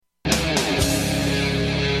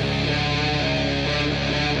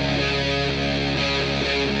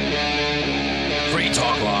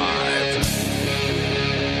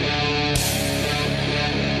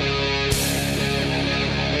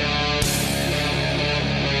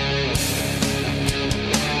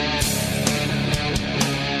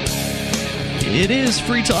It is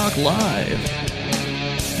Free Talk Live.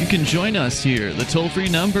 You can join us here. The toll-free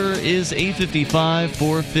number is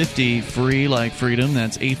 855-450-FREE, like freedom.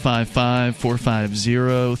 That's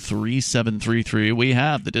 855-450-3733. We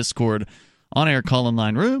have the Discord on-air call-in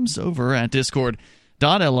line rooms over at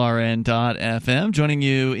discord.lrn.fm. Joining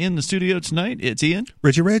you in the studio tonight, it's Ian.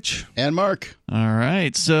 Richie Rich. And Mark. All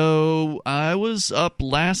right. So I was up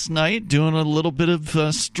last night doing a little bit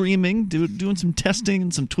of streaming, doing some testing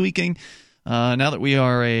and some tweaking. Now that we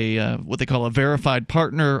are a what they call a verified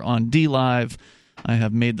partner on DLive, I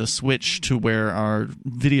have made the switch to where our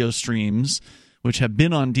video streams, which have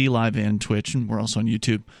been on DLive and Twitch, and we're also on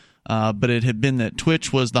YouTube, but it had been that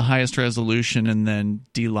Twitch was the highest resolution and then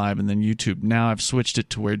DLive and then YouTube. Now I've switched it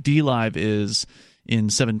to where DLive is in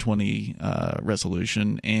 720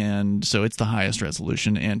 resolution, and so it's the highest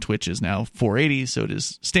resolution, and Twitch is now 480, so it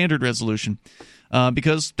is standard resolution.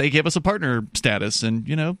 Because they gave us a partner status, and,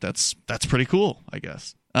 you know, that's pretty cool, I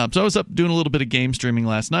guess. So I was up doing a little bit of game streaming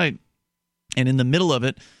last night, and in the middle of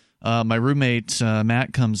it, my roommate,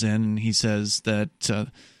 Matt, comes in, and he says that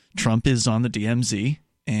Trump is on the DMZ,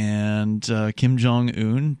 and Kim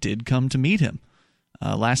Jong-un did come to meet him.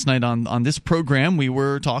 Last night on this program, we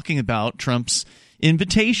were talking about Trump's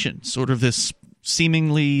invitation, sort of this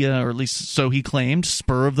seemingly, or at least so he claimed,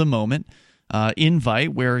 spur of the moment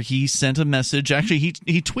invite where he sent a message. Actually,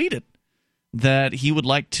 he tweeted that he would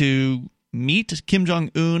like to meet Kim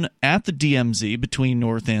Jong-un at the DMZ between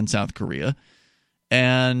North and South Korea,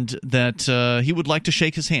 and that he would like to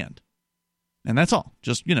shake his hand. And that's all.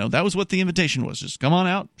 Just, you know, that was what the invitation was. Just come on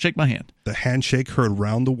out, shake my hand. The handshake heard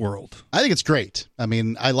round the world. I think it's great. I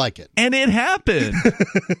mean, I like it. And it happened.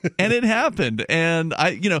 And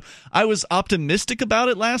I was optimistic about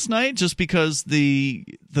it last night just because the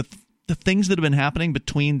things that have been happening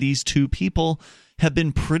between these two people have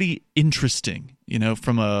been pretty interesting, you know,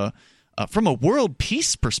 from a world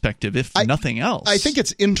peace perspective, if nothing else. I think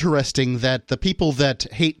it's interesting that the people that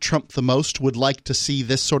hate Trump the most would like to see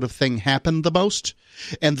this sort of thing happen the most,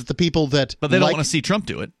 and that the people that But they don't want to see Trump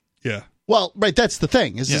do it. Yeah. Well, right, that's the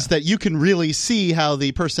thing, is that you can really see how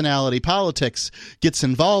the personality politics gets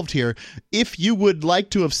involved here. If you would like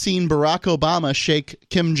to have seen Barack Obama shake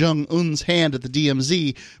Kim Jong-un's hand at the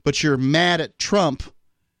DMZ, but you're mad at Trump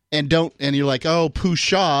and you're like, oh,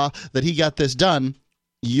 poo-shaw that he got this done,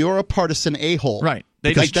 you're a partisan a-hole. Right.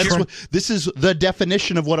 This is the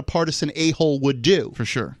definition of what a partisan a-hole would do. For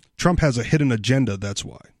sure. Trump has a hidden agenda, that's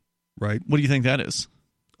why, right? What do you think that is?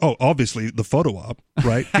 Oh, obviously the photo op,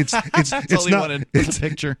 right? It's all he wanted was a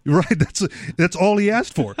picture, right? That's all he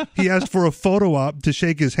asked for. He asked for a photo op to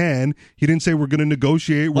shake his hand. He didn't say we're going to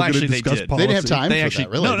negotiate. We're going to discuss policy. They didn't have time for that,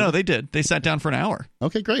 really. No, they did. They sat down for an hour.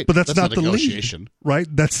 Okay, great. But that's not the lead, right?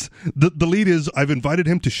 That's the lead is I've invited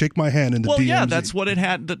him to shake my hand in the DMZ. Well, yeah, that's what it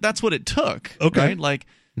had. That's what it took. Okay, right? Like,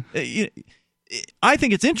 I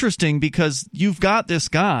think it's interesting because you've got this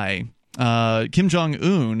guy, Kim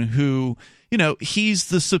Jong-un, who, you know, he's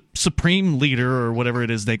the supreme leader or whatever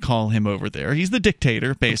it is they call him over there. He's the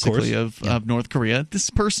dictator, basically, of North Korea. This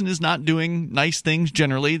person is not doing nice things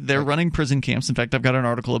generally. They're running prison camps. In fact, I've got an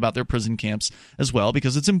article about their prison camps as well,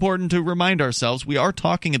 because it's important to remind ourselves we are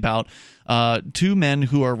talking about two men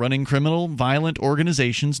who are running criminal, violent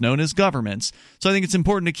organizations known as governments. So I think it's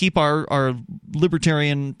important to keep our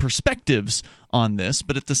libertarian perspectives on this,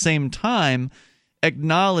 but at the same time,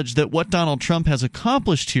 acknowledge that what Donald Trump has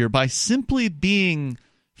accomplished here by simply being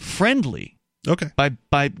friendly, by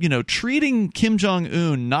you know, treating Kim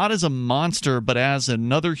Jong-un not as a monster but as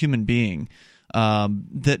another human being,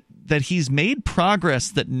 that he's made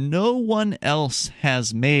progress that no one else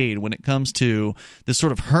has made when it comes to this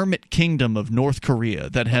sort of hermit kingdom of North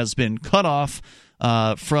Korea that has been cut off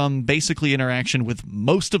from basically interaction with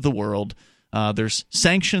most of the world. There's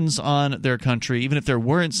sanctions on their country. Even if there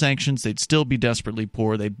weren't sanctions, they'd still be desperately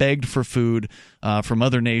poor. They begged for food from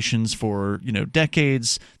other nations for, you know,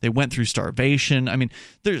 decades. They went through starvation. I mean,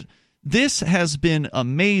 this has been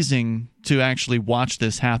amazing to actually watch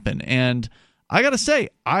this happen. And I got to say,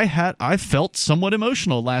 I felt somewhat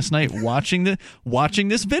emotional last night watching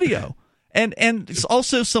this video. And it's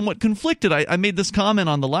also somewhat conflicted. I made this comment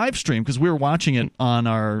on the live stream because we were watching it on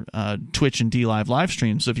our Twitch and DLive live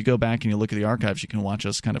stream. So if you go back and you look at the archives, you can watch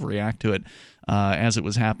us kind of react to it as it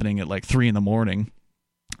was happening at like 3 a.m.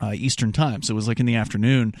 Eastern time. So it was like in the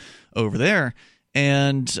afternoon over there.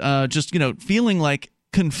 And just, you know, feeling like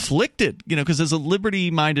conflicted, because as a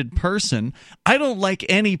liberty-minded person, I don't like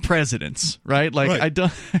any presidents, right? Like right.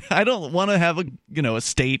 I don't want to have a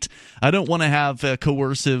state. I don't want to have a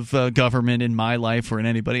coercive government in my life or in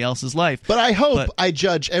anybody else's life. But I hope I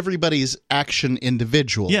judge everybody's action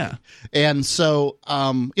individually. Yeah. And so,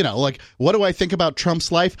 like, what do I think about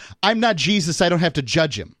Trump's life? I'm not Jesus. I don't have to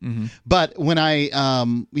judge him. Mm-hmm. But when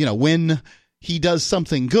when he does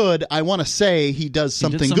something good, I want to say he does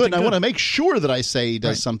something good. And I want to make sure that I say he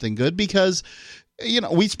does something good because,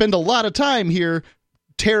 we spend a lot of time here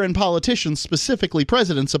tearing politicians, specifically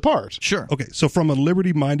presidents, apart. Sure. Okay, so from a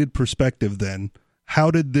liberty-minded perspective then,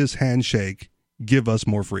 how did this handshake give us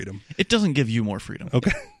more freedom? It doesn't give you more freedom.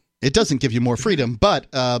 Okay. It doesn't give you more freedom, but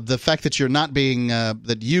the fact that you're not being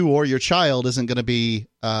that you or your child isn't going to be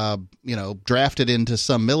drafted into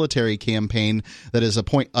some military campaign that is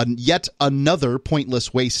yet another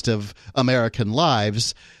pointless waste of American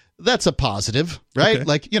lives. That's a positive, right?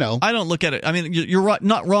 Okay. I don't look at it. I mean, you're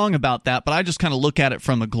not wrong about that, but I just kind of look at it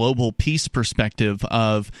from a global peace perspective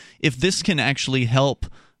of if this can actually help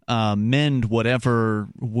mend whatever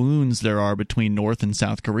wounds there are between North and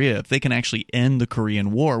South Korea, if they can actually end the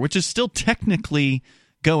Korean War, which is still technically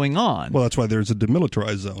going on. Well, that's why there's a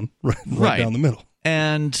demilitarized zone right down the middle.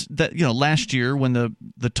 And that last year when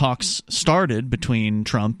the talks started between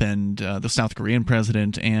Trump and the South Korean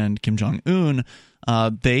president and Kim Jong-un,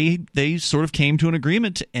 they sort of came to an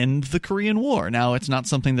agreement to end the Korean War. Now, it's not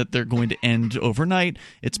something that they're going to end overnight.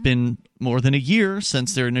 It's been more than a year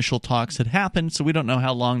since their initial talks had happened, so we don't know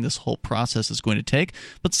how long this whole process is going to take.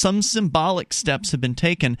 But some symbolic steps have been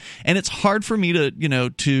taken, and it's hard for me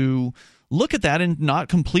to look at that and not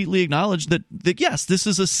completely acknowledge that yes, this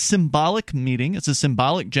is a symbolic meeting. It's a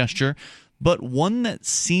symbolic gesture, but one that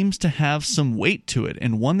seems to have some weight to it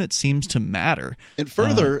and one that seems to matter. And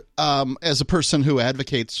further, as a person who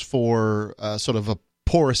advocates for sort of a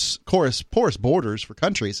porous borders for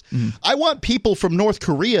countries, I want people from North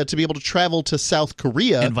Korea to be able to travel to South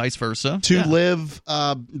Korea and vice versa to live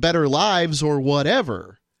better lives or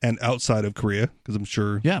whatever. And outside of Korea, because I'm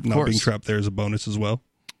sure not being trapped there is a bonus as well.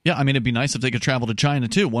 Yeah, I mean, it'd be nice if they could travel to China,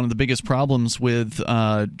 too. One of the biggest problems with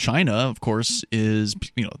China, of course, is,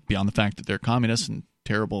 beyond the fact that they're communists and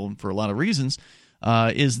terrible for a lot of reasons,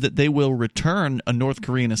 is that they will return a North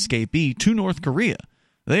Korean escapee to North Korea.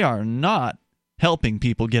 They are not helping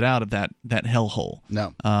people get out of that hellhole.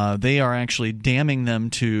 No. They are actually damning them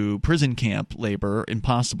to prison camp labor,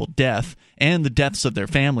 impossible death, and the deaths of their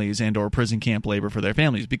families and or prison camp labor for their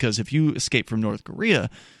families. Because if you escape from North Korea,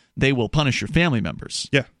 they will punish your family members.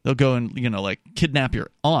 Yeah. They'll go and, kidnap your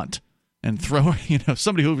aunt and throw,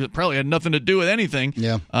 somebody who probably had nothing to do with anything.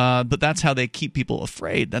 Yeah. But that's how they keep people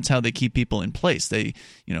afraid. That's how they keep people in place. They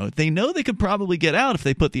know they could probably get out if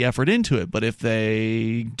they put the effort into it. But if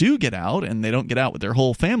they do get out and they don't get out with their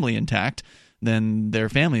whole family intact, then their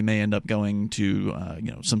family may end up going to,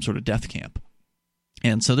 some sort of death camp.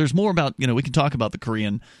 And so there's more about, we can talk about the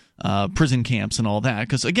Korean prison camps and all that,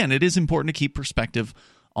 because, again, it is important to keep perspective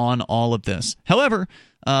on all of this. However,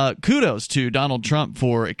 kudos to Donald Trump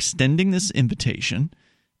for extending this invitation.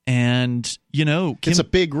 And, it's a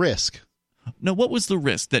big risk. No, what was the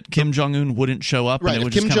risk? That Kim Jong-un wouldn't show up? Right, and it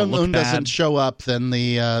would if Kim just Jong-un look doesn't show up, then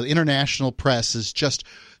the international press is just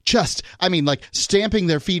stamping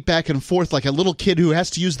their feet back and forth like a little kid who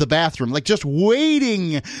has to use the bathroom, like just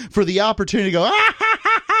waiting for the opportunity to go,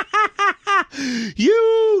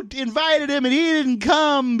 you invited him and he didn't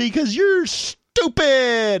come because you're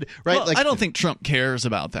stupid, right? Well, I don't think Trump cares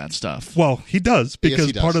about that stuff. Well, he does, because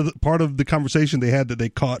he does. part of the conversation they had that they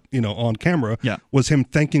caught, on camera, Yeah. was him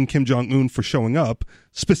thanking Kim Jong-un for showing up,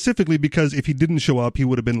 specifically because if he didn't show up, he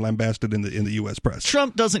would have been lambasted in the U.S. press.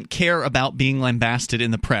 Trump doesn't care about being lambasted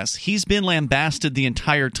in the press. He's been lambasted the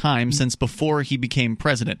entire time since before he became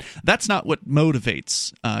president. That's not what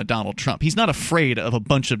motivates Donald Trump. He's not afraid of a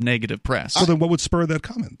bunch of negative press. So then what would spur that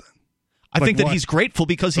comment then? I think that why? he's grateful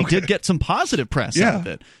because he did get some positive press out of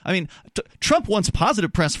it. I mean, Trump wants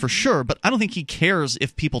positive press for sure, but I don't think he cares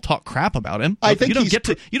if people talk crap about him. I think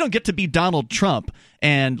you don't get to be Donald Trump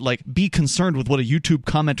and be concerned with what a YouTube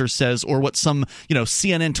commenter says or what some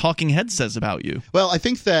CNN talking head says about you. Well, I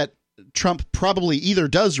think that Trump probably either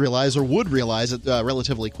does realize or would realize it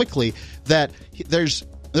relatively quickly that there's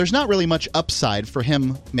not really much upside for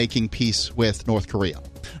him making peace with North Korea.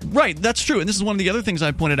 Right, that's true. And this is one of the other things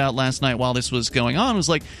I pointed out last night while this was going on, was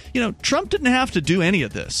Trump didn't have to do any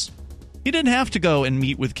of this. He didn't have to go and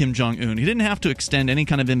meet with Kim Jong-un. He didn't have to extend any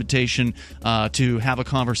kind of invitation to have a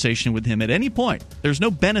conversation with him at any point. There's no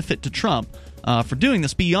benefit to Trump for doing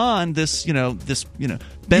this beyond this, benefit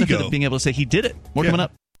Ego. of being able to say he did it. More coming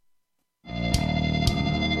up.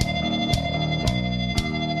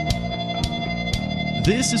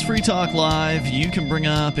 This is Free Talk Live. You can bring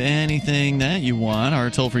up anything that you want. Our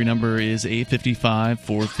toll-free number is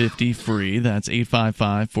 855-450-FREE. That's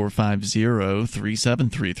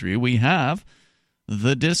 855-450-3733. We have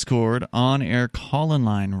the Discord on-air call-in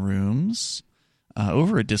line rooms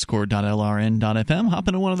over at discord.lrn.fm. Hop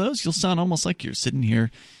into one of those. You'll sound almost like you're sitting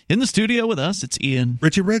here in the studio with us. It's Ian,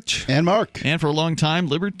 Richie Rich, and Mark. And for a long time,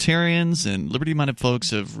 libertarians and liberty-minded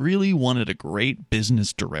folks have really wanted a great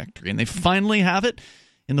business directory, and they finally have it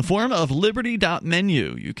in the form of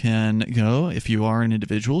liberty.menu. You can go, if you are an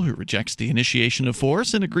individual who rejects the initiation of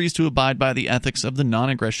force and agrees to abide by the ethics of the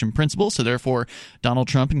non-aggression principle, so therefore Donald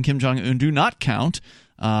Trump and Kim Jong-un do not count.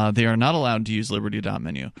 They are not allowed to use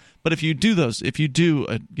liberty.menu. But if you do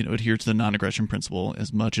adhere to the non-aggression principle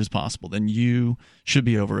as much as possible, then you should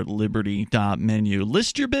be over at liberty.menu.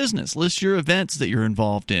 List your business, list your events that you're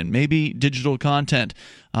involved in, maybe digital content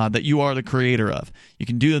that you are the creator of. You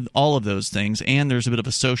can do all of those things, and there's a bit of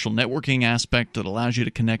a social networking aspect that allows you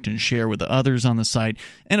to connect and share with others on the site.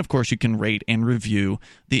 And of course, you can rate and review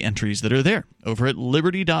the entries that are there over at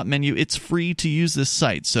liberty.menu. It's free to use this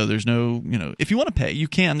site, so there's no, if you want to pay, you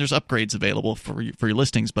can. There's upgrades available for your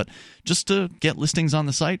listings, but just to get listings on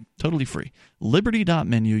the site, totally free.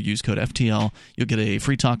 Liberty.menu, use code FTL. You'll get a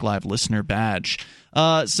Free Talk Live listener badge.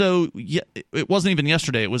 It wasn't even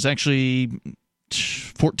yesterday. It was actually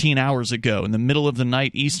 14 hours ago, in the middle of the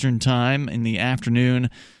night Eastern time, in the afternoon,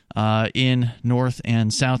 in North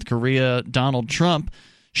and South Korea. Donald Trump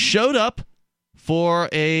showed up for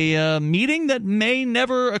a meeting that may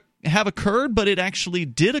never have occurred, but it actually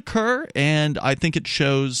did occur, and I think it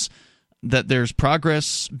shows that there's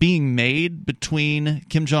progress being made between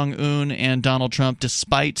Kim Jong-un and Donald Trump,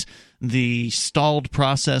 despite the stalled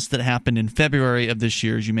process that happened in February of this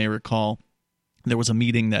year. As you may recall, there was a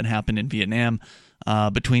meeting that happened in Vietnam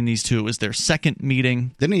between these two. It was their second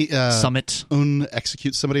meeting. Didn't he summit. Un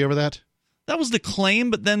execute somebody over that? That was the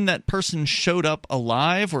claim, but then that person showed up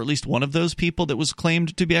alive, or at least one of those people that was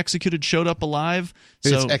claimed to be executed showed up alive.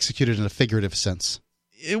 It's executed in a figurative sense.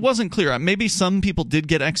 It wasn't clear. Maybe some people did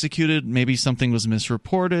get executed. Maybe something was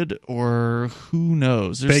misreported, or who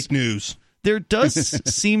knows? Fake news. There does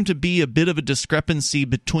seem to be a bit of a discrepancy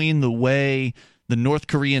between the way the North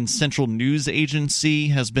Korean Central News Agency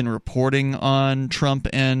has been reporting on Trump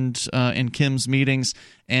and Kim's meetings,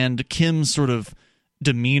 and Kim's sort of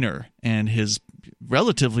demeanor and his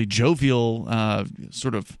relatively jovial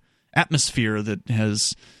sort of atmosphere that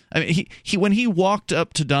has. I mean, he when he walked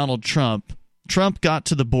up to Donald Trump. Trump got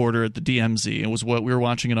to the border at the DMZ. It was what we were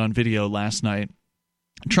watching it on video last night.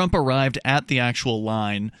 Trump arrived at the actual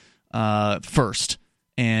line first,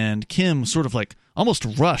 and Kim sort of like almost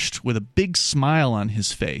rushed with a big smile on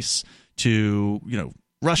his face to,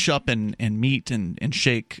 rush up and meet and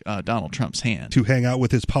shake Donald Trump's hand. To hang out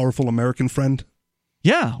with his powerful American friend?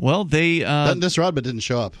 Yeah, well, they... Dennis Rodman didn't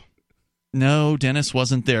show up. No, Dennis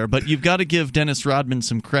wasn't there, but you've got to give Dennis Rodman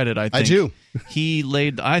some credit, I think. I do.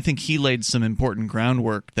 I think he laid some important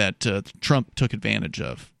groundwork that Trump took advantage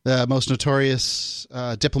of. The most notorious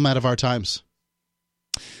diplomat of our times.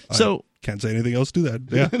 So can't say anything else to that.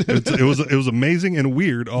 Yeah, it was amazing and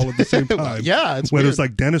weird all at the same time. Yeah, it's when weird. it's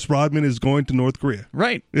like Dennis Rodman is going to North Korea.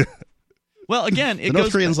 Right. Well, again, the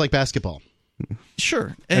North Koreans like basketball.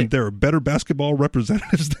 Sure. And there are better basketball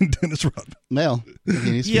representatives than Dennis Rodman. Well,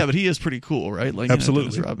 yeah, but he is pretty cool, right? Like,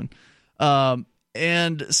 absolutely. Dennis Rodman.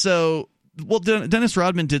 And so, well, Dennis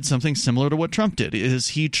Rodman did something similar to what Trump did. Is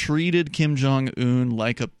he treated Kim Jong-un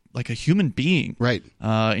like a human being, right?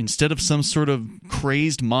 Instead of some sort of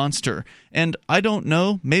crazed monster. And I don't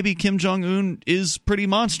know, maybe Kim Jong-un is pretty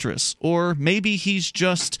monstrous, or maybe he's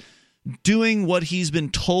just doing what he's been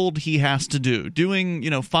told he has to do,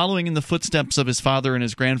 following in the footsteps of his father and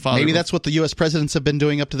his grandfather. Maybe that's what the U.S. presidents have been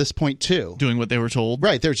doing up to this point, too. Doing what they were told.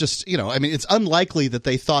 Right. They're just, it's unlikely that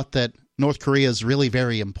they thought that North Korea is really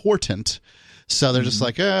very important. So they're just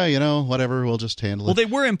like, whatever, we'll just handle it. Well, they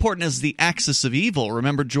were important as the axis of evil.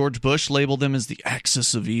 Remember, George Bush labeled them as the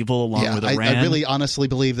axis of evil along with Iran. I really honestly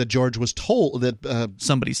believe that George was told that...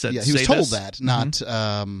 somebody said he was told that, not,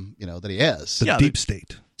 that he is. The deep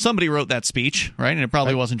state. Somebody wrote that speech, right? And it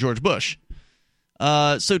probably wasn't George Bush.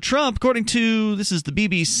 So Trump, according to, this is the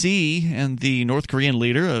BBC, and the North Korean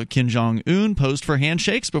leader, Kim Jong-un, posed for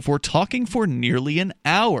handshakes before talking for nearly an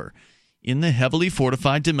hour. In the heavily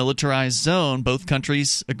fortified demilitarized zone, both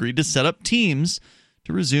countries agreed to set up teams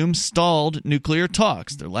to resume stalled nuclear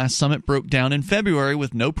talks. Their last summit broke down in February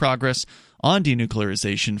with no progress on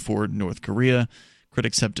denuclearization for North Korea.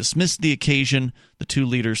 Critics have dismissed the occasion, the two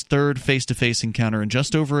leaders' third face-to-face encounter in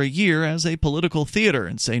just over a year, as a political theater,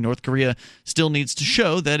 and say North Korea still needs to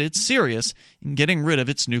show that it's serious in getting rid of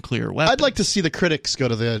its nuclear weapons. I'd like to see the critics go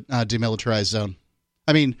to the demilitarized zone.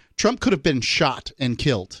 I mean, Trump could have been shot and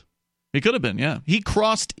killed. He could have been, yeah. He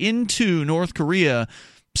crossed into North Korea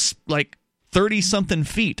like 30-something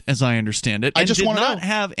feet, as I understand it,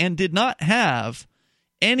 and did not have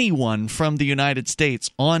anyone from the United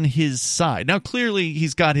States on his side. Now, clearly,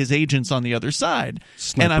 he's got his agents on the other side,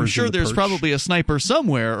 and I'm sure there's probably a sniper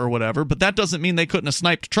somewhere or whatever, but that doesn't mean they couldn't have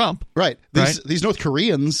sniped Trump. Right. These North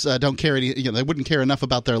Koreans don't care they wouldn't care enough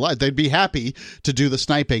about their lives. They'd be happy to do the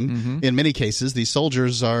sniping in many cases. These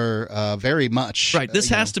soldiers are very much... Right. This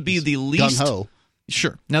has to be the least... gung-ho.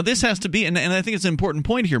 Sure. Now, this has to be, and I think it's an important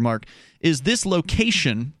point here, Mark, is this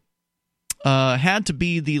location had to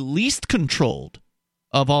be the least controlled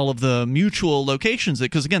of all of the mutual locations,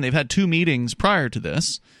 because again, they've had two meetings prior to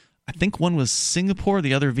this. I think one was Singapore,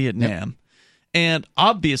 the other Vietnam. Yep. And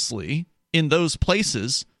obviously, in those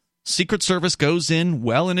places, Secret Service goes in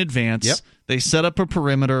well in advance. Yep. They set up a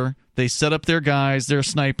perimeter. They set up their guys, their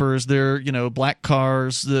snipers, their black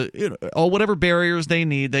cars, whatever barriers they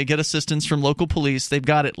need. They get assistance from local police. They've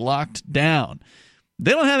got it locked down.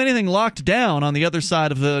 They don't have anything locked down on the other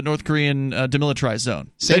side of the North Korean demilitarized zone.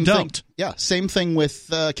 They don't. Yeah, same thing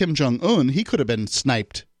with Kim Jong-un. He could have been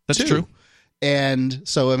sniped, That's too. True. And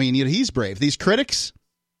so, I mean, he's brave. These critics,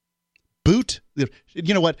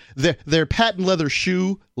 you know what? They're patent leather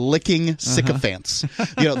shoe licking sycophants.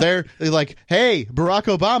 They're like, hey,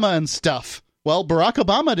 Barack Obama and stuff. Well, Barack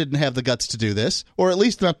Obama didn't have the guts to do this, or at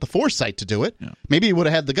least not the foresight to do it. Yeah. Maybe he would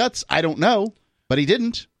have had the guts. I don't know, but he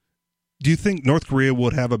didn't. Do you think North Korea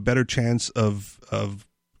would have a better chance of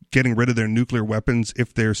getting rid of their nuclear weapons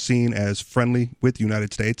if they're seen as friendly with the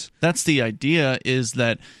United States? That's the idea, is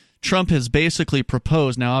that Trump has basically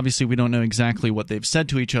proposed. Now, obviously, we don't know exactly what they've said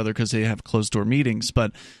to each other because they have closed-door meetings,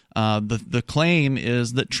 but the claim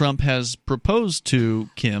is that Trump has proposed to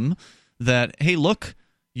Kim that, hey, look,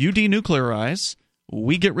 you denuclearize,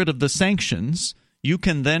 we get rid of the sanctions, you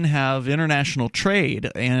can then have international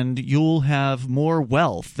trade, and you'll have more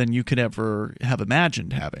wealth than you could ever have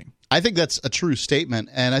imagined having. I think that's a true statement,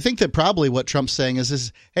 and I think that probably what Trump's saying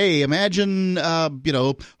is hey, imagine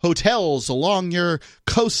hotels along your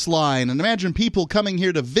coastline, and imagine people coming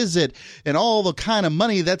here to visit, and all the kind of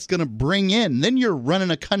money that's going to bring in. Then you're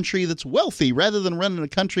running a country that's wealthy rather than running a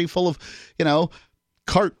country full of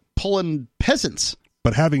cart pulling peasants.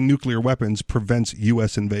 But having nuclear weapons prevents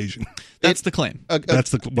U.S. invasion. That's the claim.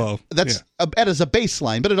 That is a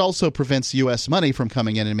baseline, but it also prevents U.S. money from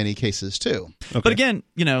coming in many cases, too. Okay. But again,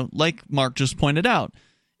 like Mark just pointed out,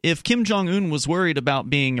 if Kim Jong-un was worried about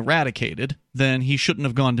being eradicated, then he shouldn't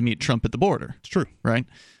have gone to meet Trump at the border. It's true. Right?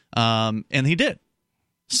 And he did.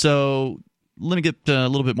 So let me get a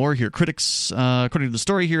little bit more here. Critics, according to the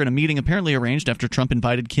story here, in a meeting apparently arranged after Trump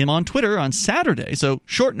invited Kim on Twitter on Saturday. So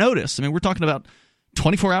short notice. I mean, we're talking about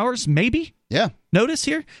 24 hours, maybe? Yeah. Notice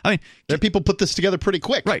here? I mean, there people put this together pretty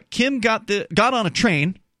quick. Right. Kim got on a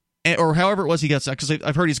train, or however it was he got, because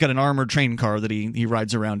I've heard he's got an armored train car that he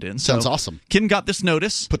rides around in. Sounds awesome. Kim got this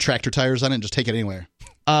notice. Put tractor tires on it and just take it anywhere.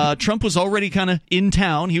 Trump was already kind of in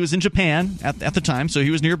town. He was in Japan at the time, so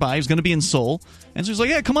he was nearby. He was going to be in Seoul. And so he was like,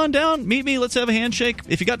 yeah, come on down, meet me, let's have a handshake.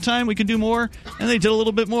 If you got time, we can do more. And they did a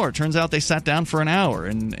little bit more. Turns out they sat down for an hour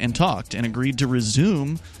and talked and agreed to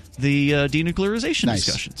resume the denuclearization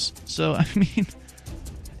discussions. So, I mean,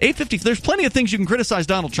 850, there's plenty of things you can criticize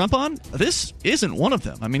Donald Trump on. This isn't one of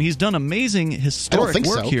them. I mean, he's done amazing historic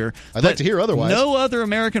work here. I'd like to hear otherwise. No other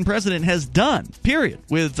American president has done, period,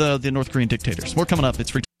 with the North Korean dictators. More coming up.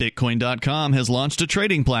 It's free. Bitcoin.com has launched a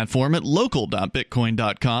trading platform at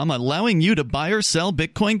local.bitcoin.com, allowing you to buy or sell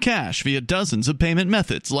Bitcoin Cash via dozens of payment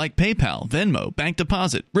methods like PayPal, Venmo, bank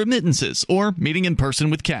deposit, remittances, or meeting in person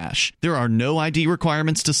with cash. There are no ID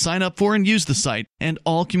requirements to sign up for and use the site, and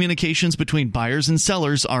all communications between buyers and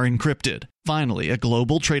sellers are encrypted. Finally, a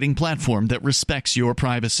global trading platform that respects your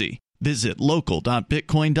privacy. Visit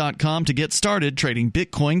local.bitcoin.com to get started trading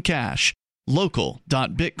Bitcoin Cash.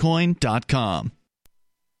 Local.bitcoin.com.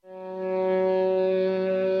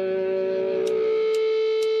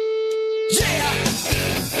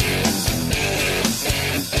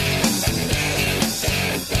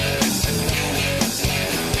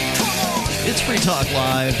 It's Free Talk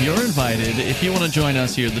Live. You're invited. If you want to join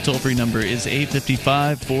us here, the toll-free number is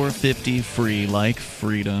 855-450-FREE, like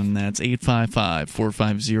freedom. That's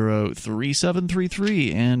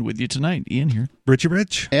 855-450-3733. And with you tonight, Ian here. Richie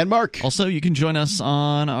Rich. And Mark. Also, you can join us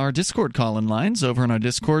on our Discord call-in lines over on our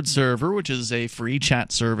Discord server, which is a free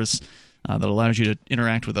chat service that allows you to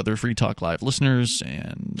interact with other Free Talk Live listeners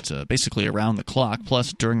and basically around the clock.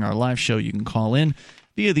 Plus, during our live show, you can call in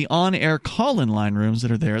via the on-air call-in line rooms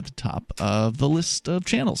that are there at the top of the list of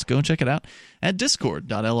channels. Go and check it out at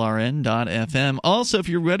discord.lrn.fm. Also, if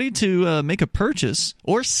you're ready to make a purchase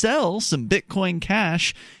or sell some Bitcoin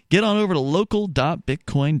Cash, get on over to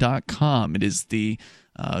local.bitcoin.com. It is the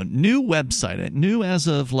new website, new as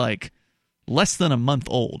of like less than a month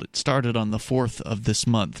old. It started on the 4th of this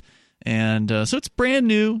month. And so it's brand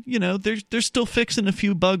new. You know, they're still fixing a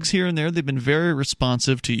few bugs here and there. They've been very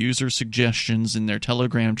responsive to user suggestions in their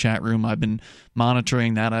Telegram chat room. I've been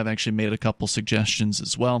monitoring that. I've actually made a couple suggestions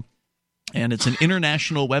as well. And it's an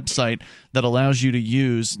international website that allows you to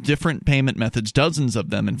use different payment methods, dozens of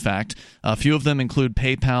them, in fact. A few of them include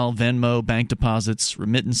PayPal, Venmo, bank deposits,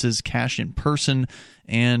 remittances, cash in person,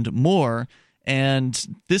 and more. And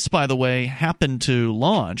this, by the way, happened to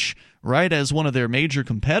launch right as one of their major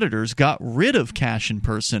competitors got rid of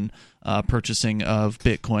cash-in-person purchasing of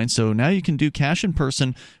Bitcoin. So now you can do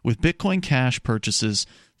cash-in-person with Bitcoin Cash purchases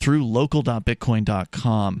through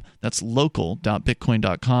local.bitcoin.com. That's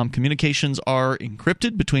local.bitcoin.com. Communications are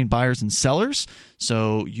encrypted between buyers and sellers,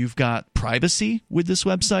 so you've got privacy with this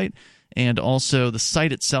website. And also, the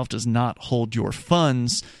site itself does not hold your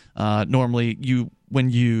funds. Normally, when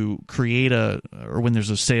you create when there's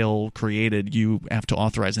a sale created, you have to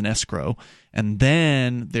authorize an escrow, and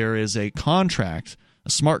then there is a contract, a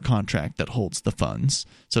smart contract that holds the funds.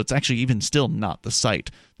 So it's actually even still not the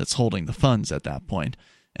site that's holding the funds at that point.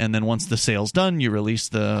 And then once the sale's done, you release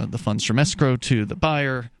the funds from escrow to the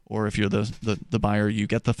buyer, or if you're the buyer, you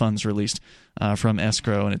get the funds released from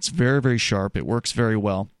escrow, and it's very, very sharp. It works very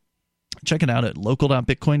well. Check it out at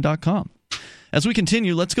local.bitcoin.com. As we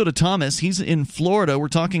continue, let's go to Thomas. He's in Florida. We're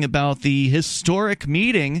talking about the historic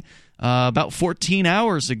meeting about 14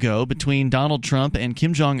 hours ago between Donald Trump and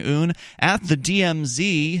Kim Jong-un at the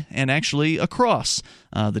DMZ, and actually across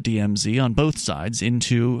the DMZ on both sides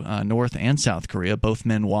into North and South Korea. Both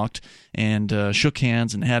men walked and shook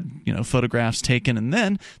hands and had photographs taken, and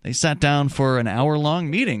then they sat down for an hour-long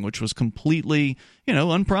meeting, which was completely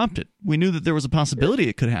unprompted. We knew that there was a possibility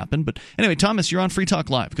it could happen, but anyway, Thomas, you're on Free Talk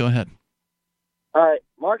Live. Go ahead. All right.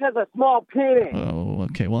 Mark has a small penis. Oh,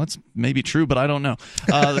 okay. Well, that's maybe true, but I don't know.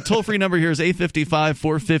 The toll-free number here is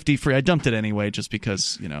 855-450-FREE. I dumped it anyway just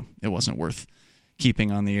because, it wasn't worth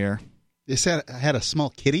keeping on the air. You said I had a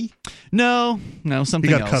small kitty? No, something else. He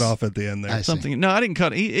got cut off at the end there. No, I didn't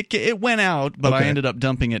cut it. It went out, but okay. I ended up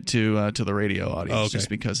dumping it to the radio audience just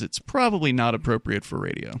because it's probably not appropriate for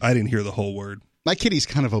radio. I didn't hear the whole word. My kitty's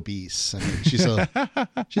kind of obese. I mean,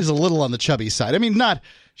 she's a little on the chubby side. I mean,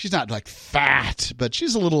 she's not like fat, but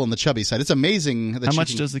she's a little on the chubby side. It's amazing that How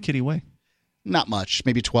much does the kitty weigh? Not much,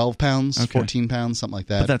 maybe 12 pounds, 14 pounds, something like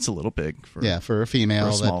that. But that's a little big for a female, for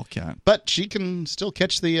a small cat. But she can still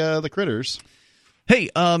catch the critters. Hey,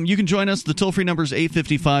 you can join us. The toll-free number is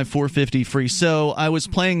 855-450-FREE. So I was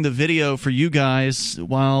playing the video for you guys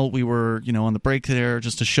while we were, on the break there,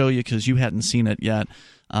 just to show you because you hadn't seen it yet.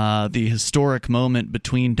 The historic moment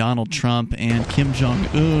between Donald Trump and Kim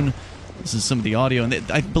Jong-un. This is some of the audio. And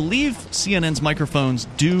I believe CNN's microphones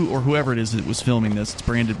do, or whoever it is that was filming this, it's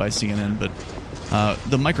branded by CNN, but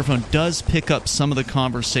the microphone does pick up some of the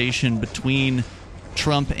conversation between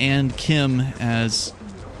Trump and Kim as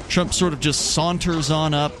Trump sort of just saunters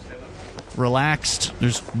on up, relaxed.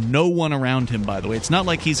 There's no one around him, by the way. It's not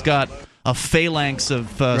like he's got a phalanx of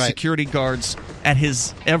security guards at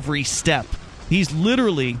his every step. He's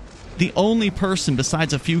literally the only person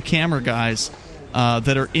besides a few camera guys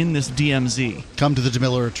that are in this DMZ. Come to the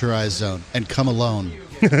demilitarized zone and come alone.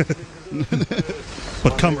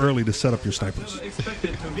 But come early to set up your snipers. So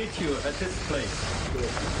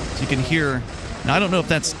you can hear. Now, I don't know if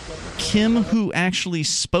that's Kim who actually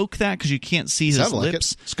spoke that because you can't see his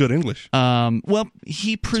lips. It's good English. Well,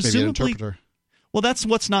 he presumably. Well, that's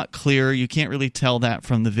what's not clear. You can't really tell that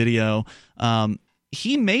from the video.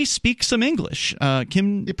 He may speak some English.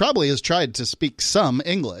 Kim. He probably has tried to speak some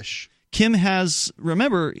English. Kim has.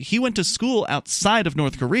 Remember, he went to school outside of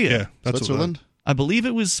North Korea. Yeah, that's Switzerland. I believe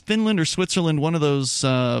it was Finland or Switzerland, one of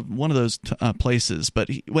those places. But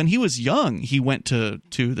when he was young, he went to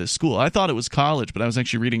this school. I thought it was college, but I was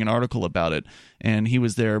actually reading an article about it, and he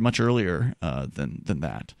was there much earlier than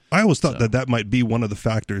that. I always thought that might be one of the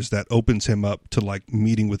factors that opens him up to like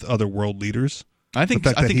meeting with other world leaders. I think the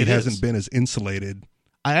fact that he hasn't is. been as insulated.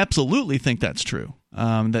 I absolutely think that's true.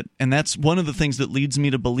 And that's one of the things that leads me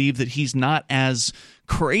to believe that he's not as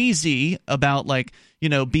crazy about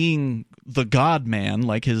being the God man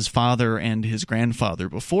like his father and his grandfather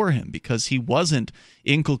before him, because he wasn't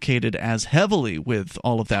inculcated as heavily with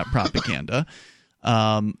all of that propaganda.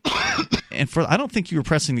 And I don't think you were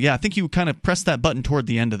pressing. Yeah, I think you kind of pressed that button toward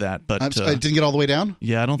the end of that. But I didn't get all the way down.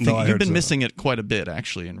 Yeah, I don't think you've been missing it quite a bit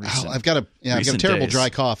actually in recent. I've got a terrible days. dry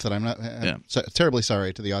cough that I'm not. Terribly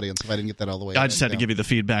sorry to the audience if I didn't get that all the way. I just had to give you the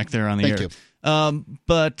feedback there on the air.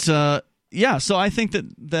 Thank you. Yeah, so I think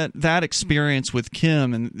that experience with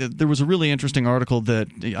Kim, and there was a really interesting article that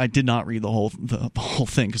I did not read the whole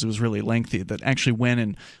thing because it was really lengthy. That actually went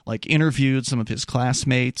and like interviewed some of his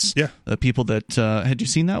classmates, people that had you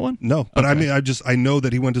seen that one? No, but okay. I mean, I know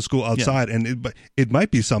that he went to school outside, and it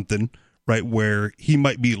might be something right where he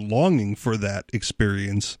might be longing for that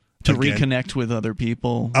experience. To reconnect with other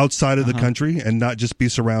people outside of the country and not just be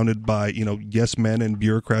surrounded by, yes men and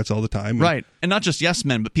bureaucrats all the time. Right. And not just yes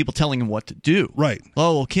men, but people telling him what to do. Right.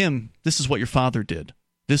 Oh, well, Kim, this is what your father did.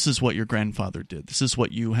 This is what your grandfather did. This is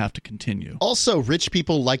what you have to continue. Also, rich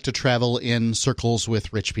people like to travel in circles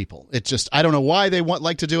with rich people. It's just, I don't know why they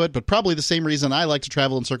like to do it, but probably the same reason I like to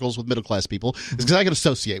travel in circles with middle-class people is because I can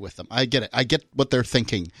associate with them. I get it. I get what they're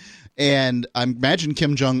thinking. And I imagine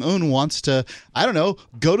Kim Jong-un wants to, I don't know,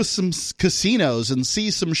 go to some casinos and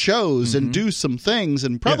see some shows and do some things,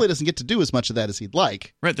 and probably doesn't get to do as much of that as he'd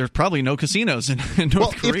like. Right. There's probably no casinos in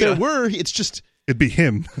North Korea. If there were, it's just... It'd be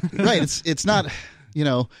him. Right. It's not...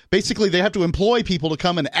 basically they have to employ people to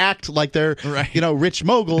come and act like they're, rich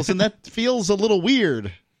moguls, and that feels a little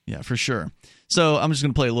weird. Yeah, for sure. So I'm just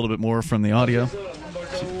going to play a little bit more from the audio.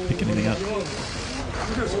 Pick anything up.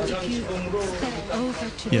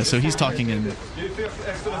 Yeah, so he's talking in... If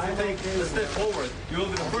Excellency take a step forward, you will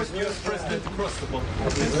be the first U.S. president to cross the border.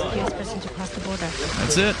 U.S. president to cross the border.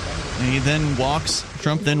 That's it. And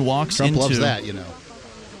Trump then walks Trump into... loves that,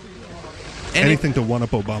 Anything to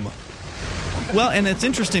one-up Obama. Well, and it's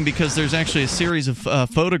interesting because there's actually a series of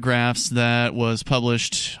photographs that was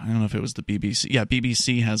published. I don't know if it was the BBC. Yeah,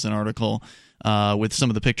 BBC has an article with some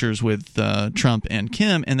of the pictures with Trump and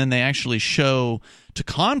Kim, and then they actually show, to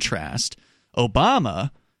contrast,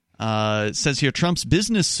 Obama. It says here Trump's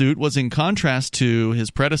business suit was in contrast to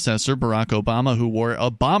his predecessor, Barack Obama, who wore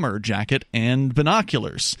a bomber jacket and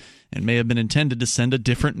binoculars, and may have been intended to send a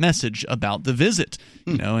different message about the visit.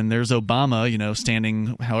 And there's Obama,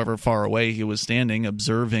 standing however far away he was standing,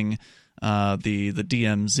 observing the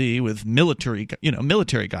DMZ with military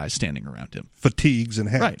guys standing around him, fatigues and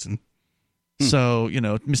hats. Right. So,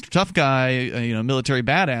 Mr. Tough Guy, military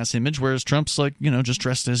badass image, whereas Trump's like, just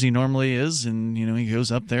dressed as he normally is, and, he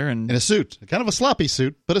goes up there and... In a suit. Kind of a sloppy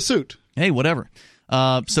suit, but a suit. Hey, whatever.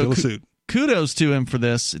 Still a suit. Kudos to him for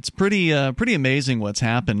this. It's pretty amazing what's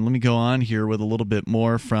happened. Let me go on here with a little bit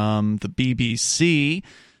more from the BBC.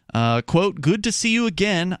 Quote, "Good to see you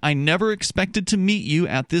again. I never expected to meet you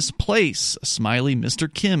at this place," a smiley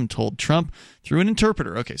Mr. Kim told Trump through an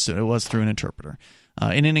interpreter. Okay, so it was through an interpreter.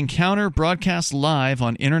 In an encounter broadcast live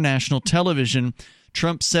on international television,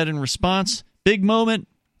 Trump said in response, "Big moment,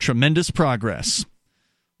 tremendous progress."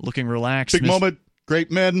 Looking relaxed. Big moment, great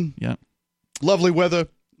men. Yeah. Lovely weather.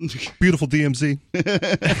 Beautiful DMZ.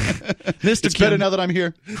 Mr. It's Kim better now that I'm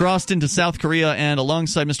here. Crossed into South Korea and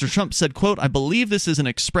alongside Mr. Trump said, quote, "I believe this is an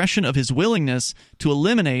expression of his willingness to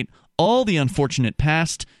eliminate all the unfortunate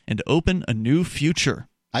past and open a new future."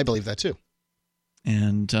 I believe that too.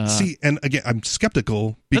 And and again, I'm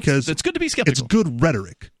skeptical because it's good to be skeptical. It's good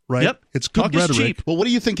rhetoric, right? Yep. It's good Talk rhetoric. Is cheap. Well, what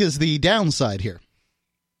do you think is the downside here?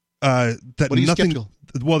 That what are you nothing. skeptical?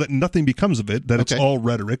 Well, that nothing becomes of it. That it's all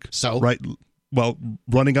rhetoric. So, right. Well,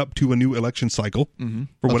 running up to a new election cycle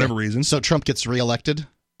for whatever reason. So Trump gets reelected?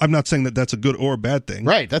 I'm not saying that that's a good or a bad thing.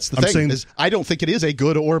 Right, that's the thing. I don't think it is a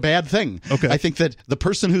good or bad thing. Okay. I think that the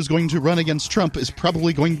person who's going to run against Trump is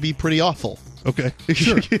probably going to be pretty awful. Okay,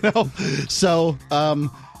 sure. So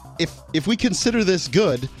if we consider this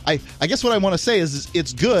good, I guess what I want to say is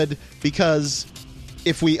it's good because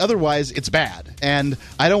if we otherwise, it's bad. And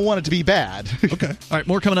I don't want it to be bad. Okay. All right,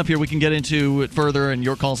 more coming up here. We can get into it further, and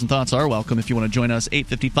your calls and thoughts are welcome if you want to join us.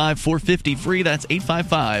 855-450-FREE. That's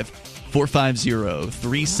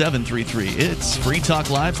 855-450-3733. It's Free Talk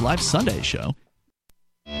Live's Live Sunday show.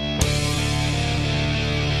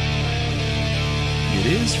 It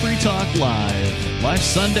is Free Talk Live, Live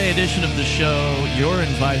Sunday edition of the show. You're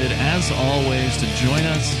invited, as always, to join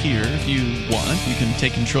us here if you want. You can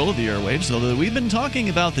take control of the airwaves, although we've been talking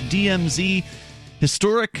about the DMZ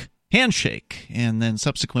historic handshake and then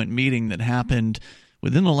subsequent meeting that happened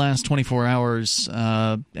within the last 24 hours.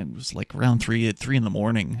 It was like around 3 in the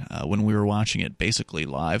morning when we were watching it basically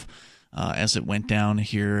live. As it went down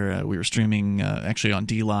here, we were streaming actually on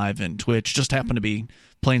DLive and Twitch. Just happened to be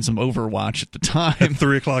playing some Overwatch at the time. At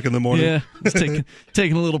 3 o'clock in the morning. Yeah, just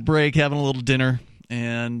taking a little break, having a little dinner,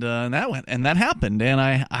 and that happened. And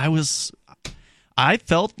I I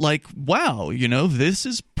felt like, wow, this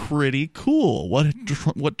is pretty cool.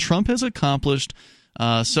 What Trump has accomplished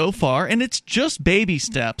so far, and it's just baby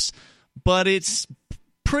steps, but it's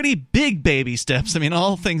pretty big baby steps. I mean,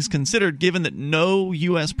 all things considered, given that no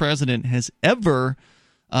U.S. president has ever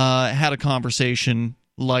had a conversation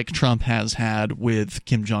like Trump has had with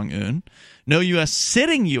Kim Jong-un. No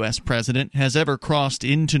sitting U.S. president has ever crossed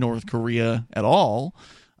into North Korea at all.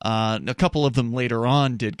 A couple of them later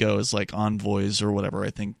on did go as like envoys or whatever. I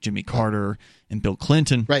think Jimmy Carter and Bill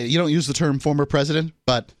Clinton. Right. You don't use the term former president,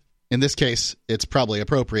 but in this case, it's probably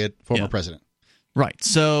appropriate, former president. Right.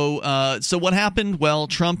 So what happened? Well,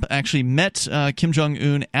 Trump actually met Kim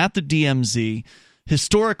Jong-un at the DMZ,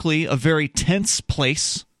 historically a very tense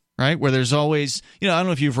place, right, where there's always, I don't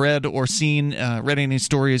know if you've read or seen, read any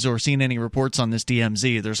stories or seen any reports on this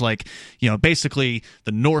DMZ. There's like, basically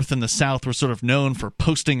the North and the South were sort of known for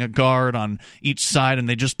posting a guard on each side, and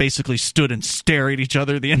they just basically stood and stare at each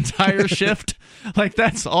other the entire shift. Like,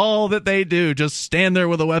 that's all that they do, just stand there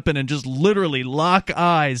with a weapon and just literally lock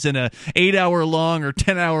eyes in a 8-hour-long or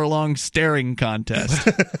 10-hour-long staring contest.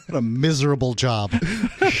 What a miserable job.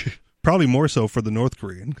 Probably more so for the North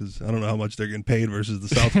Korean, because I don't know how much they're getting paid versus the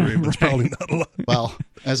South Korean, but it's probably not a lot. Well,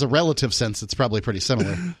 as a relative sense, it's probably pretty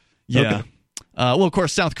similar. Yeah. Okay. Well, of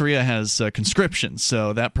course, South Korea has conscription,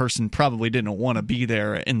 so that person probably didn't want to be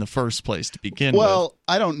there in the first place to begin with. Well,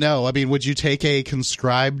 I don't know. I mean, would you take a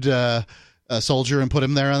conscribed soldier and put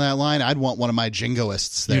him there on that line? I'd want one of my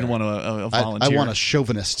jingoists there. You'd want a volunteer. I want a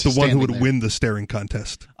chauvinist. The one who would there. win the staring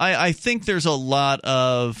contest. I think there's a lot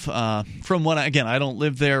of, from what, again, I don't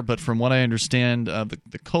live there, but from what I understand of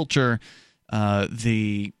the culture,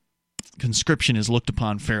 the conscription is looked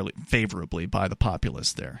upon fairly favorably by the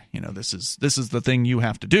populace there. This is the thing you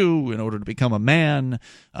have to do in order to become a man.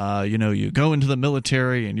 You go into the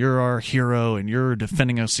military and you're our hero and you're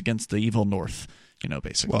defending us against the evil North.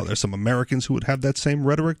 Basically. Well, there's some Americans who would have that same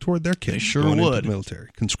rhetoric toward their kids. They sure going would. Into the military,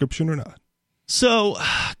 conscription or not. So,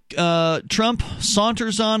 Trump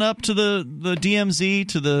saunters on up to the DMZ,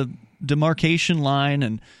 to the demarcation line,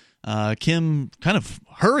 and Kim kind of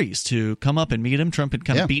hurries to come up and meet him. Trump had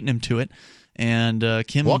kind of beaten him to it. And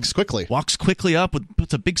Kim walks quickly up,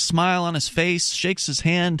 puts a big smile on his face, shakes his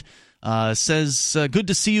hand, says, "Good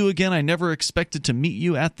to see you again. I never expected to meet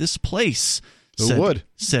you at this place."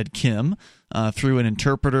 Said Kim. Through an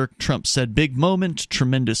interpreter, Trump said, "Big moment,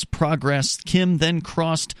 tremendous progress." Kim then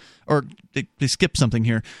crossed, or they skipped something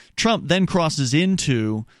here. Trump then crosses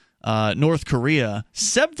into North Korea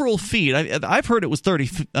several feet. I've heard it was 30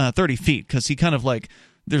 feet, because he kind of like,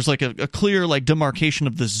 there's like a clear like demarcation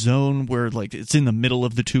of the zone where like it's in the middle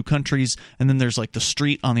of the two countries, and then there's like the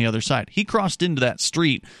street on the other side. He crossed into that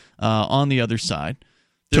street on the other side.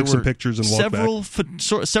 Took some pictures and walked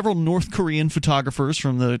back. Several North Korean photographers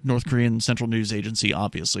from the North Korean Central News Agency,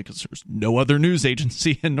 obviously, because there's no other news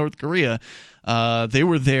agency in North Korea. They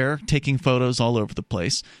were there taking photos all over the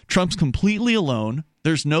place. Trump's completely alone.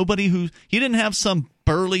 There's nobody he didn't have some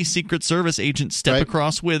burly Secret Service agent step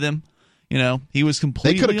across with him. He was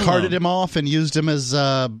completely They could have carted alone. him off and used him as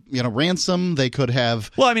ransom. They could have.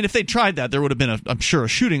 Well, I mean, if they tried that, there would have been, I'm sure, a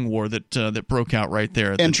shooting war that broke out right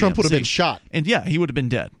there. And Trump would have been shot. And he would have been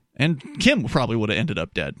dead. And Kim probably would have ended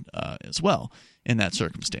up dead as well in that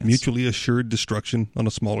circumstance. Mutually assured destruction on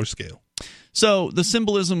a smaller scale. So the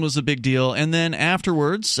symbolism was a big deal. And then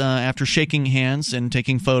afterwards, after shaking hands and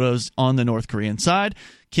taking photos on the North Korean side,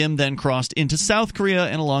 Kim then crossed into South Korea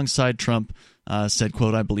and alongside Trump said,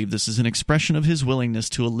 quote, "I believe this is an expression of his willingness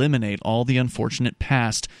to eliminate all the unfortunate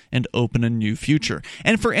past and open a new future."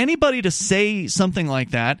 And for anybody to say something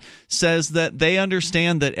like that says that they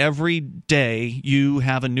understand that every day you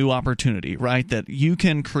have a new opportunity, right? That you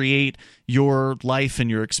can create your life and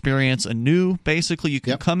your experience anew. Basically, you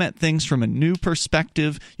can come at things from a new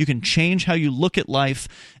perspective. You can change how you look at life.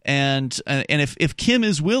 And if Kim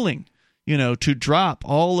is willing, to drop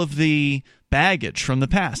all of the baggage from the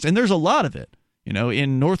past, and there's a lot of it.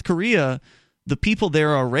 In North Korea, the people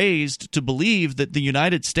there are raised to believe that the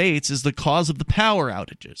United States is the cause of the power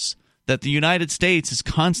outages, that the United States is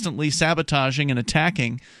constantly sabotaging and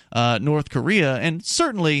attacking North Korea. And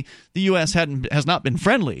certainly the U.S. has not been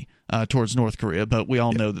friendly towards North Korea, but we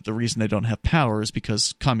all know that the reason they don't have power is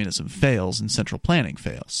because communism fails and central planning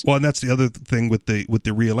fails. Well, and that's the other thing with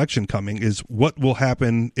the re-election coming is what will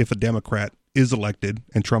happen if a Democrat is elected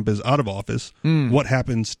and Trump is out of office. What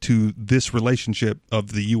happens to this relationship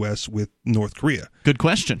of the U.S. with North Korea? Good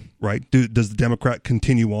question. Right? Does the Democrat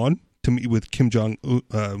continue on to meet with Kim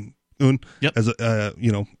Jong-un as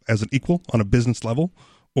an equal on a business level,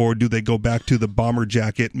 or do they go back to the bomber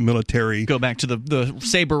jacket military? Go back to the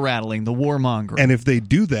saber rattling, the warmongering. And if they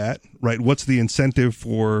do that, right, what's the incentive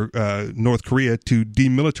for North Korea to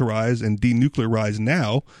demilitarize and denuclearize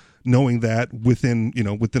now, knowing that within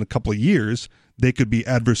a couple of years they could be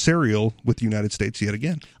adversarial with the United States yet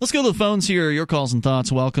again? Let's go to the phones here. Your calls and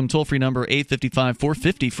thoughts. Welcome. Toll-free number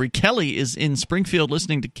 855-450. Free. Kelly is in Springfield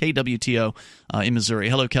listening to KWTO in Missouri.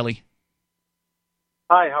 Hello, Kelly.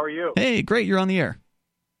 Hi, how are you? Hey, great. You're on the air.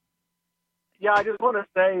 Yeah, I just want to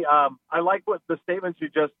say I like what the statements you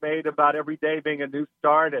just made about every day being a new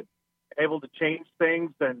start and able to change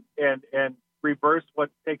things and reverse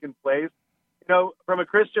what's taken place. You know, from a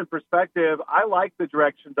Christian perspective, I like the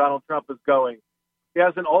direction Donald Trump is going. He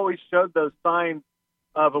hasn't always showed those signs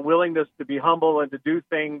of a willingness to be humble and to do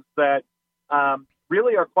things that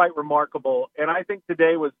really are quite remarkable. And I think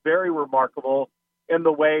today was very remarkable in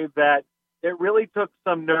the way that it really took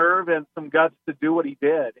some nerve and some guts to do what he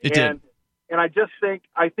did. It did. And I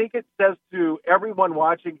think it says to everyone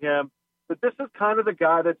watching him that this is kind of the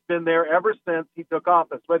guy that's been there ever since he took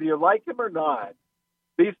office, whether you like him or not.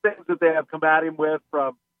 These things that they have come at him with,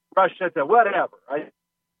 from Russia to whatever,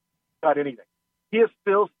 not anything. He is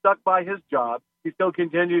still stuck by his job. He still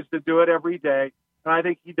continues to do it every day. And I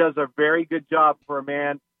think he does a very good job for a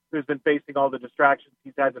man who's been facing all the distractions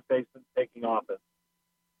he's had to face since taking office.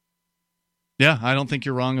 Yeah, I don't think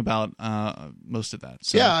you're wrong about most of that.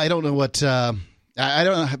 So. Yeah, I don't know what I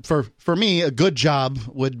don't know. For me, a good job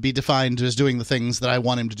would be defined as doing the things that I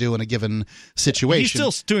want him to do in a given situation. He's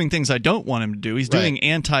still doing things I don't want him to do. He's doing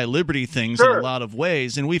anti-liberty things in a lot of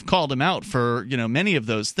ways, and we've called him out for many of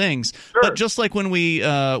those things. Sure. But just like when we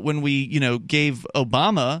gave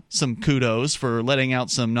Obama some kudos for letting out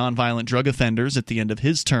some nonviolent drug offenders at the end of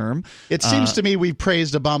his term, it seems to me we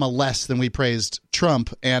praised Obama less than we praised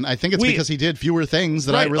Trump, and I think it's because he did fewer things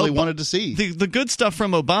that I really wanted to see. The good stuff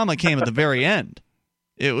from Obama came at the very end.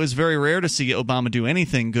 It was very rare to see Obama do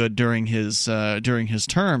anything good during his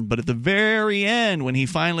term, but at the very end, when he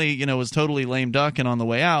finally was totally lame duck and on the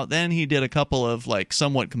way out, then he did a couple of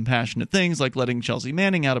somewhat compassionate things, like letting Chelsea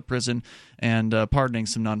Manning out of prison and pardoning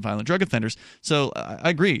some nonviolent drug offenders. So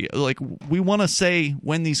I agree. We want to say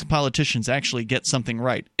when these politicians actually get something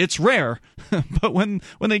right. It's rare, but when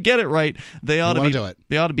they get it right, they ought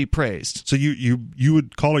to be praised. So you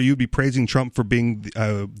would be praising Trump for being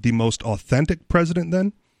the most authentic president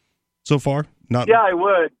then? So far, not. Yeah, I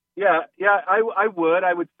would. I would.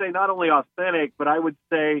 I would say not only authentic, but I would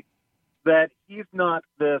say that he's not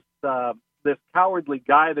this cowardly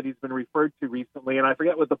guy that he's been referred to recently. And I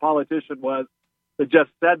forget what the politician was that just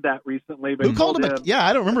said that recently. But who called him?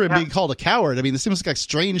 I don't remember him being called a coward. I mean, this seems like a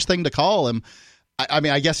strange thing to call him. I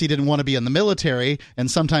mean, I guess he didn't want to be in the military, and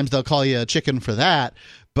sometimes they'll call you a chicken for that.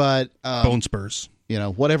 But bone spurs,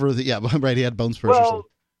 whatever. Right. He had bone spurs. Well, or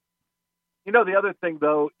something. The other thing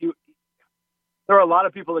though, there are a lot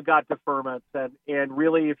of people that got deferments, and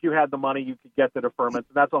really, if you had the money, you could get the deferments,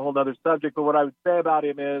 and that's a whole other subject. But what I would say about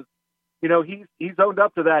him is, he's owned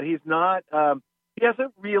up to that. He's not. He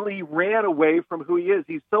hasn't really ran away from who he is.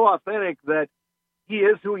 He's so authentic that he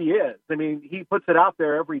is who he is. I mean, he puts it out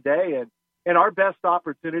there every day, and our best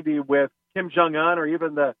opportunity with Kim Jong-un or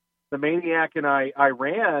even the maniac in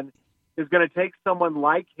Iran is going to take someone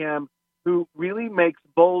like him who really makes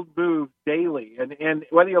bold moves daily. And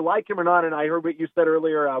whether you like him or not, and I heard what you said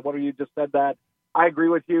earlier, you just said that, I agree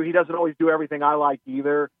with you. He doesn't always do everything I like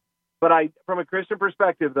either. But from a Christian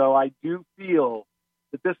perspective, though, I do feel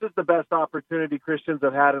that this is the best opportunity Christians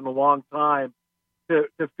have had in a long time to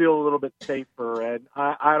feel a little bit safer. And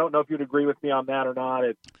I don't know if you'd agree with me on that or not.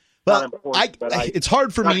 It's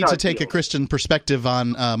hard for me to take a Christian perspective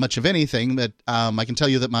on much of anything. That I can tell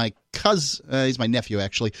you that my cousin, he's my nephew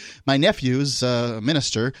actually. My nephew's a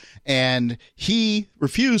minister, and he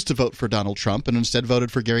refused to vote for Donald Trump and instead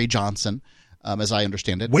voted for Gary Johnson, as I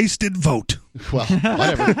understand it. Wasted vote. Well,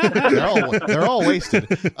 whatever. they're all wasted.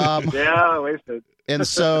 Wasted. And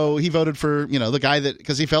so he voted for, the guy that,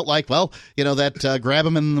 because he felt like, that grab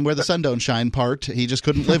him in where the sun don't shine part, he just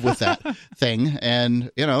couldn't live with that thing. And,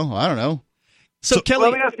 I don't know. So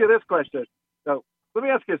Kelly, let me ask you this question. So let me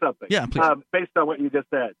ask you something. Yeah, please. Based on what you just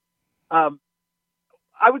said.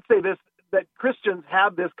 I would say this, that Christians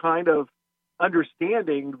have this kind of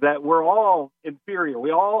understanding that we're all inferior.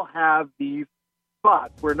 We all have these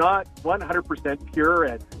spots. We're not 100% pure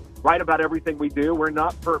and right about everything we do. We're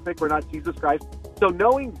not perfect. We're not Jesus Christ. So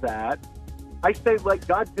knowing that, I say let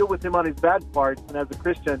God deal with him on his bad parts. And as a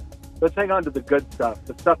Christian, let's hang on to the good stuff,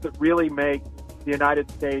 the stuff that really makes the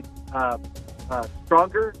United States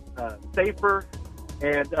stronger, safer,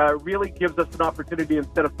 and really gives us an opportunity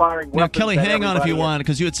instead of firing weapons. Now, Kelly, at hang on if you everybody. want,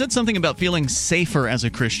 because you had said something about feeling safer as a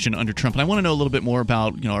Christian under Trump, and I want to know a little bit more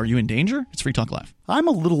about, are you in danger? It's Free Talk Live. I'm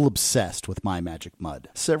a little obsessed with My Magic Mud.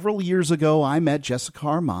 Several years ago, I met Jessica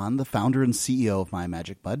Armand, the founder and CEO of My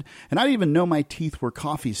Magic Mud, and I didn't even know my teeth were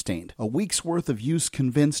coffee stained. A week's worth of use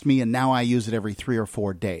convinced me, and now I use it every 3 or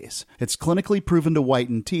 4 days. It's clinically proven to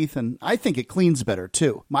whiten teeth, and I think it cleans better,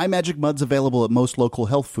 too. My Magic Mud's available at most local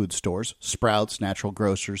health food stores, Sprouts, Natural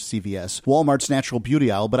Grocers, CVS, Walmart's Natural Beauty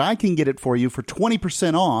Aisle, but I can get it for you for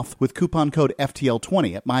 20% off with coupon code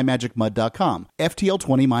FTL20 at mymagicmud.com.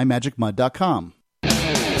 FTL20, mymagicmud.com.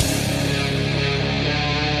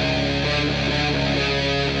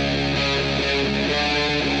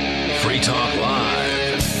 Free Talk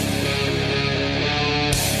Live.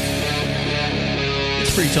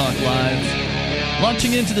 It's Free Talk Live.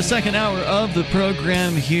 Launching into the second hour of the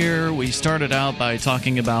program here, we started out by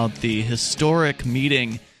talking about the historic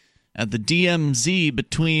meeting at the DMZ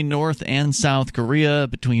between North and South Korea,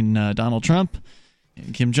 between Donald Trump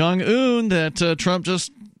and Kim Jong-un, that Trump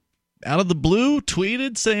just out of the blue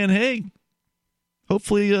tweeted saying, hey,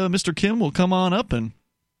 hopefully Mr. Kim will come on up and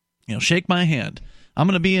shake my hand. I'm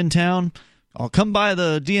going to be in town. I'll come by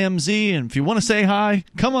the DMZ, and if you want to say hi,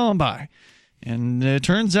 come on by. And it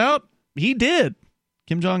turns out he did.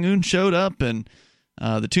 Kim Jong-un showed up, and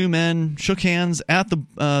the two men shook hands at the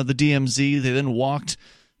DMZ. They then walked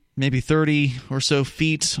maybe 30 or so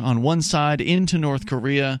feet on one side into North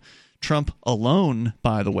Korea. Trump alone,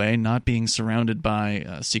 by the way, not being surrounded by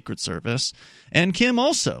Secret Service. And Kim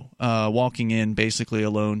also walking in basically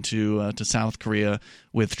alone to South Korea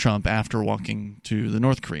with Trump after walking to the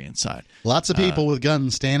North Korean side. Lots of people with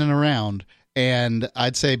guns standing around, and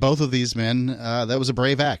I'd say both of these men, that was a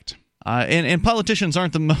brave act. And politicians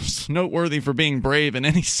aren't the most noteworthy for being brave in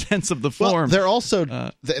any sense of the form. Well, they're also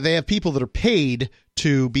they have people that are paid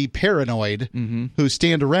to be paranoid who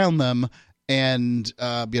stand around them and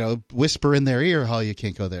whisper in their ear, "Oh, you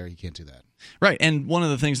can't go there, you can't do that." Right, and one of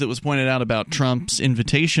the things that was pointed out about Trump's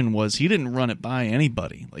invitation was he didn't run it by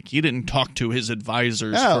anybody. Like, he didn't talk to his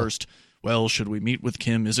advisors first. Well, should we meet with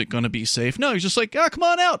Kim? Is it going to be safe? No, he's just like, come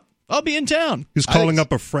on out. I'll be in town. He was calling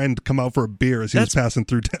up a friend to come out for a beer as he was passing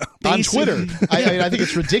through town. On Twitter. I think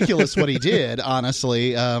it's ridiculous what he did,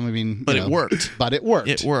 honestly. But it worked. But it worked.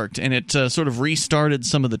 It worked, and it sort of restarted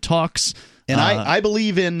some of the talks. And I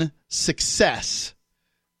believe in success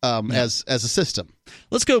as a system.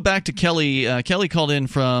 Let's go back to Kelly. Kelly called in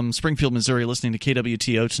from Springfield, Missouri, listening to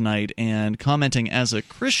KWTO tonight and commenting as a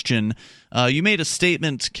Christian. You made a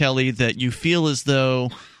statement, Kelly, that you feel as though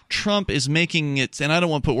Trump is making it, and I don't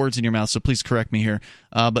want to put words in your mouth, so please correct me here,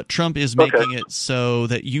 but Trump is making it so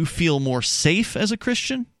that you feel more safe as a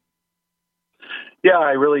Christian? Yeah,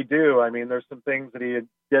 I really do. I mean, there's some things that he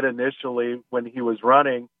did initially when he was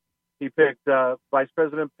running. He picked Vice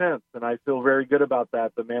President Pence, and I feel very good about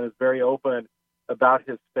that. The man is very open about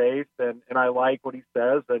his faith, and I like what he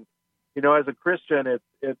says. And, as a Christian,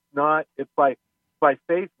 it's by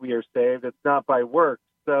faith we are saved. It's not by works.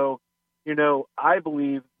 So, I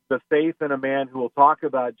believe the faith in a man who will talk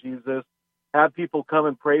about Jesus, have people come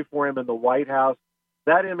and pray for him in the White House,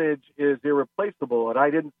 that image is irreplaceable. And I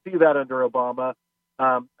didn't see that under Obama.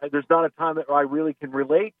 There's not a time that I really can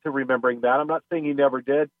relate to remembering that. I'm not saying he never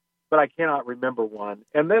did, but I cannot remember one.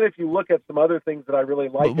 And then if you look at some other things that I really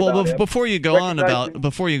like about him, before you go on about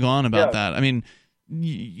that, I mean,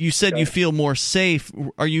 you said you feel more safe.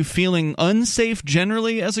 Are you feeling unsafe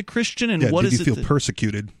generally as a Christian? And what did is you feel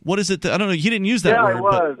persecuted? What is it? I don't know. You didn't use that word. Yeah, I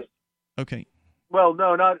was. Okay. Well,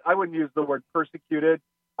 no, I wouldn't use the word persecuted.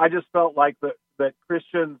 I just felt like that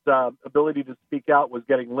Christians' ability to speak out was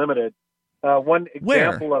getting limited. One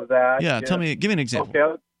example of that. Yeah, give me an example.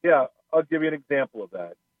 Okay, I'll give you an example of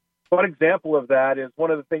that. One example of that is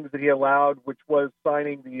one of the things that he allowed, which was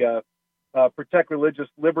signing the Protect Religious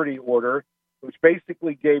Liberty Order, which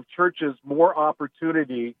basically gave churches more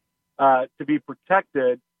opportunity to be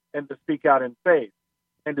protected and to speak out in faith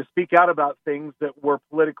and to speak out about things that were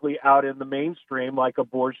politically out in the mainstream, like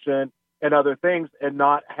abortion and other things, and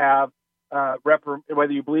not have,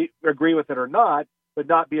 whether you agree with it or not, but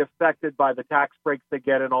not be affected by the tax breaks they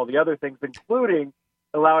get and all the other things, including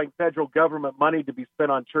allowing federal government money to be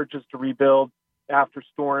spent on churches to rebuild after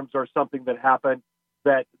storms or something that happened,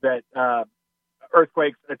 that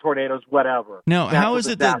earthquakes, tornadoes, whatever. Now, how is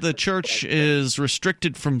it that the church is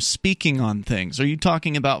restricted from speaking on things? Are you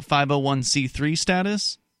talking about 501c3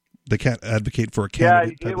 status? They can't advocate for a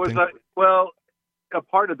candidate. Yeah, it was a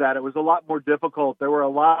part of that. It was a lot more difficult. There were a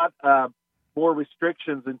lot more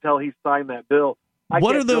restrictions until he signed that bill.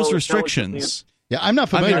 What are those restrictions? Yeah, I'm not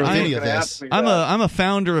familiar with any of this. I'm a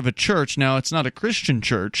founder of a church. Now, it's not a Christian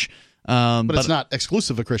church. But it's not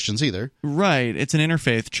exclusive of Christians either. Right. It's an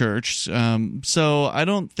interfaith church. So I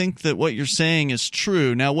don't think that what you're saying is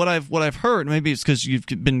true. Now, what I've heard, maybe it's because you've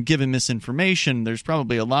been given misinformation. There's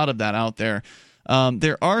probably a lot of that out there.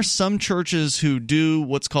 There are some churches who do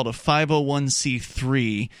what's called a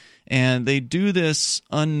 501c3, and they do this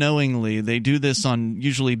unknowingly. They do this on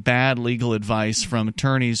usually bad legal advice from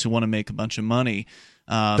attorneys who want to make a bunch of money.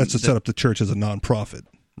 That's to set up the church as a nonprofit.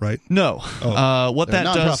 Right? No. What They're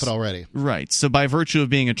that nonprofit does already. Right. So by virtue of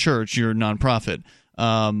being a church, you're a nonprofit.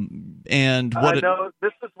 And what no,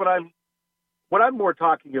 this is what I'm more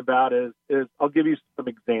talking about is I'll give you some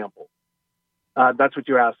examples. That's what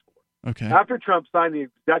you asked for. Okay. After Trump signed the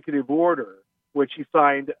executive order, which he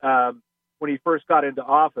signed when he first got into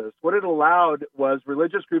office, what it allowed was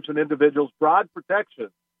religious groups and individuals broad protection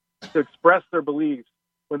to express their beliefs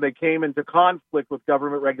when they came into conflict with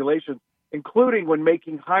government regulations, including when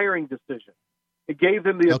making hiring decisions. It gave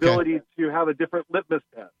them the ability to have a different litmus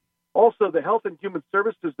test. Also, the Health and Human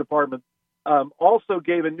Services Department also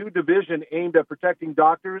gave a new division aimed at protecting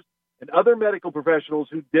doctors and other medical professionals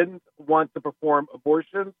who didn't want to perform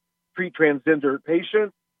abortions, treat transgender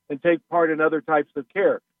patients, and take part in other types of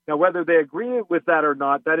care. Now, whether they agree with that or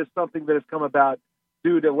not, that is something that has come about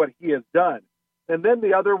due to what he has done. And then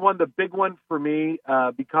the other one, the big one for me,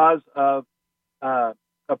 because of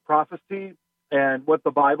prophecy and what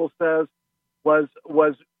the Bible says, was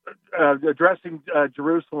addressing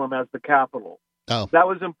Jerusalem as the capital. Oh, that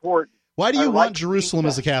was important. Why do you want Jerusalem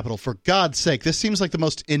as the capital? For God's sake, this seems like the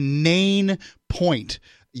most inane point.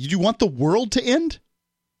 You want the world to end?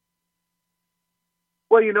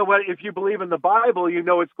 Well, you know what? If you believe in the Bible, you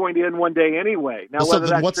know it's going to end one day anyway. Now, so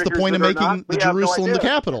then what's the point of making Jerusalem the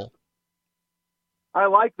capital? I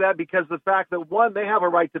like that because the fact that, one, they have a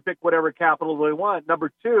right to pick whatever capital they want.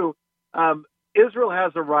 Number two, Israel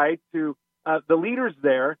has a right to the leaders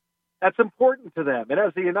there. That's important to them. And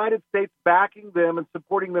as the United States backing them and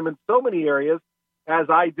supporting them in so many areas, as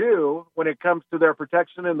I do when it comes to their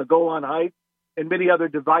protection in the Golan Heights and many other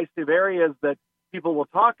divisive areas that people will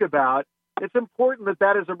talk about, it's important that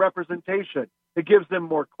that is a representation. It gives them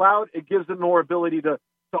more clout. It gives them more ability to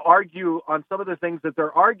argue on some of the things that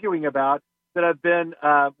they're arguing about that have been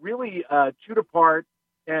really chewed apart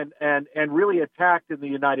and really attacked in the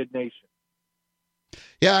United Nations.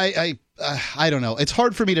 Yeah, I don't know. It's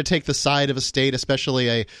hard for me to take the side of a state, especially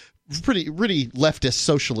a really leftist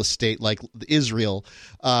socialist state like Israel.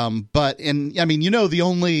 But the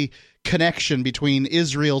only connection between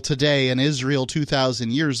Israel today and Israel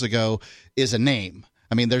 2,000 years ago is a name.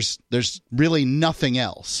 I mean, there's really nothing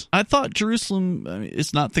else. I thought Jerusalem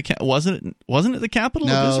is not the wasn't it the capital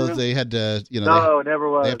of Israel? No, they had to. No, it never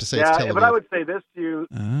was. They have to say it's Tel Aviv. But I would say this to you.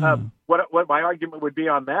 What my argument would be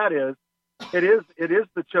on that is, it is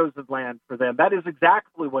the chosen land for them. That is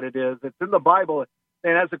exactly what it is. It's in the Bible,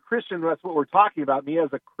 and as a Christian, that's what we're talking about. Me as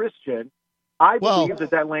a Christian, I believe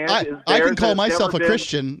that land is theirs. I can call myself a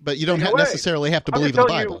Christian, but you don't necessarily have to believe in the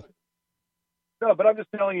Bible. No, but I'm just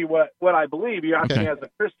telling you what I believe. You ask me as a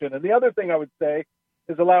Christian. And the other thing I would say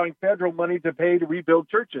is allowing federal money to pay to rebuild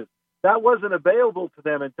churches. That wasn't available to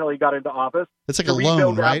them until he got into office. It's like a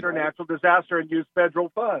loan, right? After a natural disaster and use federal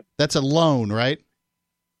funds. That's a loan, right?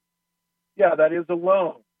 Yeah, that is a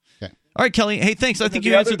loan. Okay. All right, Kelly. Hey, thanks. I think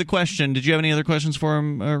you answered the question. Did you have any other questions for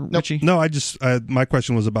him, Richie? No, I just my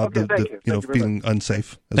question was about feeling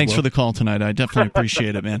unsafe. Thanks for the call tonight. I definitely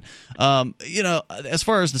appreciate it, man. As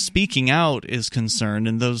far as the speaking out is concerned,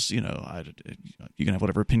 and those, you can have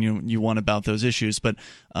whatever opinion you want about those issues, but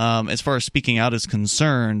as far as speaking out is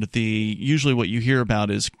concerned, usually what you hear about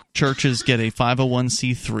is churches get a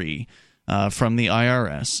 501c3 from the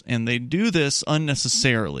IRS, and they do this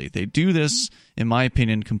unnecessarily. They do this, in my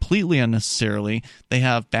opinion, completely unnecessarily. They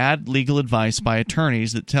have bad legal advice by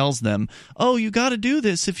attorneys that tells them, oh, you got to do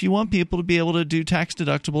this if you want people to be able to do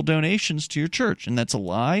tax-deductible donations to your church, and that's a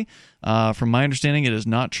lie. From my understanding, it is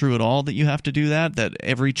not true at all that you have to do that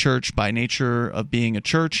every church, by nature of being a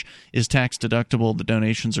church, is tax-deductible. The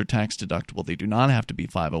donations are tax-deductible. They do not have to be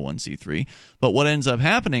 501c3. But what ends up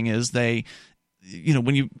happening is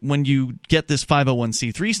when you get this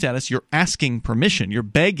 501c3 status, you're asking permission. You're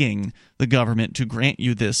begging the government to grant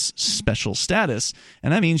you this special status,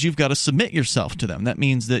 and that means you've got to submit yourself to them. That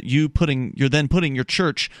means that you're then putting your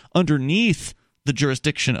church underneath the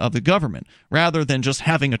jurisdiction of the government, rather than just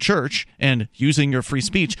having a church and using your free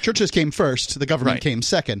speech. Churches came first, the government came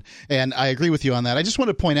second, and I agree with you on that. I just want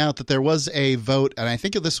to point out that there was a vote, and I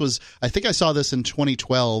think I saw this in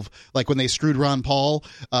 2012, like when they screwed Ron Paul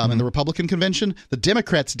in the Republican convention. The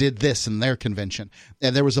Democrats did this in their convention,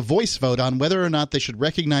 and there was a voice vote on whether or not they should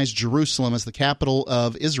recognize Jerusalem as the capital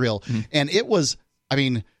of Israel, and it was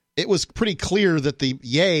pretty clear that the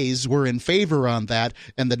yays were in favor on that,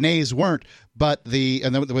 and the nays weren't. But they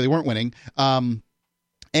weren't winning. And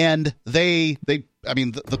the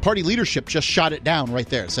party leadership just shot it down right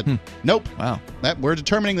there. Said, nope. Wow. We're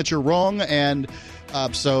determining that you're wrong. And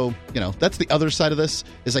so, that's the other side of this,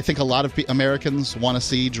 is I think a lot of Americans want to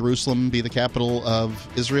see Jerusalem be the capital of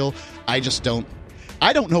Israel.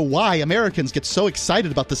 I don't know why Americans get so excied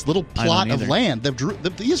about this little plot of land.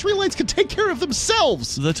 The Israelites can take care of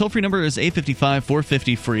themselves. The toll-free number is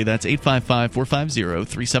 855-450-FREE. That's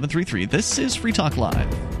 855-450-3733. This is Free Talk Live.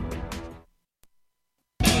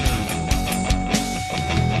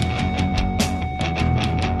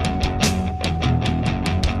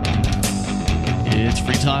 It's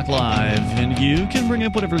Free Talk Live, and you can bring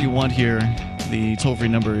up whatever you want here. The toll-free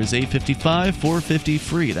number is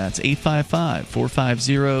 855-450-FREE. That's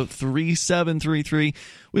 855-450-3733.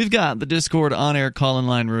 We've got the Discord on-air call-in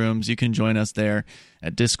line rooms. You can join us there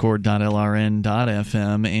at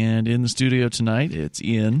discord.lrn.fm. And in the studio tonight, it's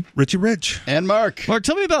Ian, Richie Rich, and Mark. Mark,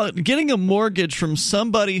 tell me about getting a mortgage from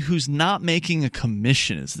somebody who's not making a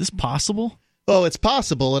commission. Is this possible? Oh, it's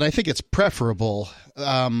possible, and I think it's preferable.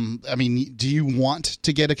 Do you want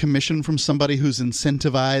to get a commission from somebody who's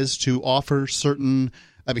incentivized to offer certain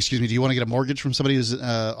do you want to get a mortgage from somebody who's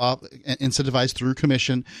incentivized through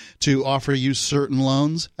commission to offer you certain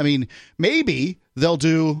loans? I mean, maybe they'll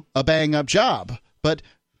do a bang-up job, but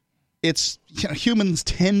it's humans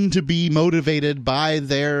tend to be motivated by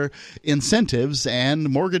their incentives, and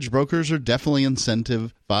mortgage brokers are definitely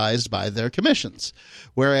incentivized by their commissions,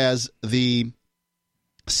 whereas the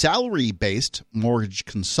salary-based mortgage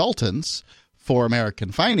consultants for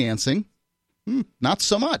American Financing, not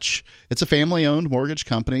so much. It's a family-owned mortgage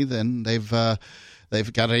company. Then they've got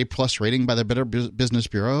an A+ rating by the Better Business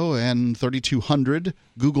Bureau and 3,200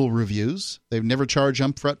 Google reviews. They've never charged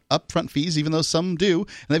upfront fees, even though some do. And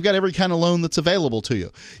they've got every kind of loan that's available to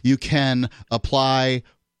you. You can apply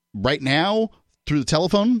right now through the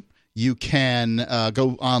telephone. You can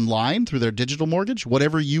go online through their digital mortgage,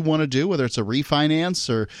 whatever you want to do, whether it's a refinance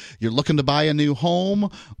or you're looking to buy a new home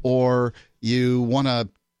or you want to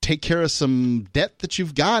take care of some debt that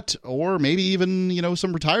you've got, or maybe even,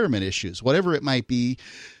 some retirement issues. Whatever it might be,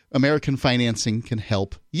 American Financing can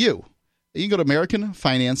help you. You can go to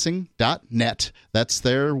AmericanFinancing.net. That's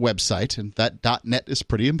their website, and that .net is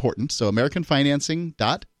pretty important. So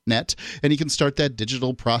AmericanFinancing.net, and you can start that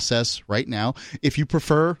digital process right now. If you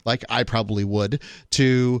prefer, like I probably would,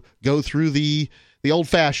 to go through the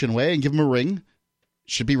old-fashioned way and give them a ring,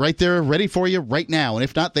 should be right there ready for you right now. And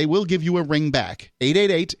if not, they will give you a ring back.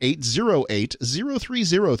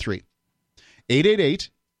 888-808-0303.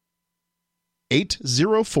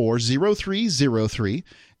 888-804-0303.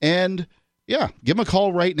 And give them a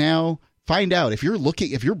call right now. Find out if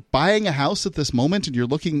you're buying a house at this moment and you're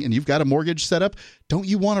looking and you've got a mortgage set up, don't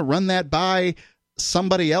you want to run that by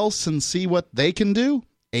somebody else and see what they can do?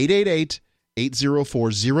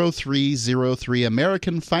 888-804-0303,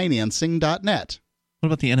 AmericanFinancing.net. What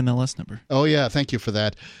about the NMLS number? Oh, yeah. Thank you for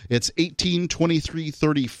that. It's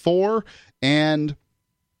 182334, and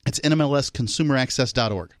it's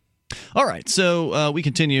NMLSConsumerAccess.org. All right. So we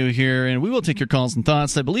continue here, and we will take your calls and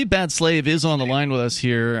thoughts. I believe Bad Slave is on the line with us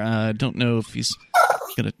here. I don't know if he's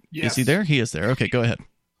going to... Yes. Is he there? He is there. Okay, go ahead.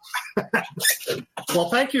 Well,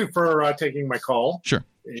 thank you for taking my call. Sure.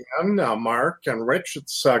 And Mark and Rich,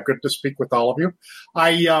 it's good to speak with all of you.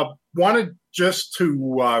 I wanted just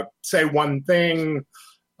to say one thing.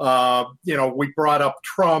 We brought up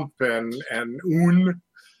Trump and Un.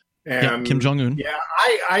 And Kim Jong-un. Yeah,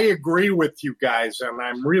 I agree with you guys, and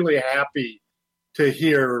I'm really happy to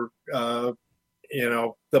hear, the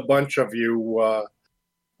bunch of you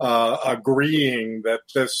agreeing that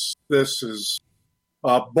this is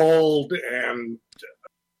bold and,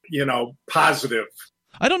 positive.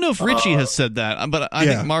 I don't know if Richie has said that, but I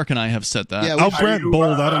think Mark and I have said that. Yeah, I'll grant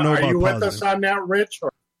bold. I don't know about positive. Are you with us on that, Rich?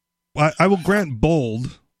 I will grant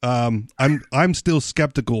bold. I'm still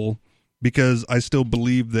skeptical because I still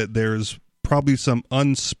believe that there's probably some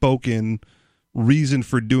unspoken reason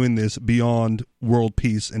for doing this beyond world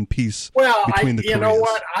peace and peace between the Koreans. You know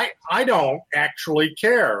what? I don't actually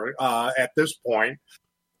care at this point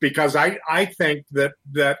because I think that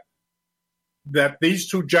these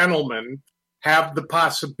two gentlemen have the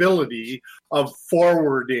possibility of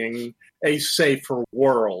forwarding a safer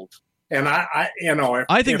world. And I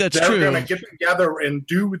think that's true. If they're going to get together and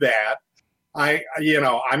do that,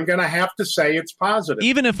 I'm going to have to say it's positive.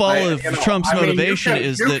 Even if all of Trump's motivation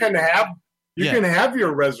is that you can have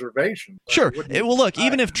your reservations. Sure. Well, look,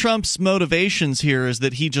 even if Trump's motivations here is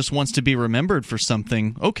that he just wants to be remembered for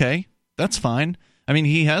something, okay, that's fine. I mean,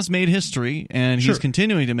 he has made history, and he's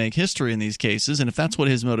continuing to make history in these cases. And if that's what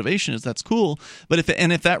his motivation is, that's cool. But if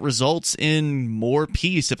that results in more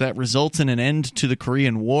peace, if that results in an end to the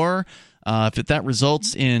Korean War, if that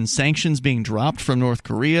results in sanctions being dropped from North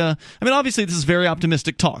Korea, I mean, obviously this is very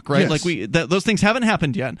optimistic talk, right? Yes. Like those things haven't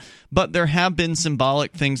happened yet, but there have been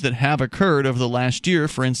symbolic things that have occurred over the last year.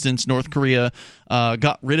 For instance, North Korea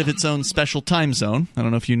got rid of its own special time zone. I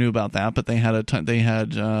don't know if you knew about that, but they had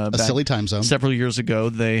a silly time zone several years ago.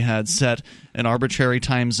 They had set an arbitrary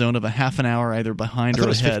time zone of a half an hour either behind or ahead. It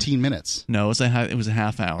was 15 minutes. No, it was a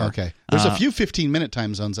half hour. Okay, there's a few 15-minute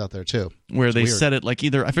time zones out there too, where they set it like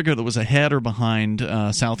either I figured it was ahead or behind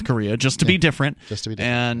South Korea, just to be different.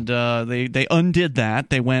 And they undid that.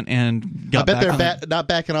 They went and got. I bet they're not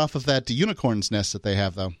backing off of that unicorn's nest that they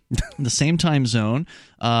have though. The same time zone.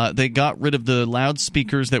 They got rid of the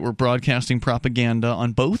loudspeakers that were broadcasting propaganda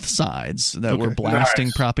on both sides that were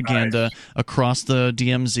blasting propaganda across the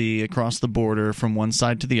DMZ, across the border from one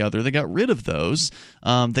side to the other. They got rid of those.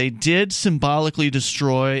 They did symbolically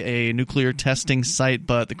destroy a nuclear testing site,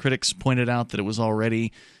 but the critics pointed out that it was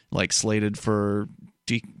already slated for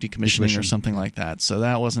decommissioning or something like that. So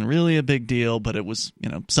that wasn't really a big deal, but it was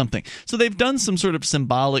something. So they've done some sort of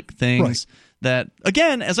symbolic things that,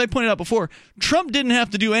 again, as I pointed out before, Trump didn't have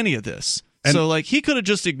to do any of this. And so he could have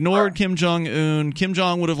just ignored Kim Jong-un. Kim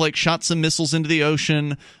Jong would have shot some missiles into the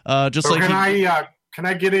ocean. Can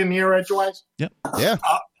I get in here edgewise? Yep. Yeah.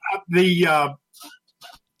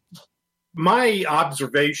 My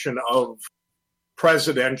observation of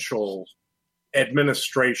presidential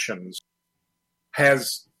administrations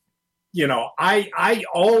has, I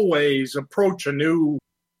always approach a new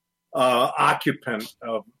occupant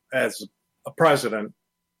as a president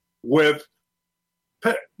with,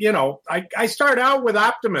 I start out with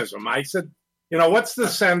optimism. I said, what's the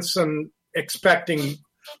sense in expecting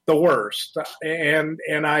the worst? And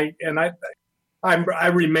I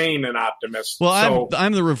remain an optimist. Well,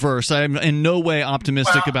 I'm the reverse. I'm in no way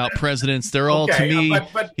optimistic about presidents. They're all, to me,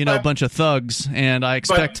 a bunch of thugs, and I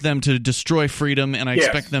expect them to destroy freedom, and I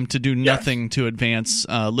expect them to do nothing to advance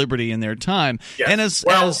liberty in their time. Yes. And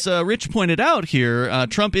as Rich pointed out here,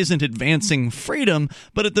 Trump isn't advancing freedom,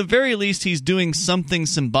 but at the very least, he's doing something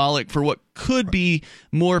symbolic for what could be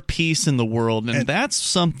more peace in the world, and that's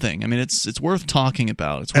something. I mean, it's worth talking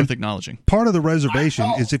about. It's worth acknowledging. Part of the reservation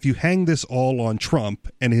is if you hang this all on Trump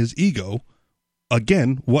and his ego,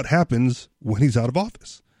 again, what happens when he's out of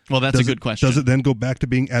office? Well, that's a good question. Does it then go back to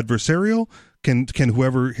being adversarial? Can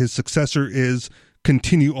whoever his successor is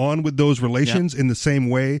continue on with those relations in the same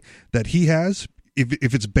way that he has?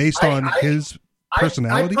 If it's based on his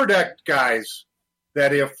personality? I predict, guys,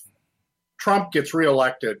 that if Trump gets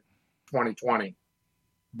reelected 2020,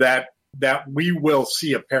 that we will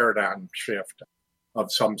see a paradigm shift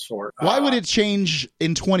of some sort. Why would it change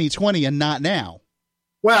in 2020 and not now?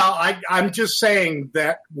 Well, I'm just saying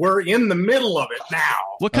that we're in the middle of it now.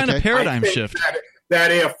 What kind of paradigm shift?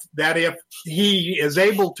 That if he is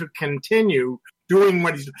able to continue doing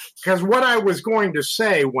because what I was going to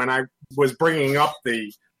say when I was bringing up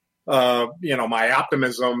the my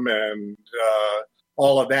optimism and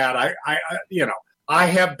all of that, I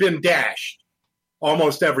have been dashed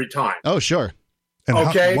almost every time. Oh, sure. And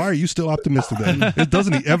why are you still optimistic then?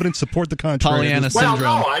 Doesn't the evidence support the contrary? Pollyanna syndrome.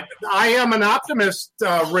 Well, no, I am an optimist,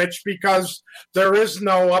 Rich, because there is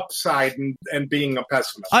no upside in being a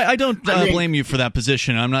pessimist. I don't blame you for that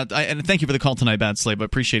position. I'm not. And thank you for the call tonight, Bad Slave. I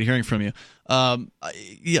appreciate hearing from you.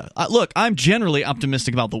 Look, I'm generally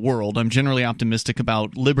optimistic about the world. I'm generally optimistic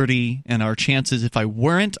about liberty and our chances. If I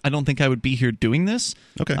weren't, I don't think I would be here doing this.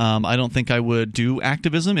 Okay. I don't think I would do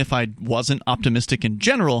activism if I wasn't optimistic in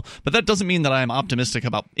general, but that doesn't mean that I'm optimistic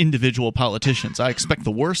about individual politicians. I expect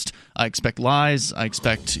the worst. I expect lies. I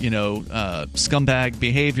expect, scumbag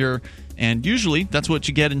behavior, and usually that's what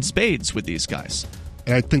you get in spades with these guys.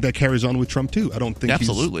 And I think that carries on with Trump, too. I don't think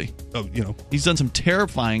absolutely. He's done some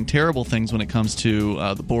terrifying, terrible things when it comes to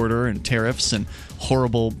the border and tariffs and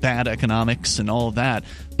horrible, bad economics and all of that.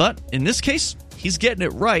 But in this case, he's getting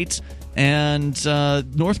it right. And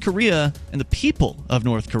North Korea and the people of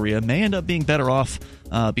North Korea may end up being better off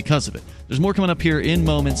because of it. There's more coming up here in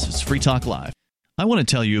moments. It's Free Talk Live. I want to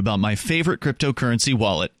tell you about my favorite cryptocurrency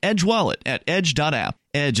wallet, Edge Wallet, at edge.app.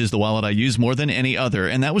 Edge is the wallet I use more than any other,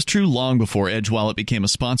 and that was true long before Edge Wallet became a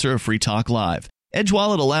sponsor of Free Talk Live. Edge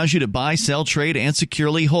Wallet allows you to buy, sell, trade, and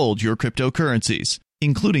securely hold your cryptocurrencies,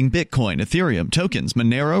 including Bitcoin, Ethereum, tokens,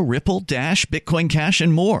 Monero, Ripple, Dash, Bitcoin Cash,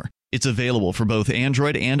 and more. It's available for both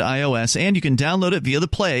Android and iOS, and you can download it via the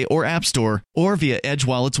Play or App Store or via Edge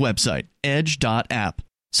Wallet's website, edge.app.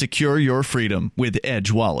 Secure your freedom with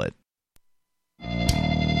Edge Wallet.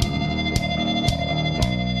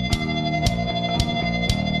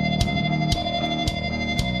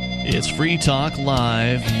 It's Free Talk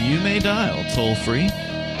Live. You may dial toll-free.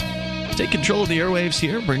 Take control of the airwaves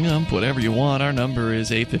here. Bring up whatever you want. Our number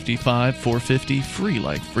is 855-450-FREE,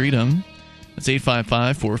 like freedom. That's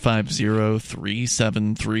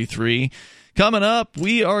 855-450-3733. Coming up,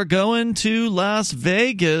 we are going to Las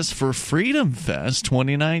Vegas for Freedom Fest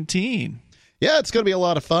 2019. Yeah, it's going to be a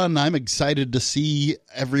lot of fun. I'm excited to see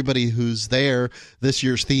everybody who's there. This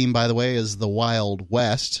year's theme, by the way, is the Wild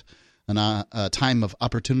West. A time of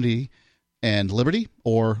opportunity and liberty,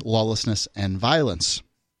 or lawlessness and violence.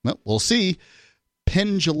 Well, we'll see.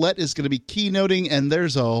 Penn Jillette is going to be keynoting, and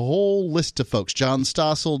there's a whole list of folks. John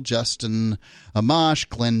Stossel, Justin Amash,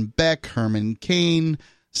 Glenn Beck, Herman Cain,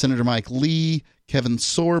 Senator Mike Lee, Kevin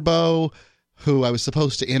Sorbo, who I was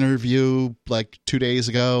supposed to interview like 2 days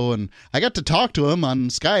ago, and I got to talk to him on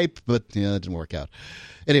Skype, but it didn't work out.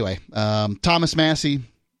 Anyway, Thomas Massey,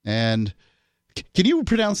 and... Can you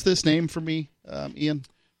pronounce this name for me, Ian?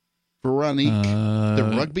 Veronique,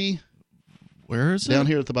 the rugby? Where is it? Down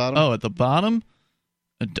here at the bottom. Oh, at the bottom?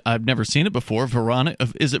 I've never seen it before. Veronica.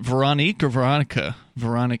 Is it Veronique or Veronica?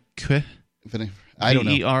 Veronique. I don't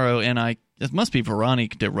know. Veroni. It must be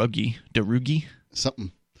Veronique de Rugy.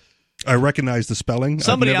 Something. I recognize the spelling.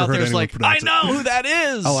 Somebody out there's like, I know who that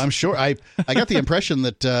is. Oh, I'm sure. I got the impression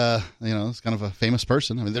that, it's kind of a famous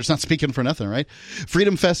person. I mean, they're not speaking for nothing, right?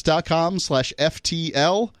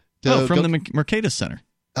 freedomfest.com/FTL. From the Mercatus Center.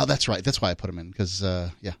 Oh, that's right. That's why I put him in, because,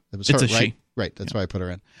 it was it's her, a right? she. Right. That's why I put her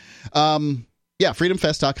in.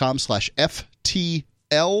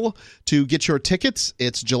 freedomfest.com/FTL to get your tickets.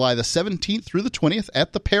 It's July the 17th through the 20th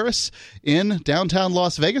at the Paris in downtown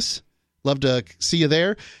Las Vegas. Love to see you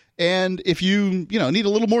there. And if you need a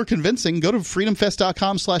little more convincing, go to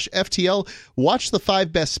freedomfest.com/FTL. Watch the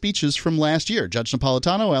 5 best speeches from last year. Judge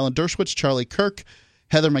Napolitano, Alan Dershowitz, Charlie Kirk,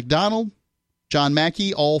 Heather McDonald, John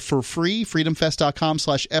Mackey, all for free.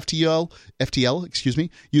 freedomfest.com/FTL.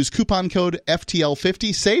 Use coupon code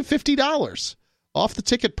FTL50. Save $50 off the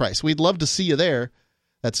ticket price. We'd love to see you there.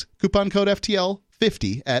 That's coupon code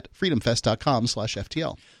FTL50 at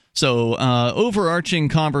freedomfest.com/FTL. So, overarching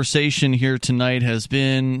conversation here tonight has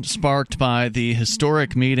been sparked by the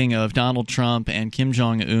historic meeting of Donald Trump and Kim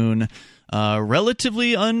Jong-un.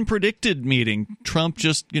 Relatively unpredicted meeting. Trump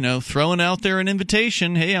just, throwing out there an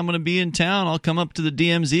invitation. Hey, I'm going to be in town. I'll come up to the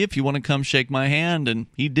DMZ if you want to come shake my hand. And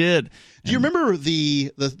he did. Do you remember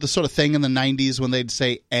the sort of thing in the 90s when they'd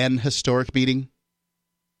say an historic meeting?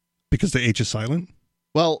 Because the H is silent?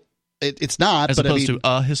 Well, it's not. As opposed to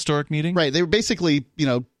a historic meeting? Right. They were basically,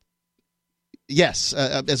 yes,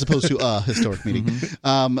 as opposed to a historic meeting.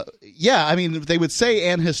 Mm-hmm. They would say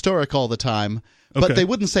an historic all the time, but they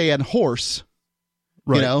wouldn't say an horse.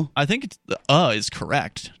 Right. I think it's is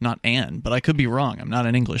correct, not an, but I could be wrong. I'm not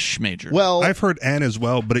an English major. Well, I've heard an as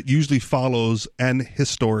well, but it usually follows an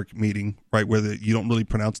historic meeting, right, where you don't really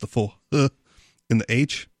pronounce the full in the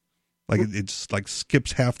H. Like it's like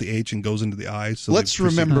skips half the H and goes into the I. So let's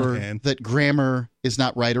remember that grammar is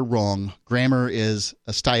not right or wrong. Grammar is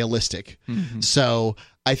a stylistic. Mm-hmm. So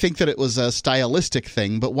I think that it was a stylistic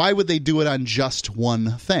thing, but why would they do it on just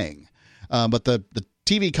one thing? But the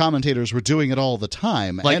TV commentators were doing it all the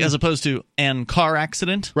time. As opposed to an car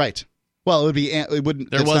accident? Right. Well, it would be it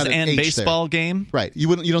wouldn't. There was an baseball game, right?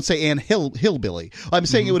 You don't say an hillbilly. I'm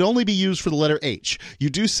saying it would only be used for the letter H. You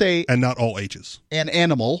do say, and not all H's. An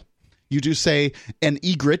animal. You do say an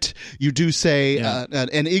egret. You do say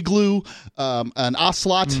an igloo, an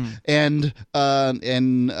ocelot, and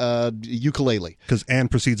ukulele. Because "an"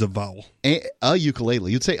 precedes a vowel. A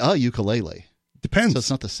ukulele. You'd say a ukulele. Depends. So it's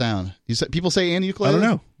not the sound. People say an ukulele. I don't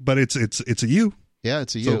know, but it's a U. Yeah,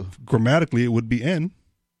 it's a U. So grammatically, it would be "n."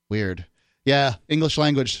 Weird. Yeah, English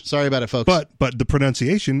language. Sorry about it, folks. But the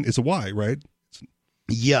pronunciation is a Y, right?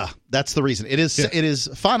 Yeah, that's the reason. It is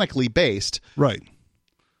phonically based. Right.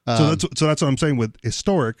 So that's what I'm saying with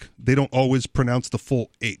historic. They don't always pronounce the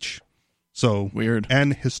full H. So weird.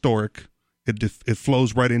 And historic, it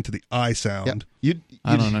flows right into the I sound. Yeah.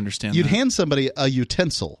 I don't understand. You'd that. hand somebody a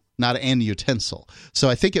utensil, not an utensil. So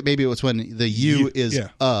I think maybe it was when the U is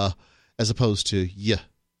as opposed to y.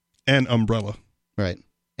 An umbrella. Right.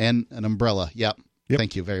 And an umbrella. Yep.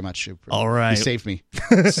 Thank you very much. All right. You saved me.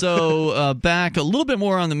 So back a little bit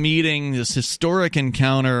more on the meeting, this historic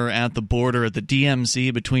encounter at the border at the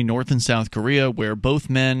DMZ between North and South Korea, where both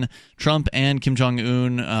men, Trump and Kim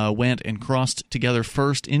Jong-un, went and crossed together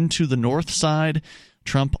first into the north side.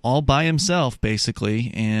 Trump all by himself,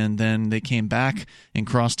 basically, and then they came back and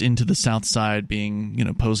crossed into the south side,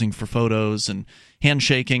 posing for photos and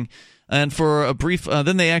handshaking. And for a brief,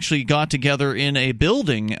 then they actually got together in a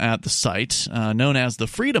building at the site known as the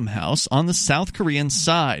Freedom House on the South Korean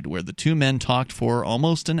side, where the two men talked for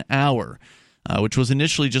almost an hour, which was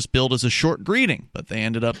initially just billed as a short greeting, but they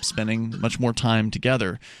ended up spending much more time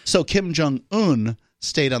together. So Kim Jong-un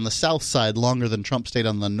stayed on the south side longer than Trump stayed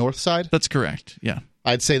on the north side? That's correct, yeah.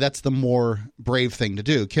 I'd say that's the more brave thing to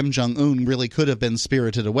do. Kim Jong-un really could have been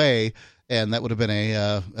spirited away, and that would have been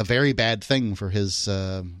a very bad thing for his...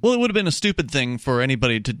 Well, it would have been a stupid thing for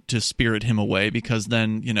anybody to spirit him away, because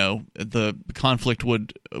then, the conflict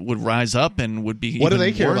would rise up and would be What do they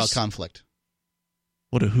even care worse. about conflict?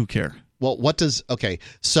 Who care? Well, what does... Okay,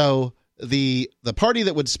 so the party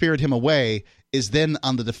that would spirit him away is then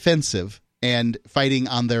on the defensive and fighting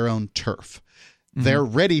on their own turf. Mm-hmm. They're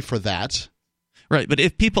ready for that. Right, but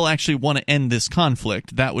if people actually want to end this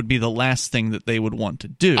conflict, that would be the last thing that they would want to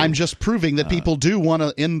do. I'm just proving that people do want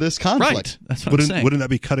to end this conflict. Right, that's what I'm saying. Wouldn't that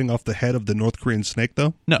be cutting off the head of the North Korean snake,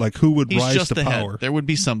 though? No. Like, who would He's rise just to the power? Head. There would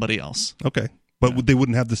be somebody else. Okay, but they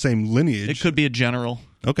wouldn't have the same lineage. It could be a general.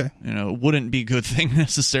 Okay. It wouldn't be a good thing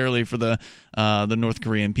necessarily for the North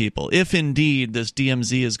Korean people. If indeed this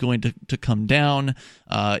DMZ is going to come down,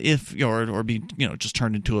 or be just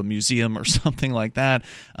turned into a museum or something like that,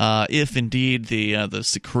 if indeed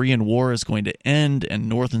the Korean War is going to end and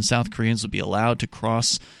North and South Koreans would be allowed to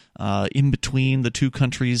cross in between the two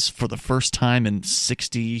countries for the first time in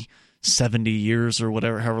 60, 70 years or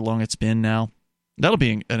whatever, however long it's been now, that'll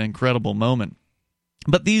be an incredible moment.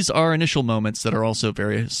 But these are initial moments that are also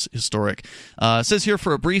very historic. It says here,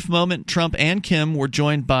 for a brief moment, Trump and Kim were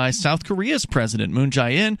joined by South Korea's President Moon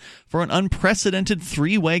Jae-in for an unprecedented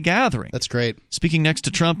three-way gathering. That's great. Speaking next to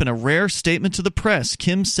Trump in a rare statement to the press,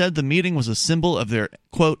 Kim said the meeting was a symbol of their,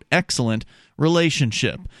 quote, excellent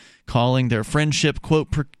relationship, calling their friendship, quote,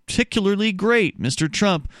 particularly great. Mr.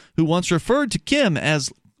 Trump, who once referred to Kim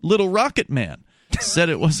as Little Rocket Man, said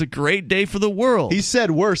it was a great day for the world. He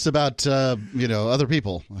said worse about other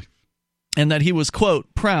people, and that he was,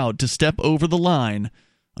 quote, proud to step over the line,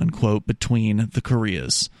 unquote, between the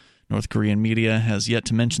Koreas. North Korean media has yet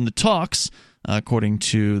to mention the talks, according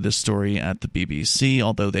to this story at the BBC,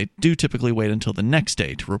 although they do typically wait until the next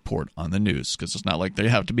day to report on the news, because it's not like they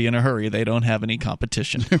have to be in a hurry. They don't have any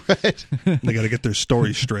competition. Right. They got to get their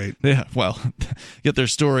story straight. Yeah, well, get their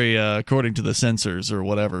story according to the censors or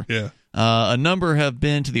whatever. Yeah. A number have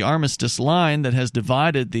been to the armistice line that has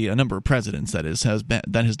divided a number of presidents, that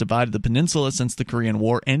has divided the peninsula since the Korean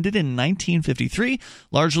War ended in 1953,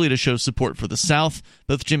 largely to show support for the South.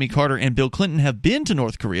 Both Jimmy Carter and Bill Clinton have been to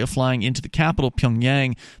North Korea, flying into the capital,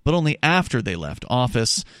 Pyongyang, but only after they left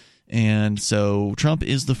office. And so Trump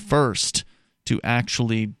is the first to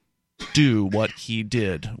actually do what he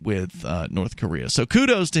did with North Korea. So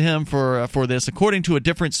kudos to him for this. According to a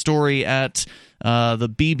different story at the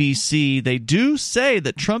BBC, they do say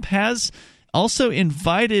that Trump has also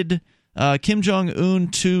invited Kim Jong-un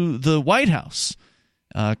to the White House.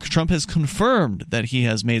 Trump has confirmed that he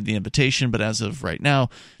has made the invitation, but as of right now,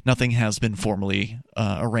 nothing has been formally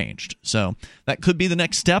arranged. So that could be the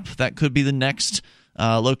next step. That could be the next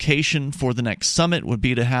location for the next summit, would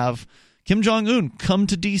be to have Kim Jong-un come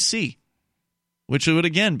to D.C., which would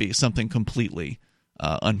again be something completely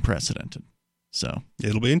unprecedented. So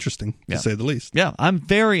it'll be interesting, to say the least. Yeah, I'm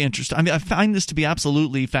very interested. I mean, I find this to be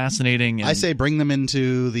absolutely fascinating. And I say bring them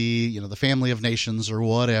into the family of nations or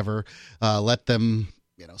whatever. Let them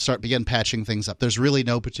begin patching things up. There's really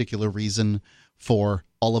no particular reason for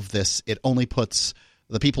all of this. It only puts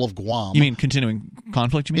the people of Guam. You mean continuing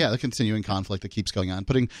conflict? You mean? Yeah, the continuing conflict that keeps going on.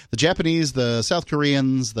 Putting the Japanese, the South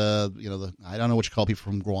Koreans, the I don't know what you call people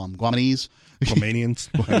from Guam. Guamanese, Guamanians,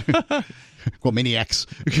 Guamaniacs.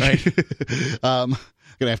 Right.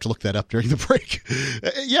 Gonna have to look that up during the break.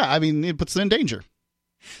 Yeah, I mean it puts them in danger.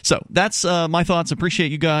 So that's my thoughts.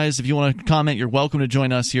 Appreciate you guys. If you want to comment, you're welcome to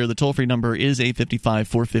join us here. The toll-free number is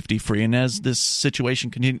 855-450-FREE. And as this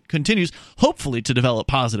situation continues, hopefully to develop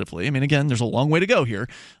positively, I mean, again, there's a long way to go here,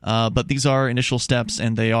 but these are initial steps,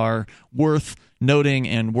 and they are worth noting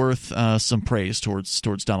and worth some praise towards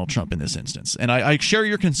Donald Trump in this instance. And I share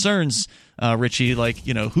your concerns, Richie, like,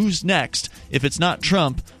 you know, who's next? If it's not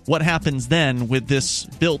Trump, what happens then with this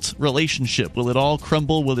built relationship? Will it all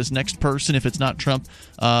crumble? Will this next person, if it's not Trump,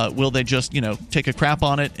 will they just, you know, take a crap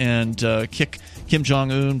on it and kick Kim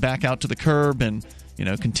Jong-un back out to the curb and, you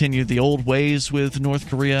know, continue the old ways with North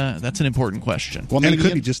Korea? That's an important question. Well, and it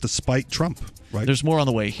could be just to spite Trump, right? There's more on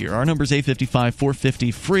the way here. Our number is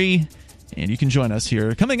 855-450-FREE, and you can join us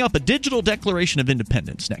here. Coming up, a digital Declaration of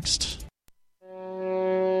Independence next.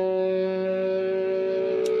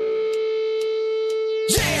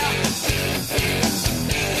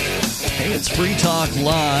 Hey, it's Free Talk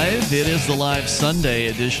Live. It is the live Sunday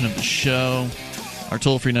edition of the show. Our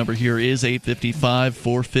toll-free number here is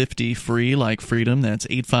 855-450-FREE, like freedom. That's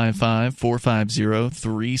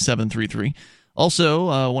 855-450-3733. Also,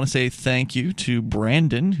 I want to say thank you to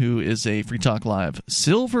Brandon, who is a Free Talk Live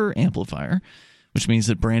Silver Amplifier, which means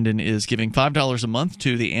that Brandon is giving $5 a month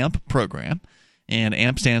to the AMP program. And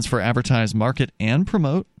AMP stands for Advertise, Market, and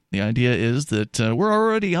Promote. The idea is that we're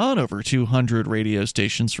already on over 200 radio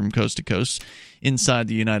stations from coast to coast inside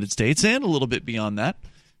the United States and a little bit beyond that.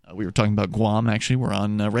 We were talking about Guam, actually. We're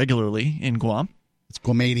on regularly in Guam. It's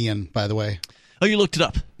Guamanian, by the way. Oh, you looked it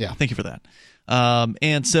up. Yeah. Thank you for that.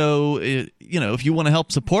 And so, you know, if you want to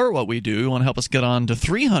help support what we do, you want to help us get on to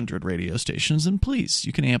 300 radio stations, then please,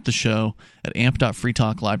 you can amp the show at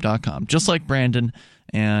amp.freetalklive.com, just like Brandon,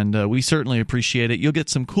 and we certainly appreciate it. You'll get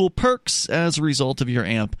some cool perks as a result of your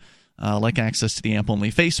amp, like access to the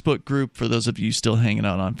AMP-only Facebook group for those of you still hanging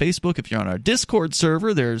out on Facebook. If you're on our Discord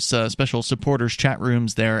server, there's special supporters chat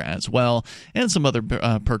rooms there as well, and some other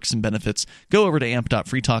perks and benefits. Go over to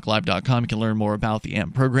amp.freetalklive.com. You can learn more about the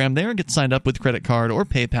AMP program there and get signed up with credit card or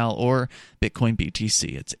PayPal or Bitcoin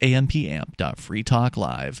BTC. It's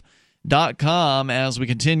ampamp.freetalklive.com. As we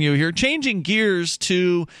continue here, changing gears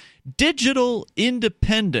to digital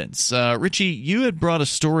independence. Richie, you had brought a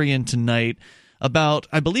story in tonight about,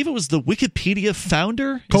 I believe it was the Wikipedia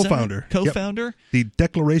founder? Co-founder. Co-founder? Yep. The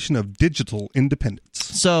Declaration of Digital Independence.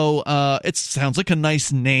 So it sounds like a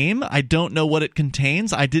nice name. I don't know what it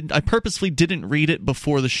contains. I purposely didn't read it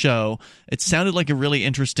before the show. It sounded like a really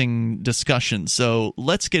interesting discussion. So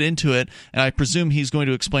let's get into it. And I presume he's going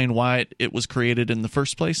to explain why it was created in the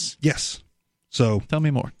first place? Yes. So tell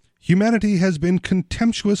me more. Humanity has been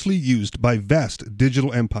contemptuously used by vast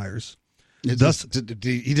digital empires. He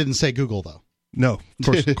didn't say Google, though. No,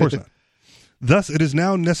 of course not. Thus, it is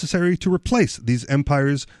now necessary to replace these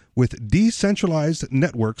empires with decentralized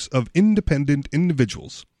networks of independent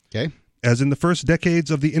individuals. Okay. As in the first decades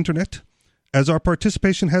of the Internet, as our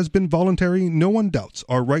participation has been voluntary, no one doubts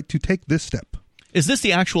our right to take this step. Is this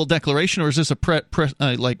the actual declaration, or is this a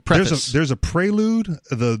preface? There's a prelude,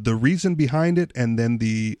 the reason behind it, and then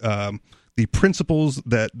the principles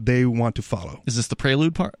that they want to follow. Is this the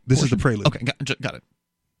prelude part? This is the prelude. Okay, got it.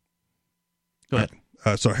 Go ahead.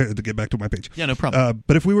 Sorry, I had to get back to my page. Yeah, no problem.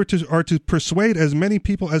 But if we are to persuade as many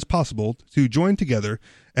people as possible to join together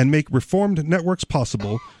and make reformed networks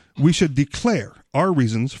possible, we should declare our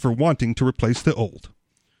reasons for wanting to replace the old.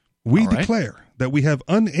 We declare that we have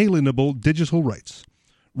unalienable digital rights,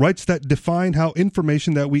 rights that define how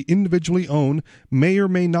information that we individually own may or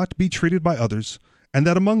may not be treated by others, and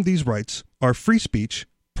that among these rights are free speech,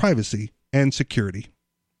 privacy, and security.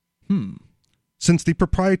 Since the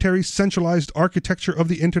proprietary centralized architecture of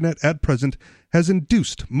the Internet at present has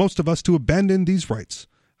induced most of us to abandon these rights,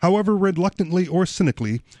 however reluctantly or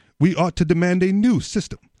cynically, we ought to demand a new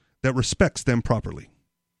system that respects them properly.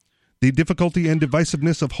 The difficulty and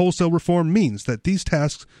divisiveness of wholesale reform means that this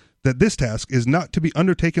task is not to be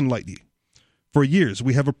undertaken lightly. For years,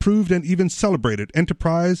 we have approved and even celebrated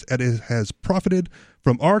enterprise that has profited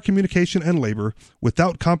from our communication and labor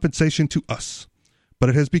without compensation to us. But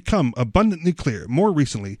it has become abundantly clear more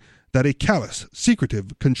recently that a callous,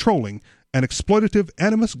 secretive, controlling, and exploitative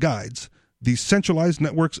animus guides the centralized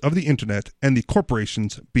networks of the Internet and the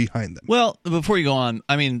corporations behind them. Well, before you go on,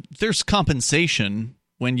 I mean, there's compensation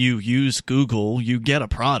when you use Google. You get a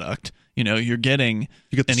product. You know, you're getting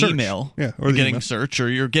an search. Email. Yeah, or you're the getting email. search, or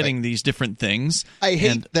you're getting these different things. I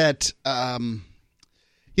hate that,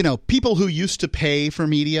 people who used to pay for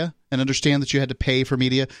media and understand that you had to pay for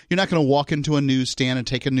media, you're not going to walk into a newsstand and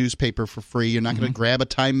take a newspaper for free. You're not going to grab a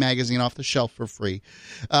Time magazine off the shelf for free.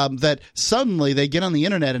 That suddenly they get on the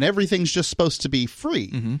Internet and everything's just supposed to be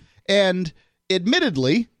free. And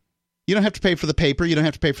admittedly, you don't have to pay for the paper. You don't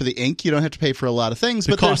have to pay for the ink. You don't have to pay for a lot of things.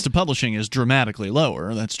 The cost of publishing is dramatically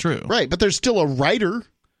lower. That's true. Right, but there's still a writer. Yep.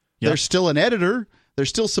 There's still an editor. There's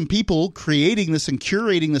still some people creating this and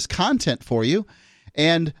curating this content for you.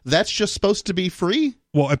 And that's just supposed to be free?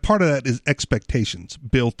 Well, a part of that is expectations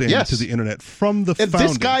built into the internet from the founding.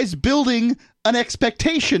 This guy's building an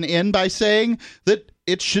expectation in by saying that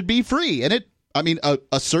it should be free. And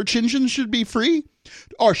a search engine should be free?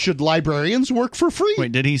 Or should librarians work for free?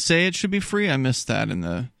 Wait, did he say it should be free? I missed that in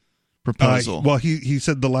the proposal. Well, he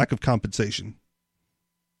said the lack of compensation.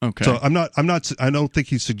 Okay. So I don't think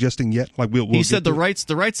he's suggesting yet. Like he said the rights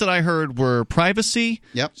that I heard were privacy,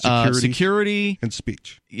 security, and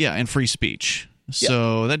speech. Yeah, and free speech.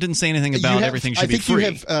 So that didn't say anything about everything should be free. I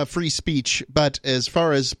think you have free speech, but as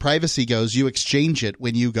far as privacy goes, you exchange it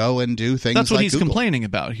when you go and do things. That's what like he's Google. complaining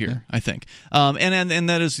about here, I think. And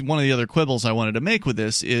that is one of the other quibbles I wanted to make with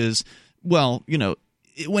this is, well,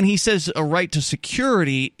 when he says a right to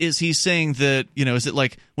security, is he saying that, is it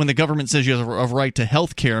like when the government says you have a right to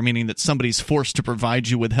health care, meaning that somebody's forced to provide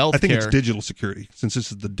you with health care? I think it's digital security, since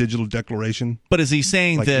this is the digital declaration. But is he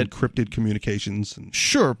saying that encrypted communications?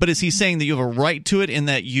 Sure, but is he saying that you have a right to it in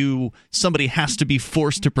that somebody has to be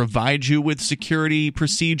forced to provide you with security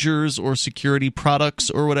procedures or security products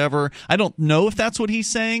or whatever? I don't know if that's what he's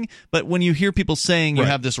saying, but when you hear people saying you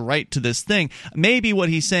have this right to this thing, maybe what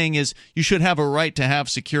he's saying is you should have a right to have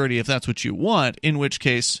security if that's what you want, in which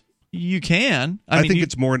case you can. I think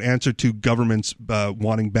it's more an answer to governments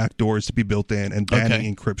wanting backdoors to be built in and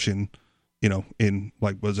banning encryption. In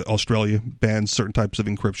was it Australia bans certain types of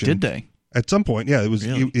encryption? Did they? At some point, yeah. It was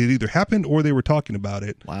really? It either happened or they were talking about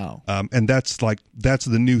it. Wow. And that's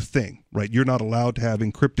the new thing, right? You're not allowed to have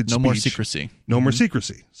encrypted speech. No more secrecy. No more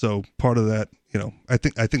secrecy. So part of that, I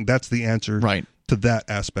think that's the answer to that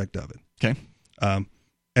aspect of it. Okay.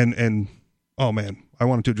 And oh man, I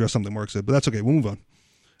wanted to address something Mark said, but that's okay. We'll move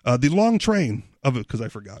on. The long train of it, because I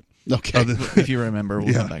forgot. Okay. If you remember,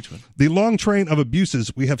 we'll come back to it. The long train of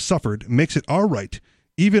abuses we have suffered makes it our right,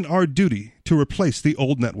 even our duty, to replace the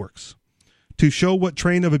old networks. To show what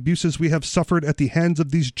train of abuses we have suffered at the hands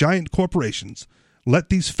of these giant corporations, let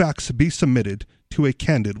these facts be submitted to a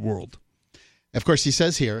candid world. Of course, he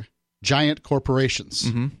says here, giant corporations.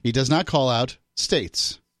 Mm-hmm. He does not call out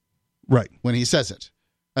states. Right. When he says it.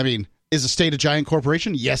 I mean, is a state a giant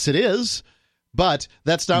corporation? Yes, it is. But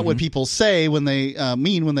that's not what people say when they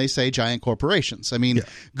mean when they say giant corporations. I mean,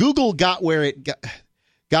 Google got where it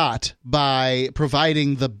got by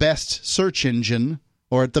providing the best search engine,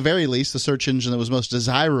 or at the very least, the search engine that was most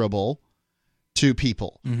desirable to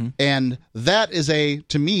people. Mm-hmm. And that is,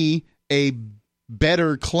 to me, a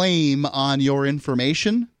better claim on your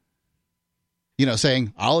information.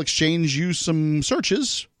 Saying, I'll exchange you some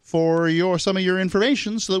searches for some of your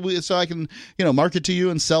information so I can market to you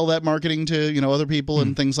and sell that marketing to other people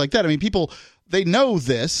and things like that. I mean, people, they know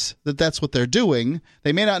that's what they're doing.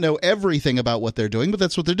 They may not know everything about what they're doing, but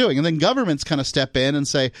that's what they're doing. And then governments kind of step in and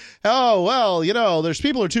say, oh, well, there's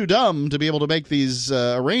people are too dumb to be able to make these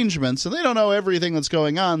arrangements, and they don't know everything that's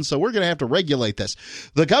going on, so we're going to have to regulate this.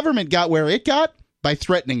 The government got where it got by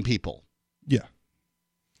threatening people. Yeah.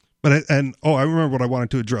 But I remember what I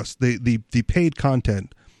wanted to address, the paid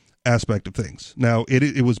content aspect of things. Now,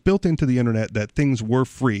 it was built into the internet that things were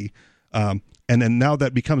free, and then now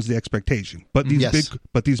that becomes the expectation. But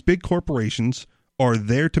these big corporations are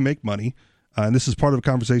there to make money, and this is part of a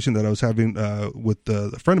conversation that I was having with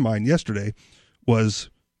a friend of mine yesterday.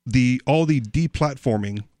 Was all the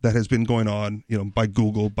deplatforming that has been going on, by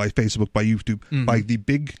Google, by Facebook, by YouTube, by the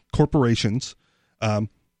big corporations,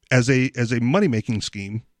 as a money making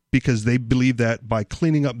scheme. Because they believe that by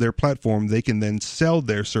cleaning up their platform, they can then sell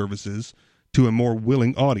their services to a more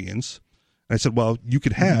willing audience. And I said, well, you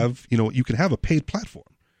could have, you can have a paid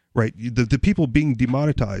platform, right? The people being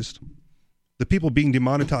demonetized,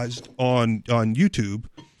 on YouTube,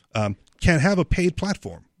 can have a paid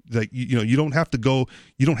platform. Like you don't have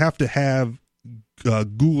to have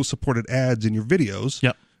Google supported ads in your videos.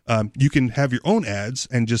 Yep. You can have your own ads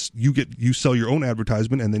and you sell your own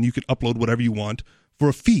advertisement, and then you can upload whatever you want for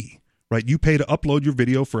a fee, right? You pay to upload your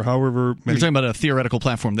video for however many. You're talking about a theoretical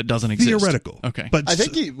platform that doesn't exist. Theoretical. Okay. But I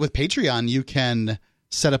think with Patreon, you can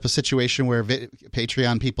set up a situation where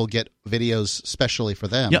Patreon people get videos specially for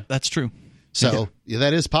them. Yep, that's true. So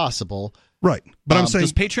that is possible. Right. But I'm saying,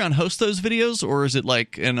 does Patreon host those videos, or is it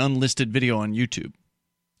like an unlisted video on YouTube?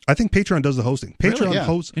 I think Patreon does the hosting. Really?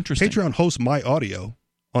 Patreon hosts my audio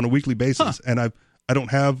on a weekly basis, and I don't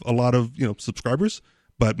have a lot of subscribers.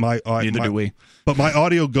 But neither do we. But my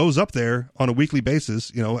audio goes up there on a weekly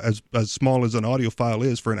basis, as small as an audio file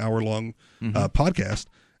is for an hour-long podcast,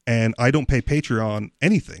 and I don't pay Patreon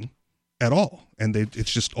anything at all, and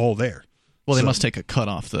it's just all there. Well, they must take a cut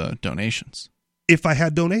off the donations. If I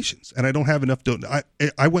had donations, and I don't have enough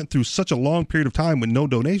I went through such a long period of time with no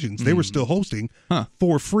donations. They were still hosting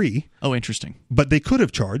for free. Oh, interesting. But they could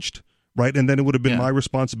have charged, right? And then it would have been my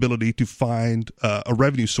responsibility to find a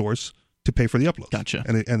revenue source to pay for the upload. Gotcha.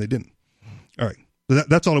 And they didn't. All right.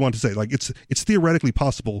 That's all I want to say. Like it's theoretically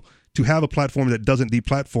possible to have a platform that doesn't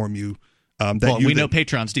deplatform you. We know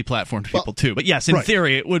Patreon's deplatformed people too, but yes, in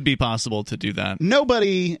theory, it would be possible to do that.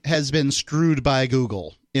 Nobody has been screwed by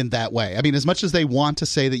Google in that way. I mean, as much as they want to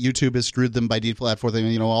say that YouTube has screwed them by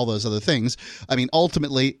deplatforming, all those other things, I mean,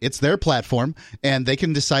 ultimately, it's their platform, and they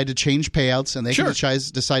can decide to change payouts, and they can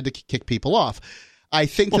decide to kick people off. I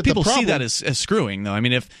think that people the problem, see that as screwing, though. I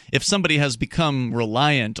mean, if somebody has become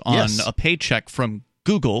reliant on a paycheck from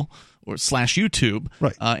Google or /YouTube,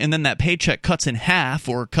 and then that paycheck cuts in half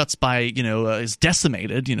or cuts by, is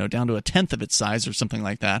decimated, down to a tenth of its size or something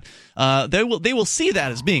like that, they will see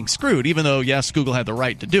that as being screwed, even though, yes, Google had the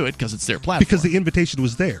right to do it because it's their platform. Because the invitation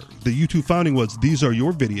was there. The YouTube founding was, these are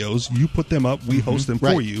your videos, you put them up, we host them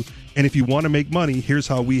for you, and if you want to make money, here's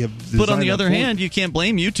how we have designed. But on the other hand, you can't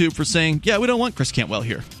blame YouTube for saying, we don't want Chris Cantwell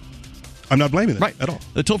here. I'm not blaming them at all.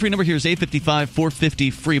 The toll-free number here is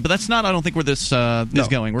 855-450-FREE, but that's not, I don't think, where this is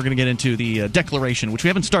going. We're going to get into the Declaration, which we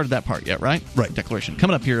haven't started that part yet, right? Right. Declaration.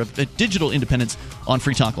 Coming up here at Digital Independence on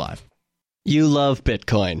Free Talk Live. You love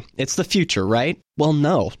Bitcoin. It's the future, right? Well,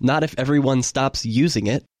 no, not if everyone stops using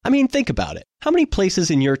it. I mean, think about it. How many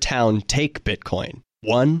places in your town take Bitcoin?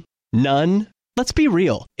 One? None? Let's be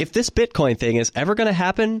real. If this Bitcoin thing is ever going to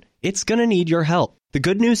happen, it's going to need your help. The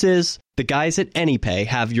good news is, the guys at AnyPay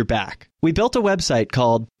have your back. We built a website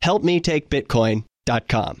called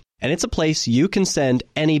helpmetakebitcoin.com, and it's a place you can send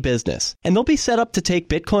any business, and they'll be set up to take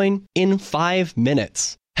Bitcoin in 5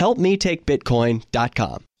 minutes.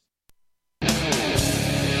 helpmetakebitcoin.com.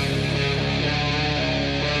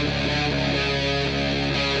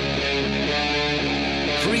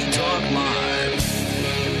 Free Talk Live.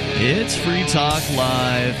 It's Free Talk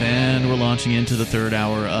Live, and we're launching into the third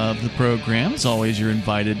hour of the program. As always, you're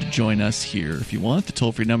invited to join us here if you want. The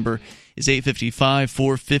toll-free number is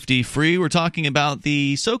 855-450-FREE. We're talking about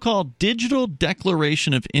the so-called Digital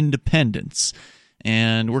Declaration of Independence,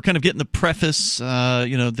 and we're kind of getting the preface,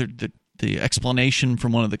 the explanation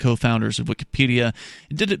from one of the co-founders of Wikipedia.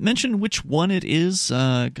 Did it mention which one it is?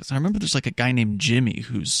 Because I remember there's like a guy named Jimmy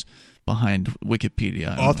who's behind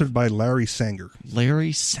Wikipedia. Authored by Larry Sanger.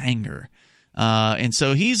 Larry Sanger. And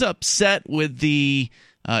so he's upset with the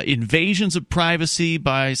invasions of privacy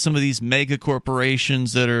by some of these mega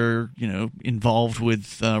corporations that are, involved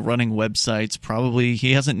with running websites. Probably,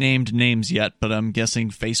 he hasn't named names yet, but I'm guessing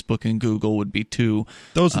Facebook and Google would be two.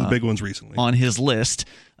 Those are the big ones recently on his list.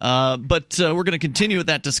 But we're going to continue with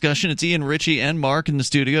that discussion. It's Ian, Richie, and Mark in the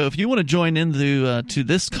studio. If you want to join into to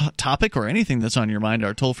this topic or anything that's on your mind,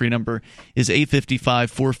 our toll-free number is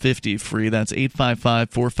 855-450-FREE. That's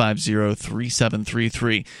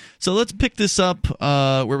 855-450-3733. So let's pick this up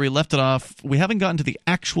where we left it off. We haven't gotten to the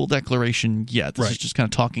actual declaration yet. This is just kind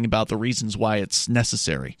of talking about the reasons why it's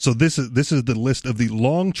necessary. So this is the list of the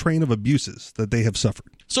long train of abuses that they have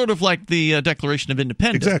suffered. Sort of like the Declaration of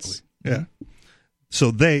Independence. Exactly, yeah. So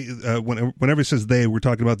they, whenever it says they, we're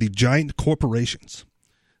talking about the giant corporations.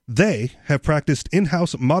 They have practiced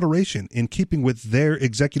in-house moderation in keeping with their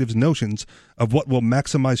executives' notions of what will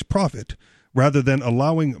maximize profit, rather than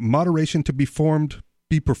allowing moderation to be performed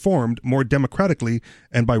more democratically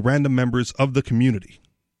and by random members of the community.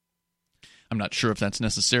 I'm not sure if that's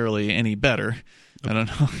necessarily any better. I don't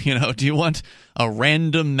know. Do you want a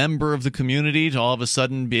random member of the community to all of a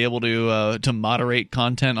sudden be able to moderate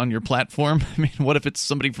content on your platform? I mean, what if it's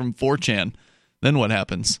somebody from 4chan? Then what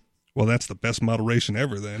happens? Well, that's the best moderation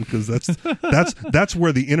ever, then, because that's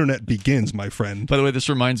where the internet begins, my friend. By the way, this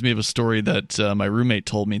reminds me of a story that my roommate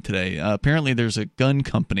told me today. Apparently, there's a gun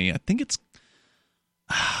company. I think it's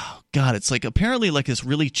it's like apparently like this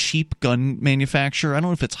really cheap gun manufacturer. I don't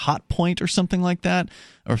know if it's Hot Point or something like that,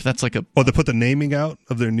 or if that's like a. Oh, they put the naming out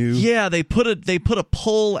of their new. Yeah, they put a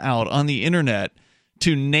poll out on the internet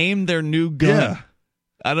to name their new gun. Yeah.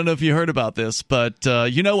 I don't know if you heard about this, but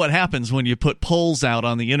you know what happens when you put polls out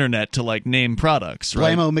on the internet to like name products,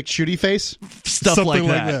 right? Blammo McShooty face, stuff Something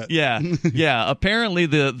like that. Yeah, yeah. Apparently,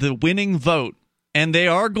 the winning vote, and they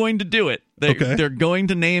are going to do it. They're going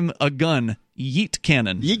to name a gun. Yeet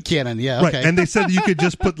Cannon. Yeet Cannon, yeah, okay. Right, and they said you could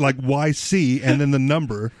just put like YC and then the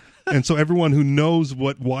number, and so everyone who knows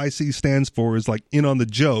what YC stands for is like in on the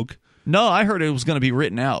joke. No, I heard it was going to be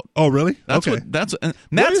written out. Oh, really? That's okay.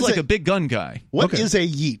 Matt's like a big gun guy. What is a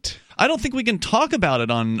yeet? I don't think we can talk about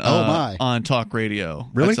it on talk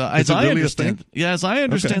radio. Really? As I understand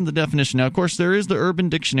the definition. Now, of course, there is the Urban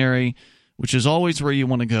Dictionary, which is always where you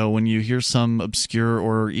want to go when you hear some obscure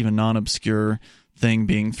or even non-obscure thing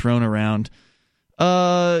being thrown around.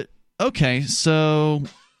 Okay, so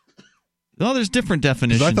Well, there's different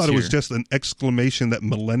definitions. I thought it was here. just an exclamation that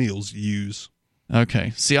millennials use.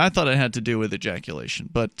 Okay. See, I thought it had to do with ejaculation,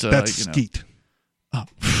 but that's skeet. Oh,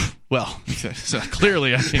 well, so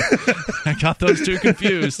clearly I got those two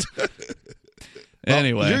confused.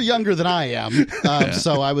 Anyway, you're younger than I am,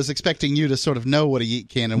 so I was expecting you to sort of know what a yeet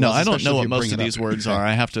cannon was. No, I don't know what most of these words are.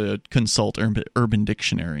 I have to consult Urban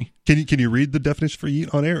Dictionary. Can you read the definition for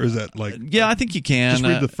yeet on air, or is that like... Yeah, I think you can. Just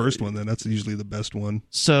read the first one, then. That's usually the best one.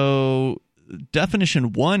 So,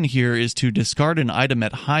 definition 1 here is to discard an item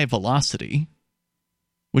at high velocity,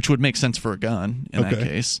 which would make sense for a gun in that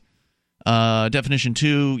case. Definition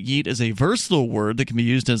 2, yeet is a versatile word that can be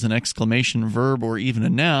used as an exclamation verb or even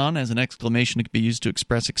a noun. As an exclamation, it can be used to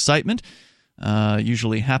express excitement,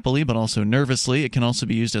 usually happily but also nervously. It can also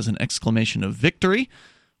be used as an exclamation of victory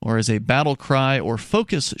or as a battle cry or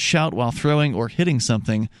focus shout while throwing or hitting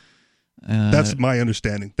something. That's my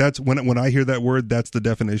understanding. That's when I hear that word, that's the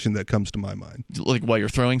definition that comes to my mind. Like while you're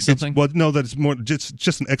throwing something? It's more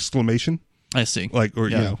just an exclamation. I see. Like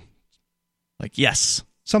yes.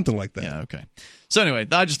 Something like that. Yeah, okay. So anyway,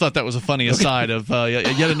 I just thought that was a funny aside of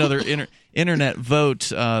yet another internet vote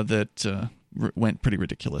that went pretty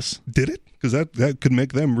ridiculous. Did it? Because that could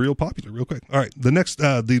make them real popular real quick. All right, the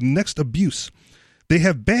next abuse. They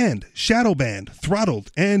have banned, shadow banned,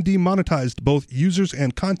 throttled, and demonetized both users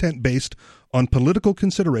and content based on political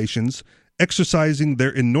considerations, exercising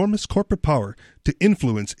their enormous corporate power to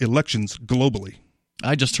influence elections globally.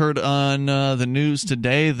 I just heard on the news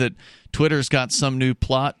today that Twitter's got some new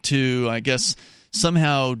plot to, I guess,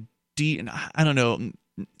 somehow I don't know.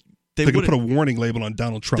 They're going to put a warning label on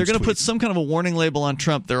Donald Trump's They're going to tweet. put some kind of a warning label on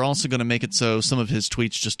Trump. They're also going to make it so some of his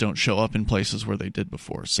tweets just don't show up in places where they did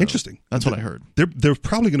before. So interesting. That's what I heard. There's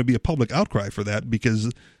probably going to be a public outcry for that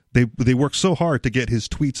because they work so hard to get his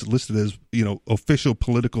tweets listed as official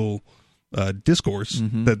political discourse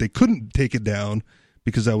that they couldn't take it down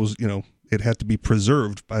because that was it had to be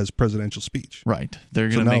preserved by his presidential speech. Right. They're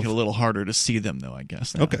going to make it a little harder to see them, though, I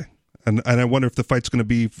guess. Now. Okay. And I wonder if the fight's going to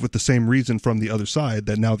be with the same reason from the other side,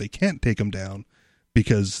 that now they can't take him down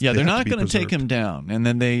because they're not going to take him down. And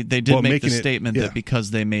then they did make the statement that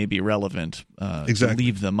because they may be relevant, to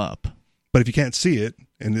leave them up. But if you can't see it,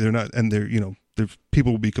 and they're not, and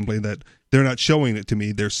people will be complaining that they're not showing it to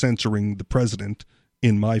me, they're censoring the president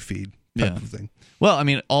in my feed type of thing. Well, I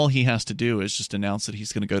mean, all he has to do is just announce that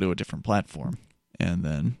he's going to go to a different platform, and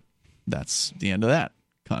then that's the end of that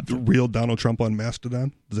conflict. Real Donald Trump on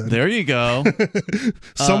Mastodon? There you go.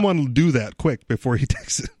 Someone do that quick before he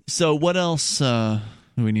takes it. So what else do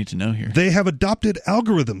we need to know here? They have adopted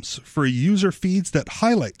algorithms for user feeds that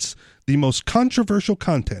highlights the most controversial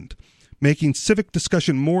content, making civic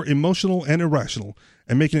discussion more emotional and irrational,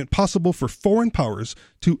 and making it possible for foreign powers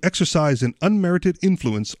to exercise an unmerited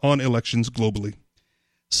influence on elections globally.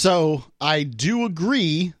 So I do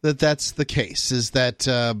agree that that's the case, is that,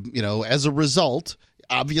 as a result,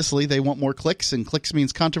 obviously they want more clicks, and clicks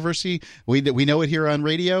means controversy. We know it here on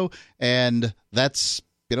radio, and that's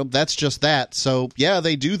just that. So, yeah,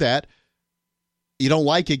 they do that. You don't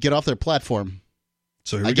like it, get off their platform.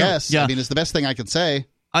 So here I we go. guess. Yeah. I mean, it's the best thing I can say.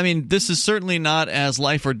 I mean, this is certainly not as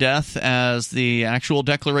life or death as the actual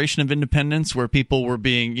Declaration of Independence, where people were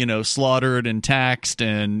being, slaughtered and taxed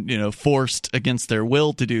and, forced against their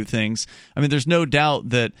will to do things. I mean, there's no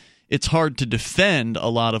doubt that it's hard to defend a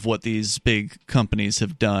lot of what these big companies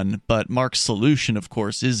have done, but Mark's solution, of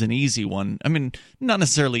course, is an easy one. I mean, not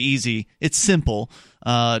necessarily easy. It's simple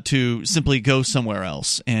to simply go somewhere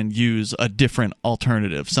else and use a different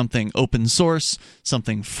alternative, something open source,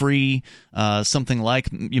 something free, something like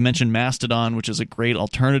you mentioned Mastodon, which is a great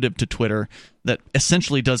alternative to Twitter that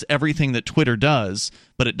essentially does everything that Twitter does,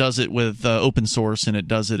 but it does it with open source, and it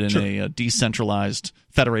does it in a decentralized,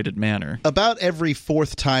 federated manner. About every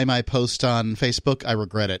fourth time I post on Facebook, I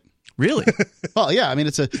regret it. Really? Well, yeah. I mean,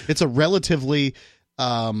 it's a relatively,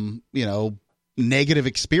 negative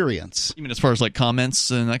experience. You mean as far as like comments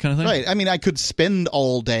and that kind of thing? Right. I mean, I could spend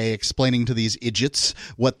all day explaining to these idiots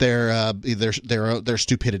what their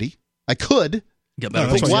stupidity. I could.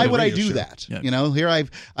 But why would I do that? Yeah. Here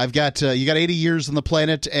I've got you got 80 years on the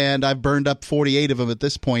planet, and I've burned up 48 of them at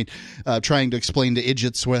this point, trying to explain to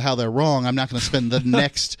idiots how they're wrong. I'm not going to spend the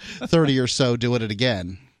next 30 or so doing it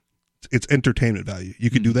again. It's entertainment value. You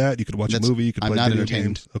could do that. You could watch a movie. You could play video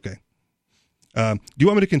games. Okay. Do you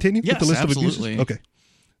want me to continue with the list absolutely. of abuses? Okay.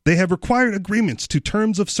 They have required agreements to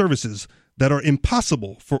terms of services that are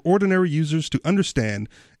impossible for ordinary users to understand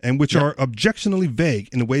and which are objectionably vague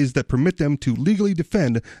in ways that permit them to legally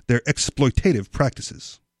defend their exploitative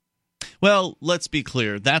practices. Well, let's be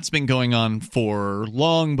clear. That's been going on for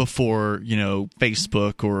long before,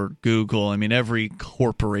 Facebook or Google. I mean, every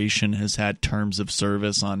corporation has had terms of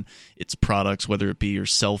service on its products, whether it be your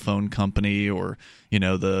cell phone company or,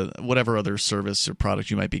 the whatever other service or product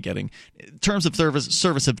you might be getting. Terms of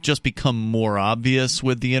service have just become more obvious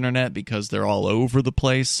with the internet because they're all over the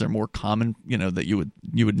place. They're more common, that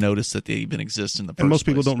you would notice that they even exist in the first place. And most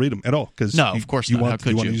people don't read them at all because of course not. How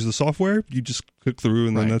could you want to use the software? You just click through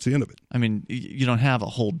and then that's the end of it. I mean, you don't have a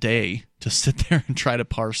whole day to sit there and try to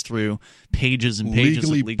parse through pages and pages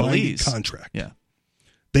of legalese. Binding contract. Yeah.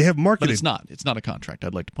 They have marketed. But it's not. It's not a contract.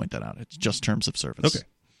 I'd like to point that out. It's just terms of service. Okay.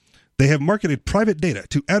 They have marketed private data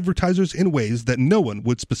to advertisers in ways that no one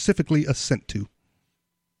would specifically assent to.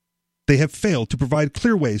 They have failed to provide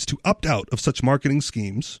clear ways to opt out of such marketing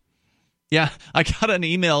schemes. Yeah, I got an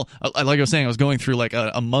email. Like I was saying, I was going through like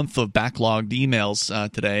a month of backlogged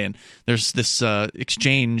emails today, and there's this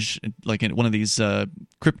exchange, like in one of these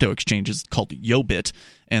crypto exchanges called Yobit,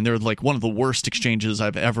 and they're like one of the worst exchanges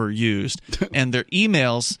I've ever used. And their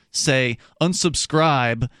emails say,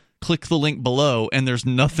 unsubscribe, click the link below, and there's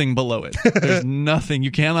nothing below it. There's nothing.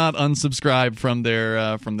 You cannot unsubscribe from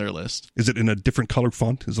their list. Is it in a different colored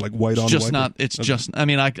font? Is it like white on white? It's just not. It's just. I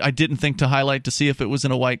mean, I didn't think to highlight to see if it was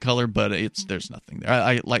in a white color, but there's nothing there.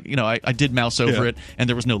 I did mouse over it, and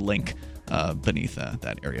there was no link beneath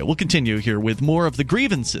that area. We'll continue here with more of the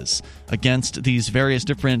grievances against these various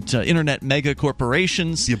different internet mega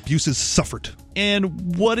corporations. The abuses suffered.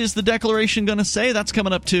 And what is the declaration going to say? That's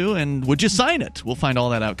coming up too. And would you sign it? We'll find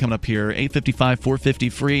all that out coming up here.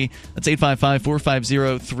 855-450-FREE. That's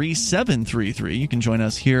 855-450-3733. You can join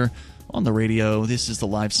us here on the radio. This is the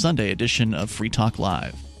live Sunday edition of Free Talk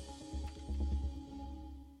Live.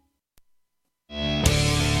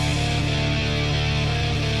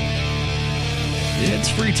 It's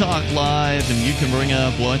Free Talk Live, and you can bring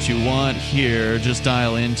up what you want here. Just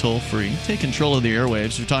dial in toll-free. Take control of the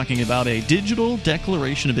airwaves. We're talking about a digital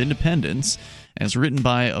Declaration of Independence as written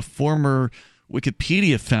by a former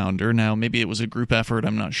Wikipedia founder. Now, maybe it was a group effort.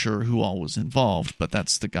 I'm not sure who all was involved, but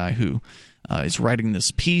that's the guy who is writing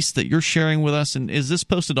this piece that you're sharing with us. And is this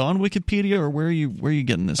posted on Wikipedia, or where are you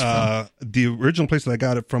getting this from? The original place that I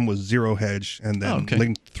got it from was Zero Hedge, and then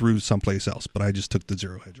linked through someplace else. But I just took the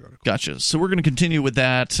Zero Hedge article. Gotcha. So we're going to continue with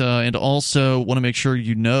that, and also want to make sure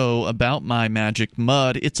you know about My Magic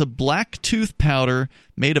Mud. It's a black tooth powder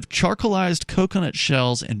made of charcoalized coconut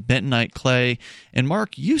shells and bentonite clay. And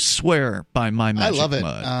Mark, you swear by My Magic Mud. I love it.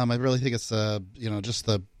 I really think it's just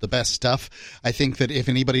the best stuff. I think that if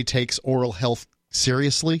anybody takes oral health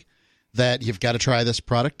seriously, that you've got to try this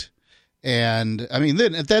product. And I mean,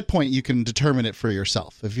 then at that point you can determine it for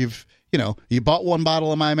yourself. If you bought one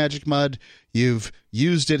bottle of My Magic Mud, you've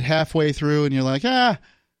used it halfway through, and you're like, I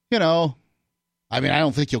don't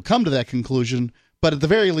think you'll come to that conclusion. But at the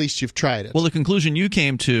very least, you've tried it. Well, the conclusion you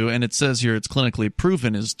came to, and it says here it's clinically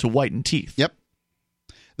proven, is to whiten teeth. Yep.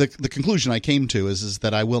 The conclusion I came to is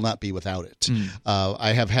that I will not be without it.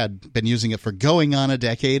 I have been using it for going on a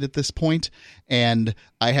decade at this point, and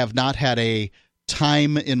I have not had a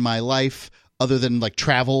time in my life other than like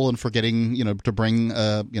travel and forgetting, to bring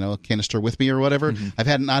a canister with me or whatever. Mm-hmm.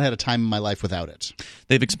 I've not had a time in my life without it.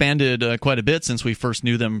 They've expanded quite a bit since we first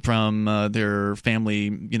knew them from their family,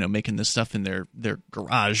 making this stuff in their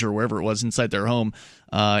garage or wherever it was inside their home,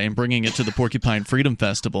 and bringing it to the Porcupine Freedom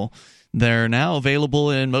Festival. They're now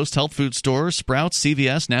available in most health food stores, Sprouts,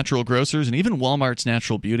 CVS, Natural Grocers, and even Walmart's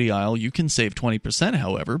Natural Beauty aisle. You can save 20%,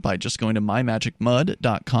 however, by just going to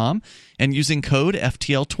mymagicmud.com and using code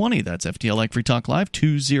FTL20. That's FTL like Free Talk Live,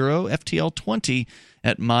 20FTL20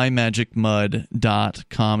 at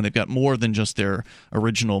mymagicmud.com. They've got more than just their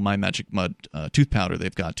original My Magic Mud tooth powder.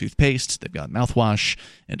 They've got toothpaste, they've got mouthwash,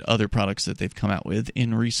 and other products that they've come out with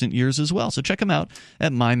in recent years as well. So check them out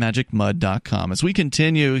at mymagicmud.com. As we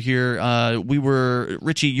continue here,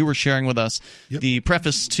 Richie, you were sharing with us the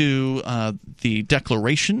preface to the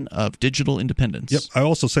Declaration of Digital Independence. Yep. I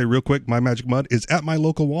also say real quick, My Magic Mud is at my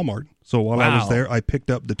local Walmart. So while I was there, I picked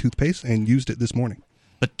up the toothpaste and used it this morning.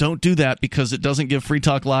 But don't do that because it doesn't give Free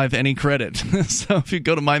Talk Live any credit. So if you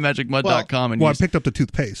go to mymagicmud.com and I picked up the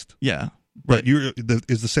toothpaste. Yeah. But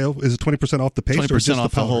is the sale, is it 20% off the paste 20% or just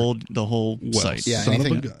off the powder? the whole site. Yeah,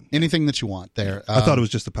 anything that you want there. I thought it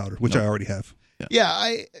was just the powder, which I already have. Yeah,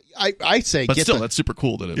 I say but still, that's super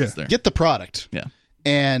cool that it was there. Get the product. Yeah.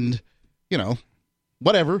 And,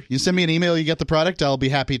 whatever. You send me an email, you get the product, I'll be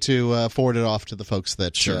happy to forward it off to the folks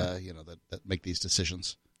that that make these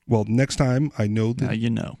decisions. Well, next time I know that. Now you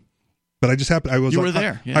know. But I just happened. I was. You were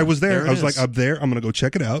there. I was there. There I was like, I'm there. I'm going to go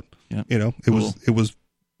check it out. Yeah. It was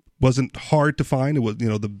wasn't hard to find. It was,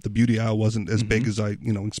 the beauty aisle wasn't as big as I,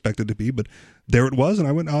 expected it to be, but there it was. And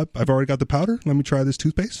I went, I've already got the powder. Let me try this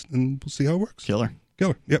toothpaste and we'll see how it works. Killer.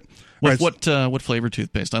 Yep. What flavor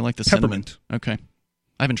toothpaste? I like the cinnamon. Peppermint. Okay.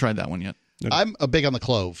 I haven't tried that one yet. I'm a big on the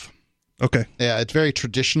clove. Okay. Yeah, it's very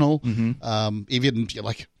traditional. Even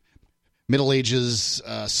like Middle Ages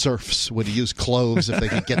serfs would use cloves if they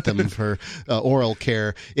could get them for oral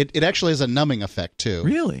care. It actually has a numbing effect too.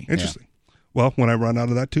 Really? Interesting. Yeah. Well, when I run out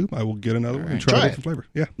of that tube, I will get another one and try a different flavor.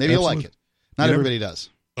 Yeah. Maybe you'll like it. Not everybody does.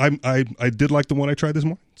 I did like the one I tried this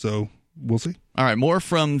morning, so we'll see. All right, more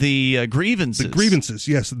from the grievances. The grievances,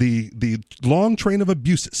 yes. The long train of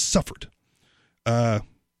abuses suffered.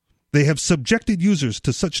 They have subjected users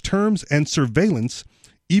to such terms and surveillance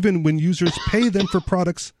even when users pay them for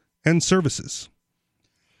products and services.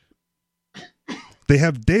 They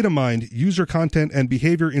have data mined user content and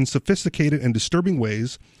behavior in sophisticated and disturbing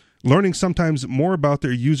ways, learning sometimes more about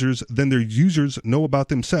their users than their users know about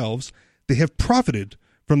themselves. They have profited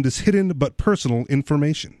from this hidden but personal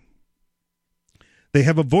information. They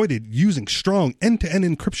have avoided using strong end-to-end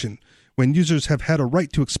encryption when users have had a right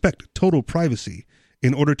to expect total privacy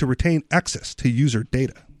in order to retain access to user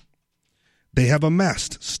data. They have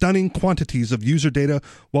amassed stunning quantities of user data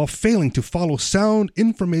while failing to follow sound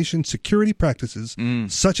information security practices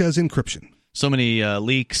such as encryption. So many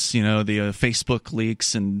leaks, the Facebook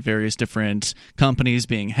leaks and various different companies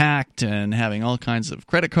being hacked and having all kinds of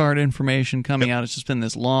credit card information coming out. It's just been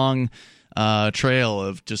this long trail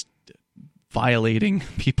of just violating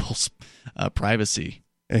people's privacy.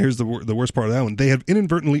 And here's the worst part of that one. They have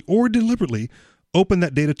inadvertently or deliberately opened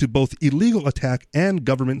that data to both illegal attack and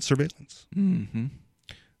government surveillance. Mm-hmm.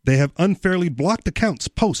 They have unfairly blocked accounts,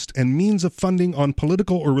 posts, and means of funding on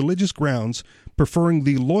political or religious grounds, preferring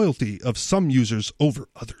the loyalty of some users over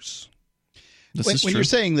others. When you're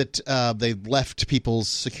saying that they left people's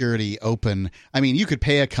security open, I mean, you could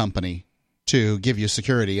pay a company to give you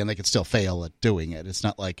security and they could still fail at doing it. It's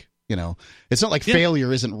not like,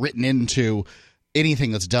 failure isn't written into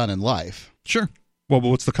anything that's done in life. Sure. Well, but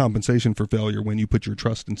what's the compensation for failure when you put your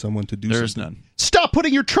trust in someone to do something? There's none. Stop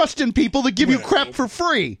putting your trust in people that give you crap for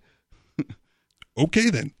free. Okay,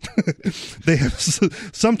 then. They have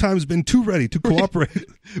sometimes been too ready to cooperate.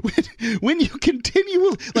 When you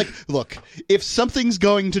continue, look, if something's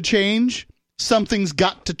going to change, something's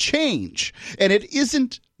got to change. And it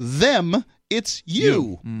isn't them. It's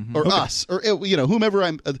you or us or whomever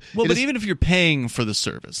I'm. But even if you're paying for the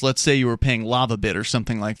service, let's say you were paying LavaBit or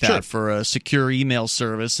something like that for a secure email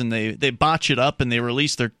service, and they botch it up and they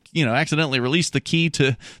release their accidentally release the key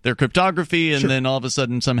to their cryptography, and then all of a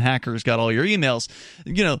sudden some hackers got all your emails.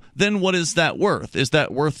 Then what is that worth? Is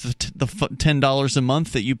that worth the $10 a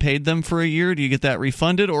month that you paid them for a year? Do you get that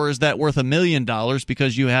refunded, or is that worth $1 million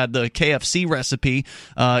because you had the KFC recipe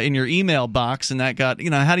in your email box and that got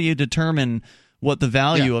How do you determine what the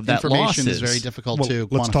value of that loss is? Information is very difficult to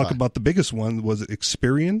quantify. Let's talk about the biggest one. Was it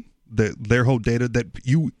Experian? Their whole data that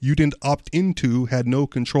you didn't opt into, had no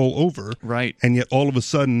control over, right? And yet all of a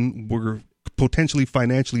sudden were potentially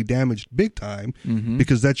financially damaged big time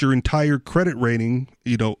because that's your entire credit rating,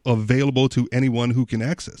 available to anyone who can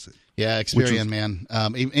access it. Yeah, Experian, man.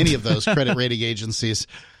 Any of those credit rating agencies.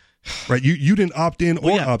 Right, you didn't opt in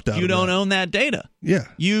or opt out. You don't own that data. Yeah,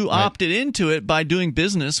 you opted into it by doing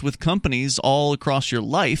business with companies all across your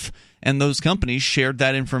life, and those companies shared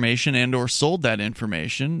that information and or sold that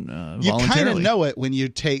information voluntarily. You kind of know it when you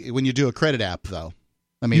do a credit app, though.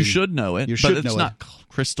 I mean, you should know it, but it's not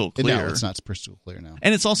crystal clear. No, it's not crystal clear now.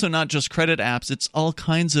 And it's also not just credit apps. It's all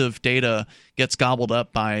kinds of data gets gobbled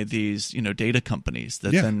up by these, data companies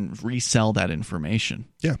that then resell that information.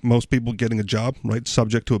 Yeah, most people getting a job, right,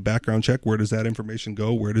 subject to a background check. Where does that information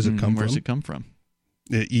go? Where does it come from? Where does it come from?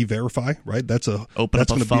 E-Verify, right? That's going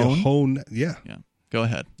to be phone. A whole... Yeah. Go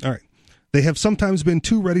ahead. All right. They have sometimes been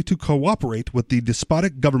too ready to cooperate with the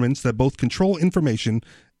despotic governments that both control information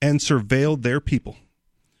and surveil their people.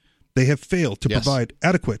 They have failed to provide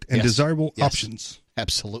adequate and desirable options.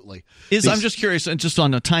 Absolutely. I'm just curious, and just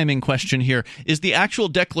on a timing question here, is the actual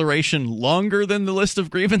declaration longer than the list of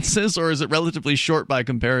grievances, or is it relatively short by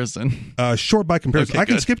comparison? Short by comparison. Okay, I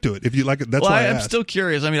can skip to it if you like it. That's why I'm still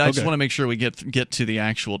curious. I mean, I just want to make sure we get to the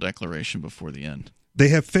actual declaration before the end. They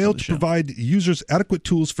have failed to provide users adequate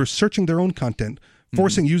tools for searching their own content,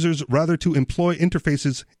 forcing users rather to employ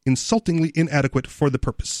interfaces insultingly inadequate for the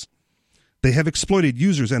purpose. They have exploited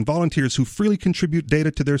users and volunteers who freely contribute data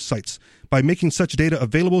to their sites by making such data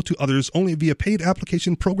available to others only via paid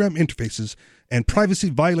application program interfaces and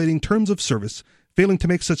privacy-violating terms of service, failing to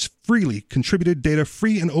make such freely contributed data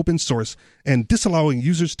free and open source, and disallowing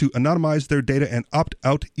users to anonymize their data and opt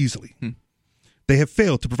out easily. They have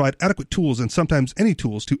failed to provide adequate tools and sometimes any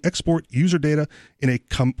tools to export user data in a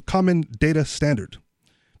common data standard.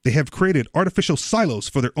 They have created artificial silos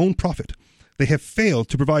for their own profit. They have failed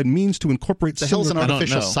to provide means to incorporate the hell's an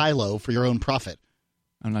artificial silo for your own profit?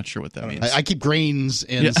 I'm not sure what that means. I keep grains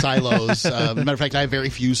in silos. Matter of fact, I have very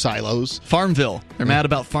few silos. Farmville. They're mad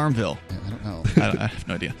about Farmville. I don't know. I have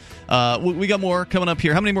no idea. We got more coming up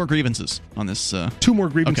here. How many more grievances on this? 2 more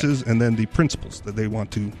grievances, and then the principles that they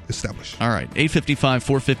want to establish. All right.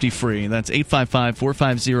 855-450-FREE. That's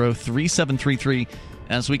 855-450-3733.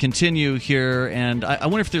 As we continue here, and I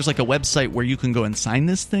wonder if there's like a website where you can go and sign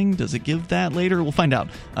this thing. Does it give that later? We'll find out.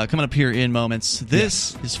 Coming up here in moments.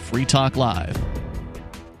 This is Free Talk Live.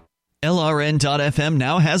 LRN.FM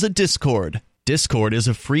now has a Discord. Discord is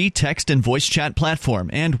a free text and voice chat platform,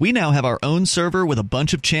 and we now have our own server with a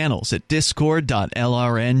bunch of channels at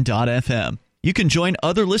discord.lrn.fm. You can join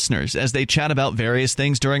other listeners as they chat about various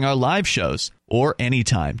things during our live shows, or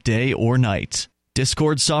anytime, day or night.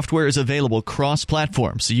 Discord software is available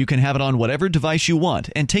cross-platform, so you can have it on whatever device you want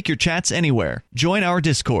and take your chats anywhere. Join our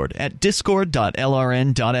Discord at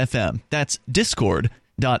discord.lrn.fm. That's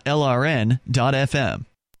discord.lrn.fm.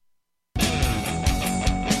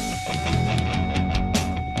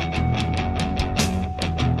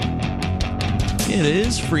 It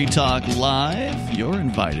is Free Talk Live. You're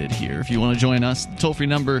invited here. If you want to join us, the toll-free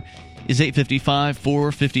number is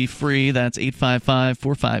 855-450-FREE. That's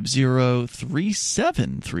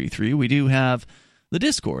 855-450-3733. We do have the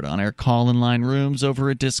Discord on our call-in line rooms over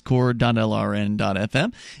at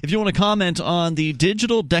discord.lrn.fm. If you want to comment on the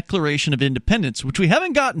Digital Declaration of Independence, which we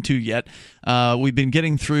haven't gotten to yet, we've been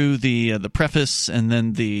getting through the preface and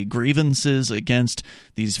then the grievances against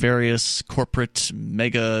these various corporate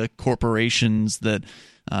mega corporations that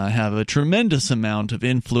have a tremendous amount of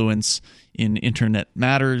influence in Internet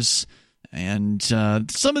matters. And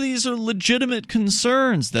some of these are legitimate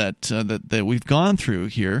concerns that we've gone through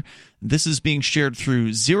here. This is being shared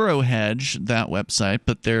through Zero Hedge, that website,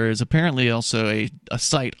 but there is apparently also a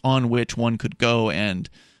site on which one could go and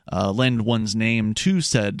lend one's name to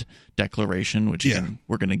said declaration, which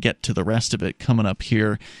we're going to get to the rest of it coming up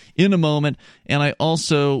here in a moment. And I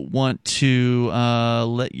also want to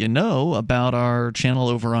let you know about our channel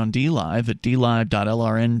over on DLive at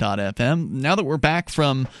dlive.lrn.fm. Now that we're back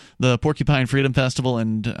from the Porcupine Freedom Festival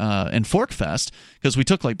and Fork Fest, because we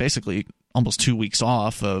took basically almost 2 weeks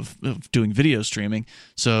off of doing video streaming.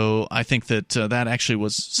 So I think that that actually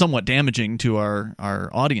was somewhat damaging to our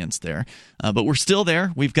audience there. But we're still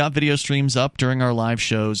there. We've got video streams up during our live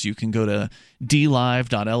shows. You can go to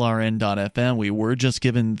dlive.lrn.fm. We were just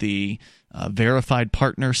given the verified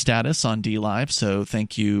partner status on DLive, so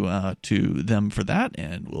thank you to them for that,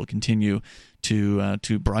 and we'll continue to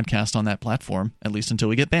broadcast on that platform, at least until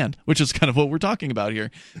we get banned, which is kind of what we're talking about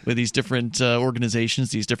here with these different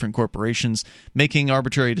organizations, these different corporations making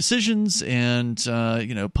arbitrary decisions and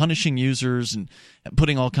punishing users and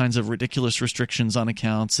putting all kinds of ridiculous restrictions on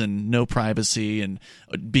accounts and no privacy and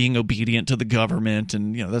being obedient to the government.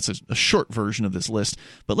 And that's a short version of this list.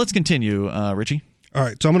 But let's continue, Richie. All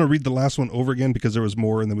right, so I'm going to read the last one over again because there was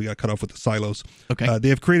more, and then we got cut off with the silos. Okay. They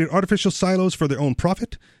have created artificial silos for their own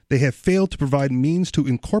profit. They have failed to provide means to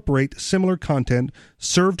incorporate similar content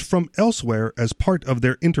served from elsewhere as part of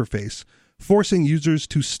their interface, forcing users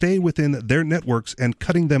to stay within their networks and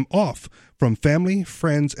cutting them off from family,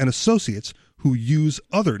 friends, and associates who use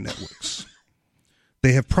other networks.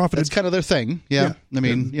 They have profited. That's kind of their thing. Yeah. I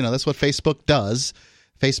mean, that's what Facebook does.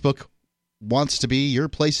 Facebook wants to be your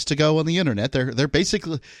place to go on the internet. They're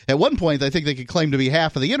basically, at one point, I think they could claim to be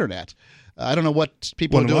half of the internet. I don't know what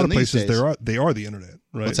people are doing these days. In a lot of places, they are the internet,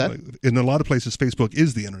 right? What's that? In a lot of places, Facebook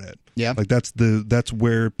is the internet. Yeah, that's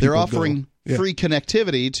where people they're offering free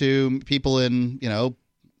connectivity to people in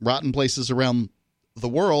rotten places around the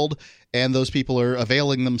world, and those people are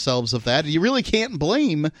availing themselves of that. You really can't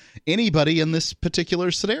blame anybody in this particular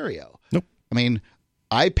scenario. Nope. I mean,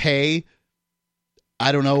 I pay,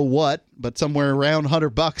 I don't know what, but somewhere around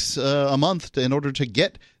 $100 a month in order to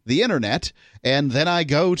get the internet, and then I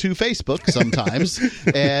go to Facebook sometimes,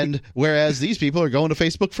 and whereas these people are going to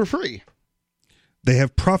Facebook for free. They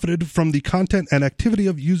have profited from the content and activity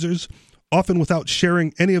of users, often without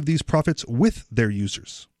sharing any of these profits with their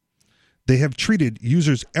users. They have treated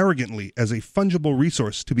users arrogantly as a fungible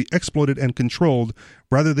resource to be exploited and controlled,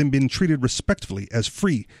 rather than being treated respectfully as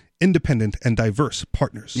free, independent, and diverse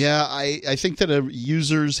partners. Yeah, I think that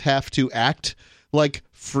users have to act like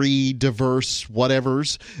free, diverse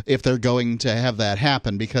whatevers if they're going to have that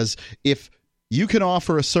happen. Because if you can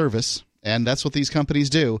offer a service, and that's what these companies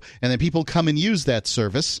do, and then people come and use that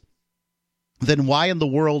service, then why in the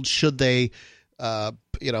world should they,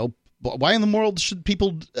 why in the world should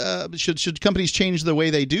people should companies change the way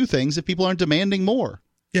they do things if people aren't demanding more?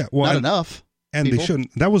 Yeah, well, not enough. And people. They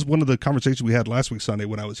shouldn't. That was one of the conversations we had last week Sunday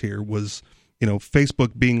when I was here. Was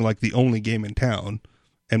Facebook being like the only game in town,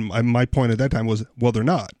 and my point at that time was, well, they're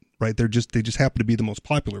not. Right? They just happen to be the most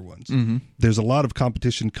popular ones. Mm-hmm. There's a lot of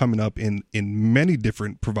competition coming up in many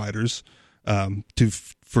different providers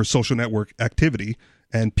for social network activity,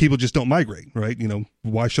 and people just don't migrate. Right?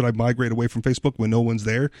 Why should I migrate away from Facebook when no one's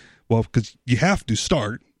there? Well, because you have to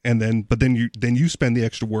start, and then you spend the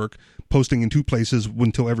extra work posting in two places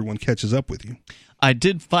until everyone catches up with you. I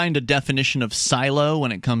did find a definition of silo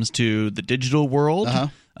when it comes to the digital world. Uh-huh.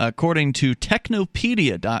 According to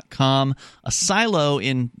Technopedia.com, a silo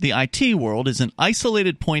in the IT world is an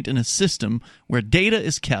isolated point in a system where data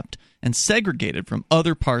is kept and segregated from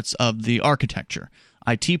other parts of the architecture.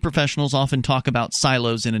 IT professionals often talk about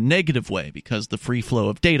silos in a negative way because the free flow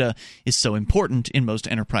of data is so important in most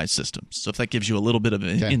enterprise systems. So if that gives you a little bit of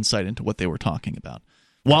an insight into what they were talking about.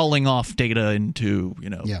 Walling off data into,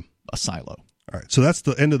 a silo. All right, so that's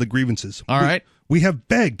the end of the grievances. All right. We have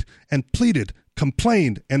begged and pleaded,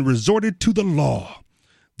 complained, and resorted to the law.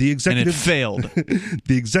 The executives, and it failed.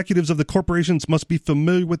 The executives of the corporations must be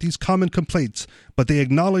familiar with these common complaints, but they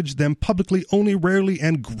acknowledge them publicly only rarely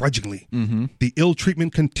and grudgingly. Mm-hmm. The ill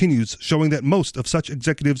treatment continues, showing that most of such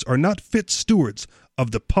executives are not fit stewards of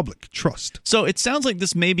the public trust. So it sounds like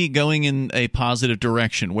this may be going in a positive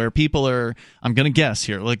direction where people are, I'm going to guess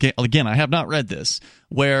here, again, I have not read this,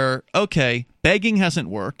 where, okay, begging hasn't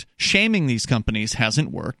worked, shaming these companies hasn't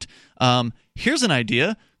worked. Here's an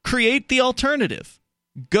idea, create the alternative.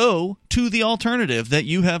 Go to the alternative that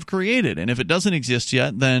you have created. And if it doesn't exist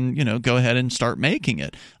yet, then, go ahead and start making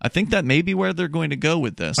it. I think that may be where they're going to go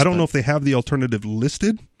with this. I don't know if they have the alternative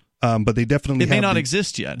listed, but they definitely may not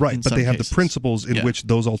exist yet. Right, but they have the principles in which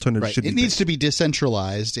those alternatives should be. It needs to be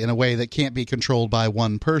decentralized in a way that can't be controlled by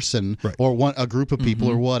one person or a group of people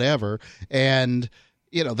or whatever. And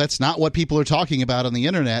that's not what people are talking about on the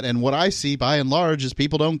internet. And what I see by and large is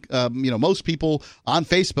people don't, most people on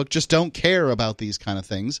Facebook just don't care about these kind of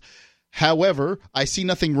things. However, I see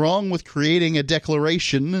nothing wrong with creating a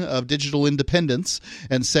declaration of digital independence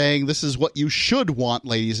and saying this is what you should want,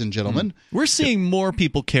 ladies and gentlemen. We're seeing more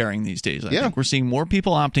people caring these days, I think. We're seeing more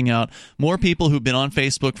people opting out, more people who've been on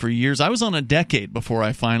Facebook for years. I was on a decade before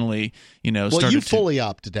I finally, started Well, you fully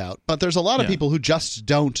opted out, but there's a lot of people who just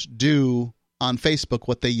don't do on Facebook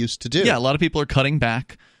what they used to do. Yeah, a lot of people are cutting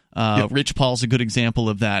back. Rich Paul's a good example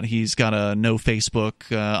of that. He's got a no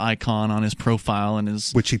Facebook icon on his profile and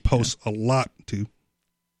which he posts a lot to.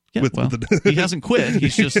 Yeah, he hasn't quit.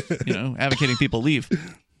 He's just advocating people leave.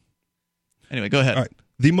 Anyway, go ahead. All right.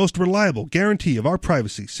 The most reliable guarantee of our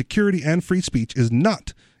privacy, security, and free speech is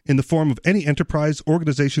not in the form of any enterprise,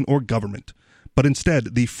 organization, or government, but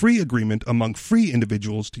instead the free agreement among free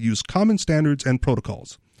individuals to use common standards and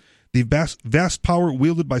protocols. The vast power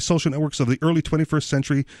wielded by social networks of the early 21st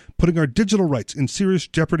century, putting our digital rights in serious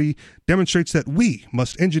jeopardy, demonstrates that we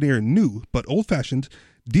must engineer new but old-fashioned,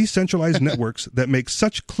 decentralized networks that make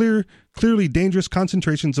such clearly dangerous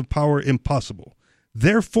concentrations of power impossible.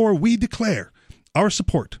 Therefore, we declare our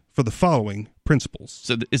support for the following principles.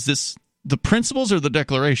 So is this the principles or the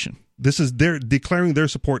declaration? This is their declaring their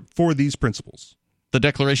support for these principles. The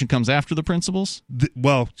declaration comes after the principles?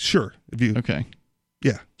 Well, sure. Okay.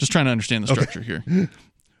 Yeah. Just trying to understand the structure here.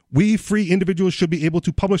 We free individuals should be able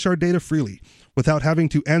to publish our data freely without having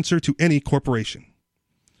to answer to any corporation.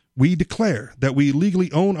 We declare that we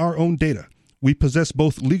legally own our own data. We possess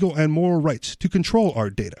both legal and moral rights to control our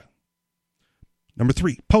data. Number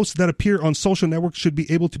 3, posts that appear on social networks should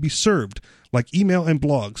be able to be served, like email and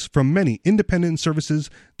blogs, from many independent services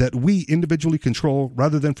that we individually control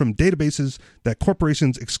rather than from databases that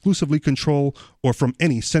corporations exclusively control or from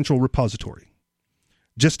any central repository.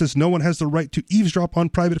 Just as no one has the right to eavesdrop on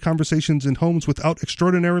private conversations in homes without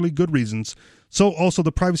extraordinarily good reasons, so also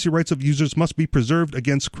the privacy rights of users must be preserved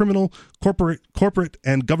against criminal, corporate,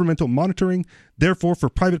 and governmental monitoring. Therefore, for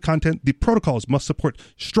private content, the protocols must support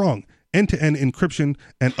strong end-to-end encryption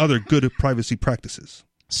and other good privacy practices.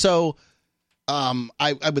 So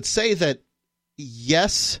I would say that,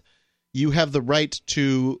 yes, you have the right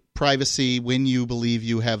to privacy when you believe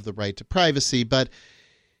you have the right to privacy, but,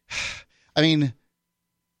 I mean...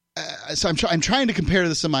 So I'm trying to compare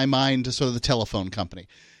this in my mind to sort of the telephone company.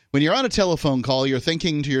 When you're on a telephone call, you're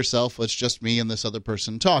thinking to yourself, well, it's just me and this other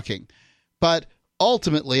person talking. But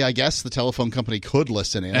ultimately, I guess the telephone company could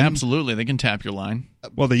listen in. Absolutely. They can tap your line.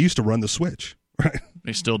 Well, they used to run the switch, right?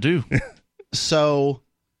 They still do. So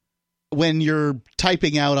when you're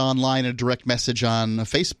typing out online a direct message on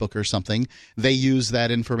Facebook or something, they use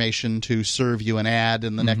that information to serve you an ad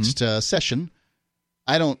in the next session.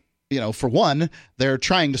 I don't, for one, they're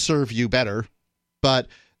trying to serve you better,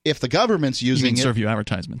 if the government's using serve you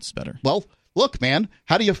advertisements better. Well, look, man,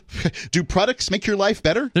 how do products make your life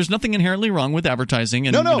better? There's nothing inherently wrong with advertising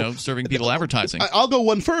and serving people advertising. I'll go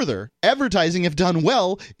one further. Advertising, if done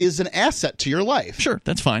well, is an asset to your life. Sure,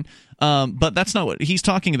 that's fine. But that's not what he's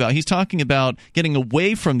talking about. He's talking about getting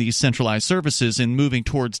away from these centralized services and moving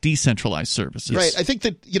towards decentralized services. Right. I think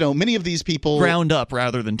that, many of these people... Ground up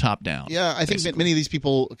rather than top down. Yeah, I think that many of these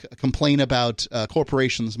people complain about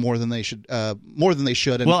corporations more than they should. And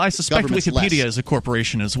well, I suspect Wikipedia less. is a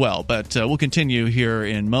corporation as well, but we'll continue here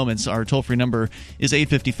in moments. Our toll-free number is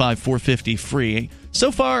 855-450-FREE. So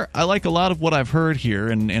far, I like a lot of what I've heard here,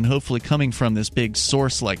 and hopefully coming from this big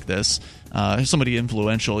source like this, somebody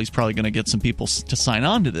influential, he's probably going to get some people to sign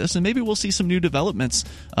on to this, and maybe we'll see some new developments,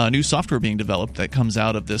 new software being developed that comes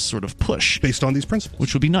out of this sort of push. Based on these principles.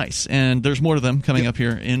 Which would be nice. And there's more of them coming up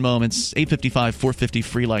here in moments.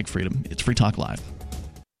 855-450-FREE like freedom. It's Free Talk Live.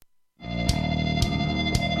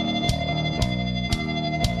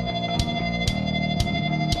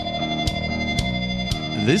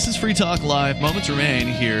 This is Free Talk Live. Moments remain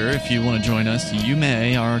here. If you want to join us, you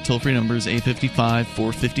may. Our toll-free number is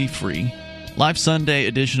 855-450-FREE. Live Sunday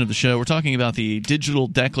edition of the show. We're talking about the Digital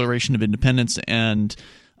Declaration of Independence, and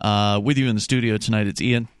with you in the studio tonight, it's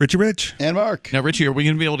Ian. Rich. And Mark. Now, Richie, are we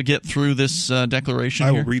going to be able to get through this declaration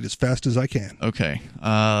I here? will read as fast as I can. Okay.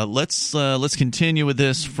 Let's continue with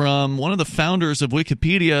this from one of the founders of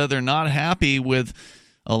Wikipedia. They're not happy with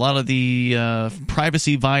a lot of the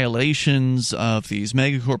privacy violations of these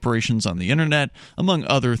mega corporations on the internet, among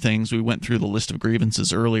other things. We went through the list of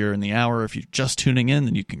grievances earlier in the hour. If you're just tuning in,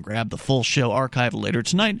 then you can grab the full show archive later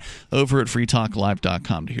tonight over at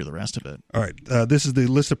freetalklive.com to hear the rest of it. All right. This is the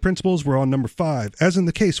list of principles. We're on number 5. As in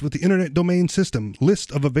the case with the Internet Domain System,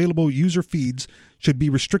 list of available user feeds should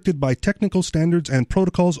be restricted by technical standards and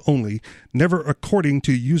protocols only, never according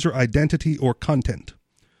to user identity or content.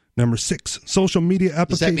 Number 6, social media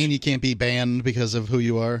applications. Does that mean you can't be banned because of who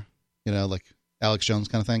you are? Like Alex Jones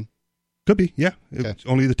kind of thing? Could be, yeah. Okay. It's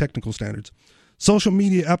only the technical standards. Social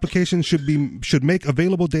media applications should make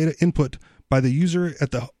available data input by the user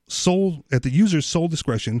at the user's sole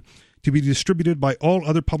discretion to be distributed by all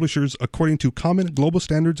other publishers according to common global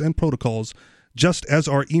standards and protocols, just as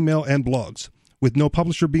are email and blogs, with no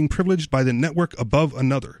publisher being privileged by the network above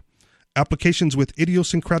another. Applications with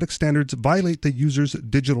idiosyncratic standards violate the user's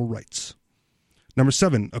digital rights. Number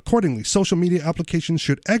 7, accordingly, social media applications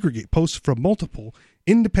should aggregate posts from multiple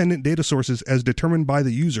independent data sources as determined by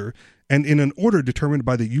the user and in an order determined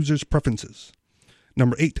by the user's preferences.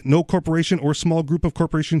 Number 8, no corporation or small group of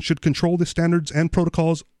corporations should control the standards and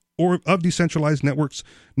protocols of decentralized networks,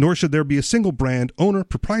 nor should there be a single brand, owner,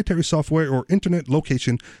 proprietary software, or internet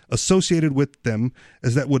location associated with them,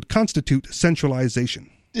 as that would constitute centralization.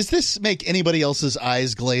 Does this make anybody else's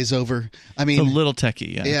eyes glaze over? I mean, it's a little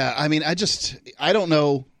techie, yeah. Yeah, I mean, I don't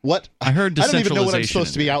know what... I heard decentralization. I don't even know what I'm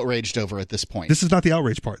supposed to be outraged over at this point. This is not the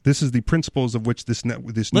outrage part. This is the principles of which this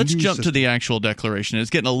Let's jump to the actual declaration. It's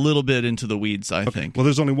getting a little bit into the weeds, I think. Well,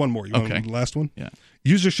 there's only one more. You want the last one? Yeah.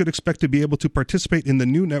 Users should expect to be able to participate in the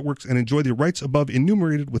new networks and enjoy the rights above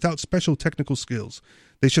enumerated without special technical skills.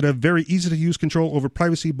 They should have very easy-to-use control over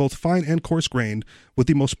privacy, both fine and coarse-grained, with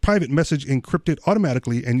the most private message encrypted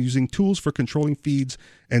automatically and using tools for controlling feeds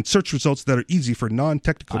and search results that are easy for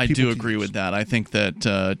non-technical people to use. I do agree with that. I think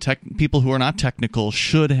that people who are not technical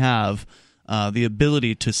should have the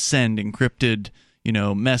ability to send encrypted,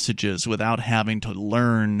 messages without having to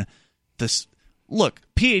learn this. Look,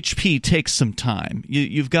 PHP takes some time.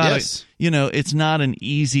 You've got to, it's not an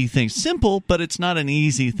easy thing. Simple, but it's not an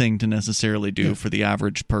easy thing to necessarily do for the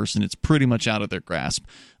average person. It's pretty much out of their grasp.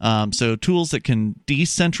 So tools that can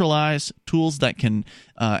decentralize, tools that can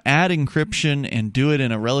add encryption and do it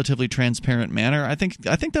in a relatively transparent manner. I think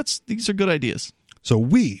these are good ideas. So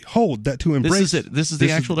we hold that to embrace... This is it. This is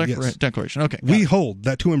the actual declaration. Okay. We hold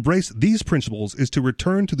that to embrace these principles is to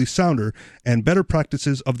return to the sounder and better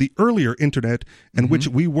practices of the earlier Internet, and which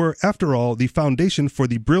we were, after all, the foundation for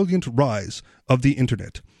the brilliant rise of the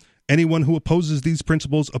Internet. Anyone who opposes these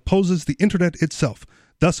principles opposes the Internet itself.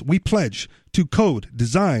 Thus, we pledge to code,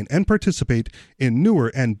 design, and participate in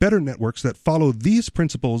newer and better networks that follow these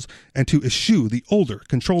principles and to eschew the older,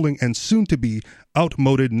 controlling, and soon-to-be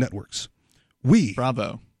outmoded networks. We,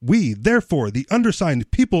 Bravo. We, therefore, the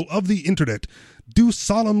undersigned people of the Internet, do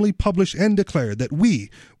solemnly publish and declare that we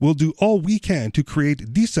will do all we can to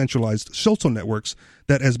create decentralized social networks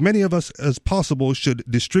that as many of us as possible should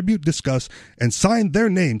distribute, discuss, and sign their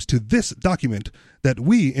names to this document, that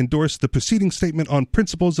we endorse the preceding statement on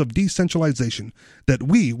principles of decentralization, that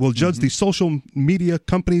we will judge the social media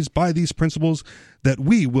companies by these principles, that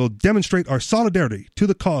we will demonstrate our solidarity to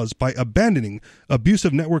the cause by abandoning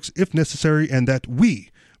abusive networks if necessary, and that we,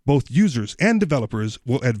 both users and developers,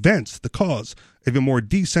 will advance the cause of a more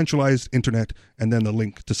decentralized internet, and then the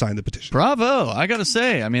link to sign the petition. Bravo. I got to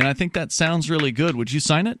say, I mean, I think that sounds really good. Would you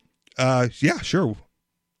sign it? Yeah, sure.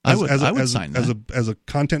 I would sign that. As a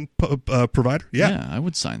content provider, yeah, I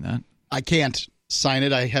would sign that. I can't sign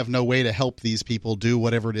it. I have no way to help these people do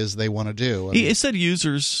whatever it is they want to do. It said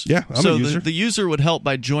users. Yeah, I'm a user. The user would help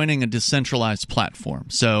by joining a decentralized platform.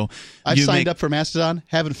 So I've signed up for Mastodon,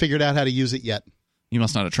 haven't figured out how to use it yet. You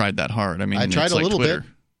must not have tried that hard. I mean, I tried it's a like little Twitter. bit.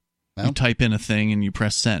 Well, you type in a thing and you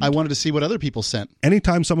press send. I wanted to see what other people sent.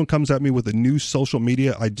 Anytime someone comes at me with a new social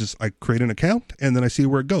media, I create an account and then I see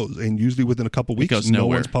where it goes. And usually within a couple weeks, no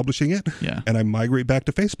one's publishing it. Yeah. And I migrate back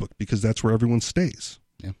to Facebook because that's where everyone stays.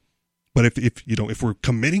 Yeah. But if we're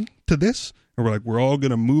committing to this and we're all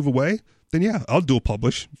going to move away, then yeah, I'll dual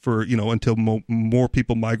publish for until more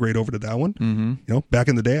people migrate over to that one. Mm-hmm. Back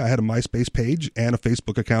in the day, I had a MySpace page and a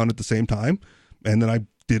Facebook account at the same time, and then I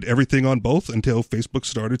did everything on both until Facebook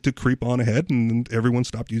started to creep on ahead, and everyone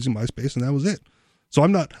stopped using MySpace, and that was it. So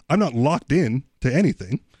I'm not locked in to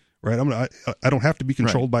anything, right? I don't have to be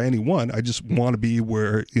controlled by anyone. I just want to be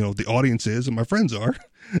where the audience is and my friends are,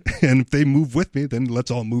 and if they move with me, then let's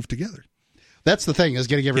all move together. That's the thing, is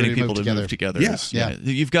getting everybody people to move together. Yeah.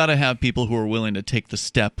 You've got to have people who are willing to take the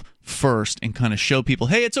step first and kind of show people,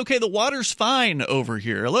 hey, it's okay, the water's fine over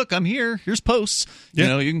here. Look, I'm here. Here's posts.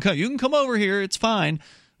 Yeah. You can come over here. It's fine.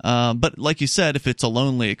 But like you said, if it's a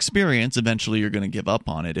lonely experience, eventually you're going to give up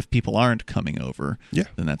on it. If people aren't coming over,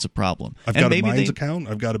 then that's a problem. I've got a Minds account.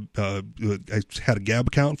 I've got I had a Gab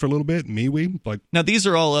account for a little bit. MeWe. Now these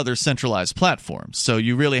are all other centralized platforms, so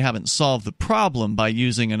you really haven't solved the problem by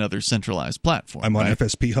using another centralized platform. I'm on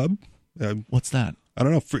FSP Hub. What's that? I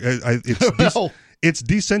don't know. It's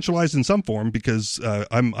decentralized in some form because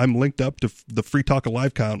I'm linked up to the Free Talk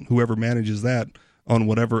Alive account. Whoever manages that. On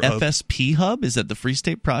whatever FSP Hub, is that the Free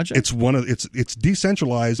State Project? It's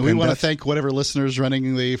decentralized. We want to thank whatever listeners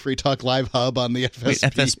running the Free Talk Live Hub on the FSP. Wait,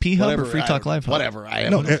 FSP Hub or Free Talk Live Hub? Whatever.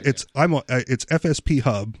 It's FSP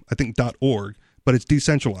Hub. I think .org, but it's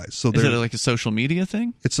decentralized. So is it like a social media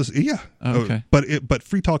thing? It's okay. But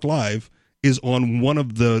Free Talk Live is on one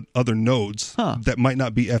of the other nodes that might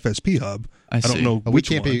not be FSP Hub. I don't know. We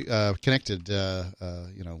can't be connected,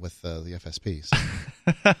 with the FSPs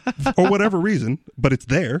for whatever reason, but it's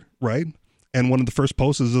there, right? And one of the first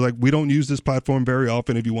posts is like, we don't use this platform very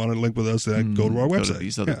often. If you want to link with us, then go to our website. Go to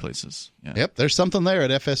these other places. Yeah. Yep, there's something there at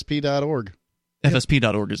FSP.org.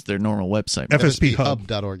 FSP.org is their normal website. Right?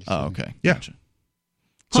 FSPHub.org. Oh, okay. Yeah. Gotcha.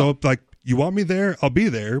 So you want me there, I'll be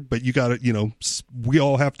there, but you got to, we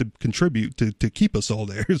all have to contribute to keep us all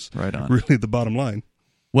there. Right on. Really the bottom line.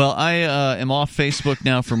 Well, I am off Facebook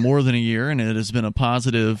now for more than a year, and it has been a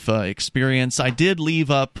positive experience. I did leave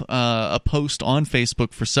up a post on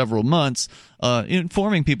Facebook for several months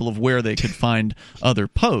informing people of where they could find other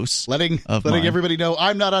posts. Letting everybody know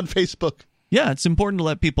I'm not on Facebook. Yeah, it's important to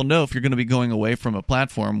let people know if you're going to be going away from a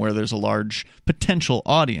platform where there's a large potential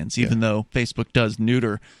audience, even though Facebook does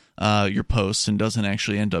neuter your posts and doesn't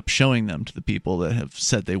actually end up showing them to the people that have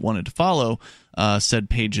said they wanted to follow said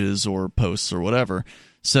pages or posts or whatever.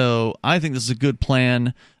 So I think this is a good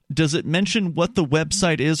plan. Does it mention what the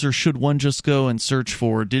website is, or should one just go and search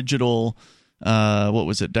for digital,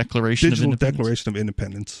 Declaration of Independence? Declaration of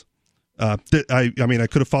Independence. I mean, I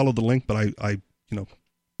could have followed the link, but I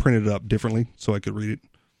printed it up differently so I could read it.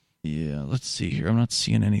 Yeah, let's see here. I'm not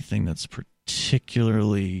seeing anything that's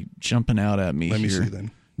particularly jumping out at me here. Let me see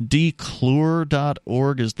then.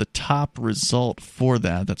 Declure.org is the top result for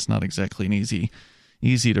that. That's not exactly an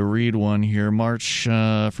easy to read one here. March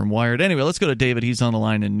from Wired. Anyway, let's go to David. He's on the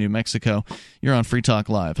line in New Mexico. You're on Free Talk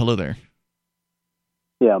Live. Hello there.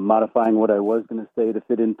 Yeah, modifying what I was going to say to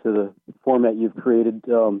fit into the format you've created.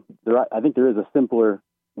 I think there is a simpler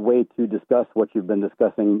way to discuss what you've been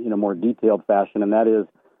discussing in a more detailed fashion, and that is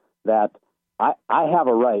that I have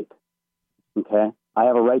a right, okay? I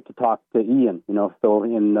have a right to talk to Ian, so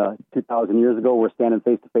in 2,000 years ago, we're standing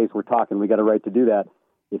face-to-face, we're talking, we got a right to do that.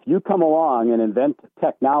 If you come along and invent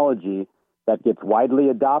technology that gets widely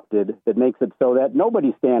adopted, that makes it so that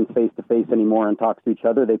nobody stands face-to-face anymore and talks to each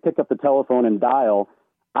other, they pick up the telephone and dial,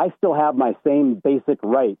 I still have my same basic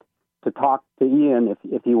right to talk to Ian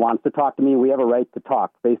if he wants to talk to me. We have a right to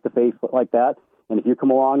talk face-to-face like that. And if you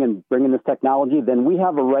come along and bring in this technology, then we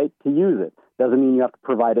have a right to use it. Doesn't mean you have to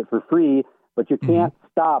provide it for free, but you can't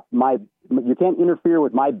you can't interfere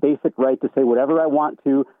with my basic right to say whatever I want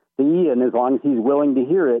to Ian, as long as he's willing to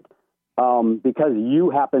hear it, because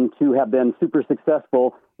you happen to have been super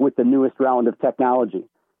successful with the newest round of technology.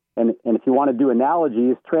 And if you want to do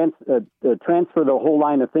analogies, transfer the whole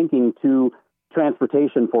line of thinking to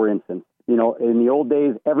transportation, for instance. You know, in the old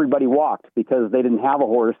days, everybody walked because they didn't have a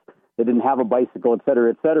horse, they didn't have a bicycle, et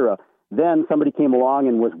cetera, et cetera. Then somebody came along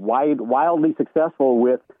and was wildly successful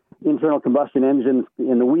with internal combustion engines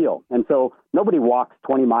in the wheel. And so nobody walks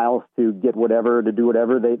 20 miles to get whatever, to do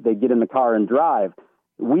whatever. They get in the car and drive.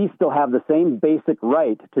 We still have the same basic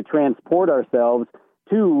right to transport ourselves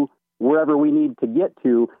to wherever we need to get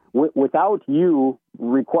to without you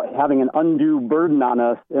having an undue burden on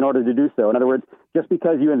us in order to do so. In other words, just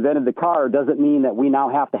because you invented the car doesn't mean that we now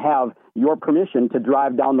have to have your permission to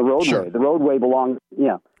drive down the roadway. Sure. The roadway belongs,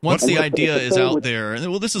 Once the idea is out there,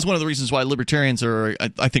 well, this is one of the reasons why libertarians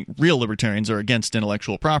I think real libertarians are against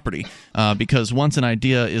intellectual property, because once an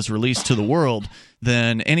idea is released to the world,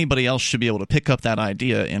 then anybody else should be able to pick up that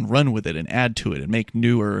idea and run with it and add to it and make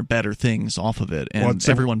newer, better things off of it, and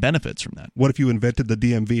everyone benefits from that. What if you invented the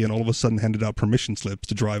DMV and all of a sudden handed out permission slips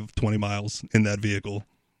to drive 20 miles in that vehicle?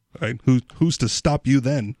 Right? Who's to stop you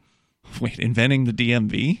then? Wait, inventing the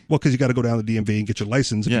DMV? Well, because you got to go down to the DMV and get your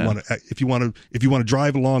license if you want to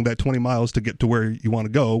drive along that 20 miles to get to where you want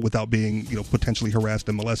to go without being potentially harassed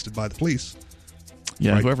and molested by the police.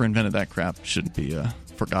 Yeah, right? Whoever invented that crap shouldn't be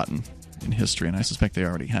forgotten in history, and I suspect they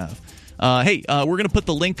already have. Hey, we're going to put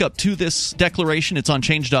the link up to this declaration. It's on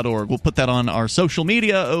change.org. We'll put that on our social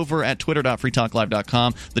media over at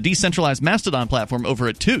twitter.freetalklive.com, the decentralized Mastodon platform over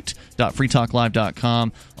at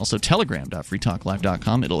toot.freetalklive.com, also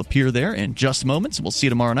telegram.freetalklive.com. It'll appear there in just moments. We'll see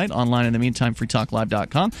you tomorrow night online. In the meantime,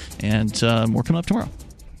 freetalklive.com, and more coming up tomorrow.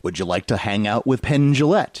 Would you like to hang out with Penn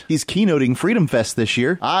Jillette? He's keynoting Freedom Fest this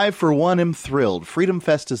year. I, for one, am thrilled. Freedom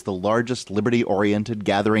Fest is the largest liberty-oriented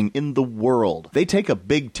gathering in the world. They take a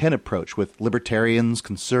Big Ten approach with libertarians,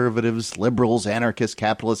 conservatives, liberals, anarchists,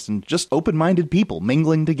 capitalists, and just open-minded people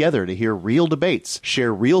mingling together to hear real debates,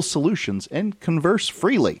 share real solutions, and converse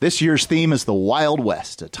freely. This year's theme is the Wild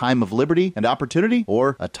West, a time of liberty and opportunity,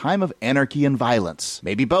 or a time of anarchy and violence.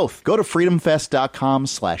 Maybe both. Go to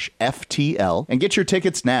freedomfest.com/FTL and get your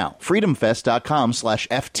tickets now.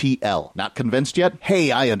 freedomfest.com/FTL. Not convinced yet?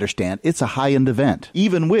 Hey, I understand. It's a high-end event.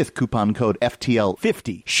 Even with coupon code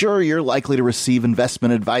FTL50. Sure, you're likely to receive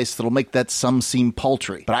investment advice that'll make that sum seem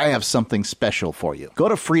paltry, but I have something special for you. Go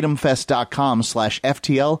to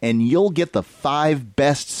freedomfest.com/FTL and you'll get the 5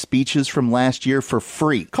 best speeches from last year for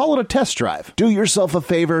free. Call it a test drive. Do yourself a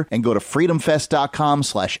favor and go to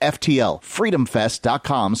freedomfest.com/FTL.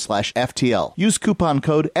 freedomfest.com/FTL. Use coupon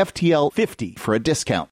code FTL50 for a discount.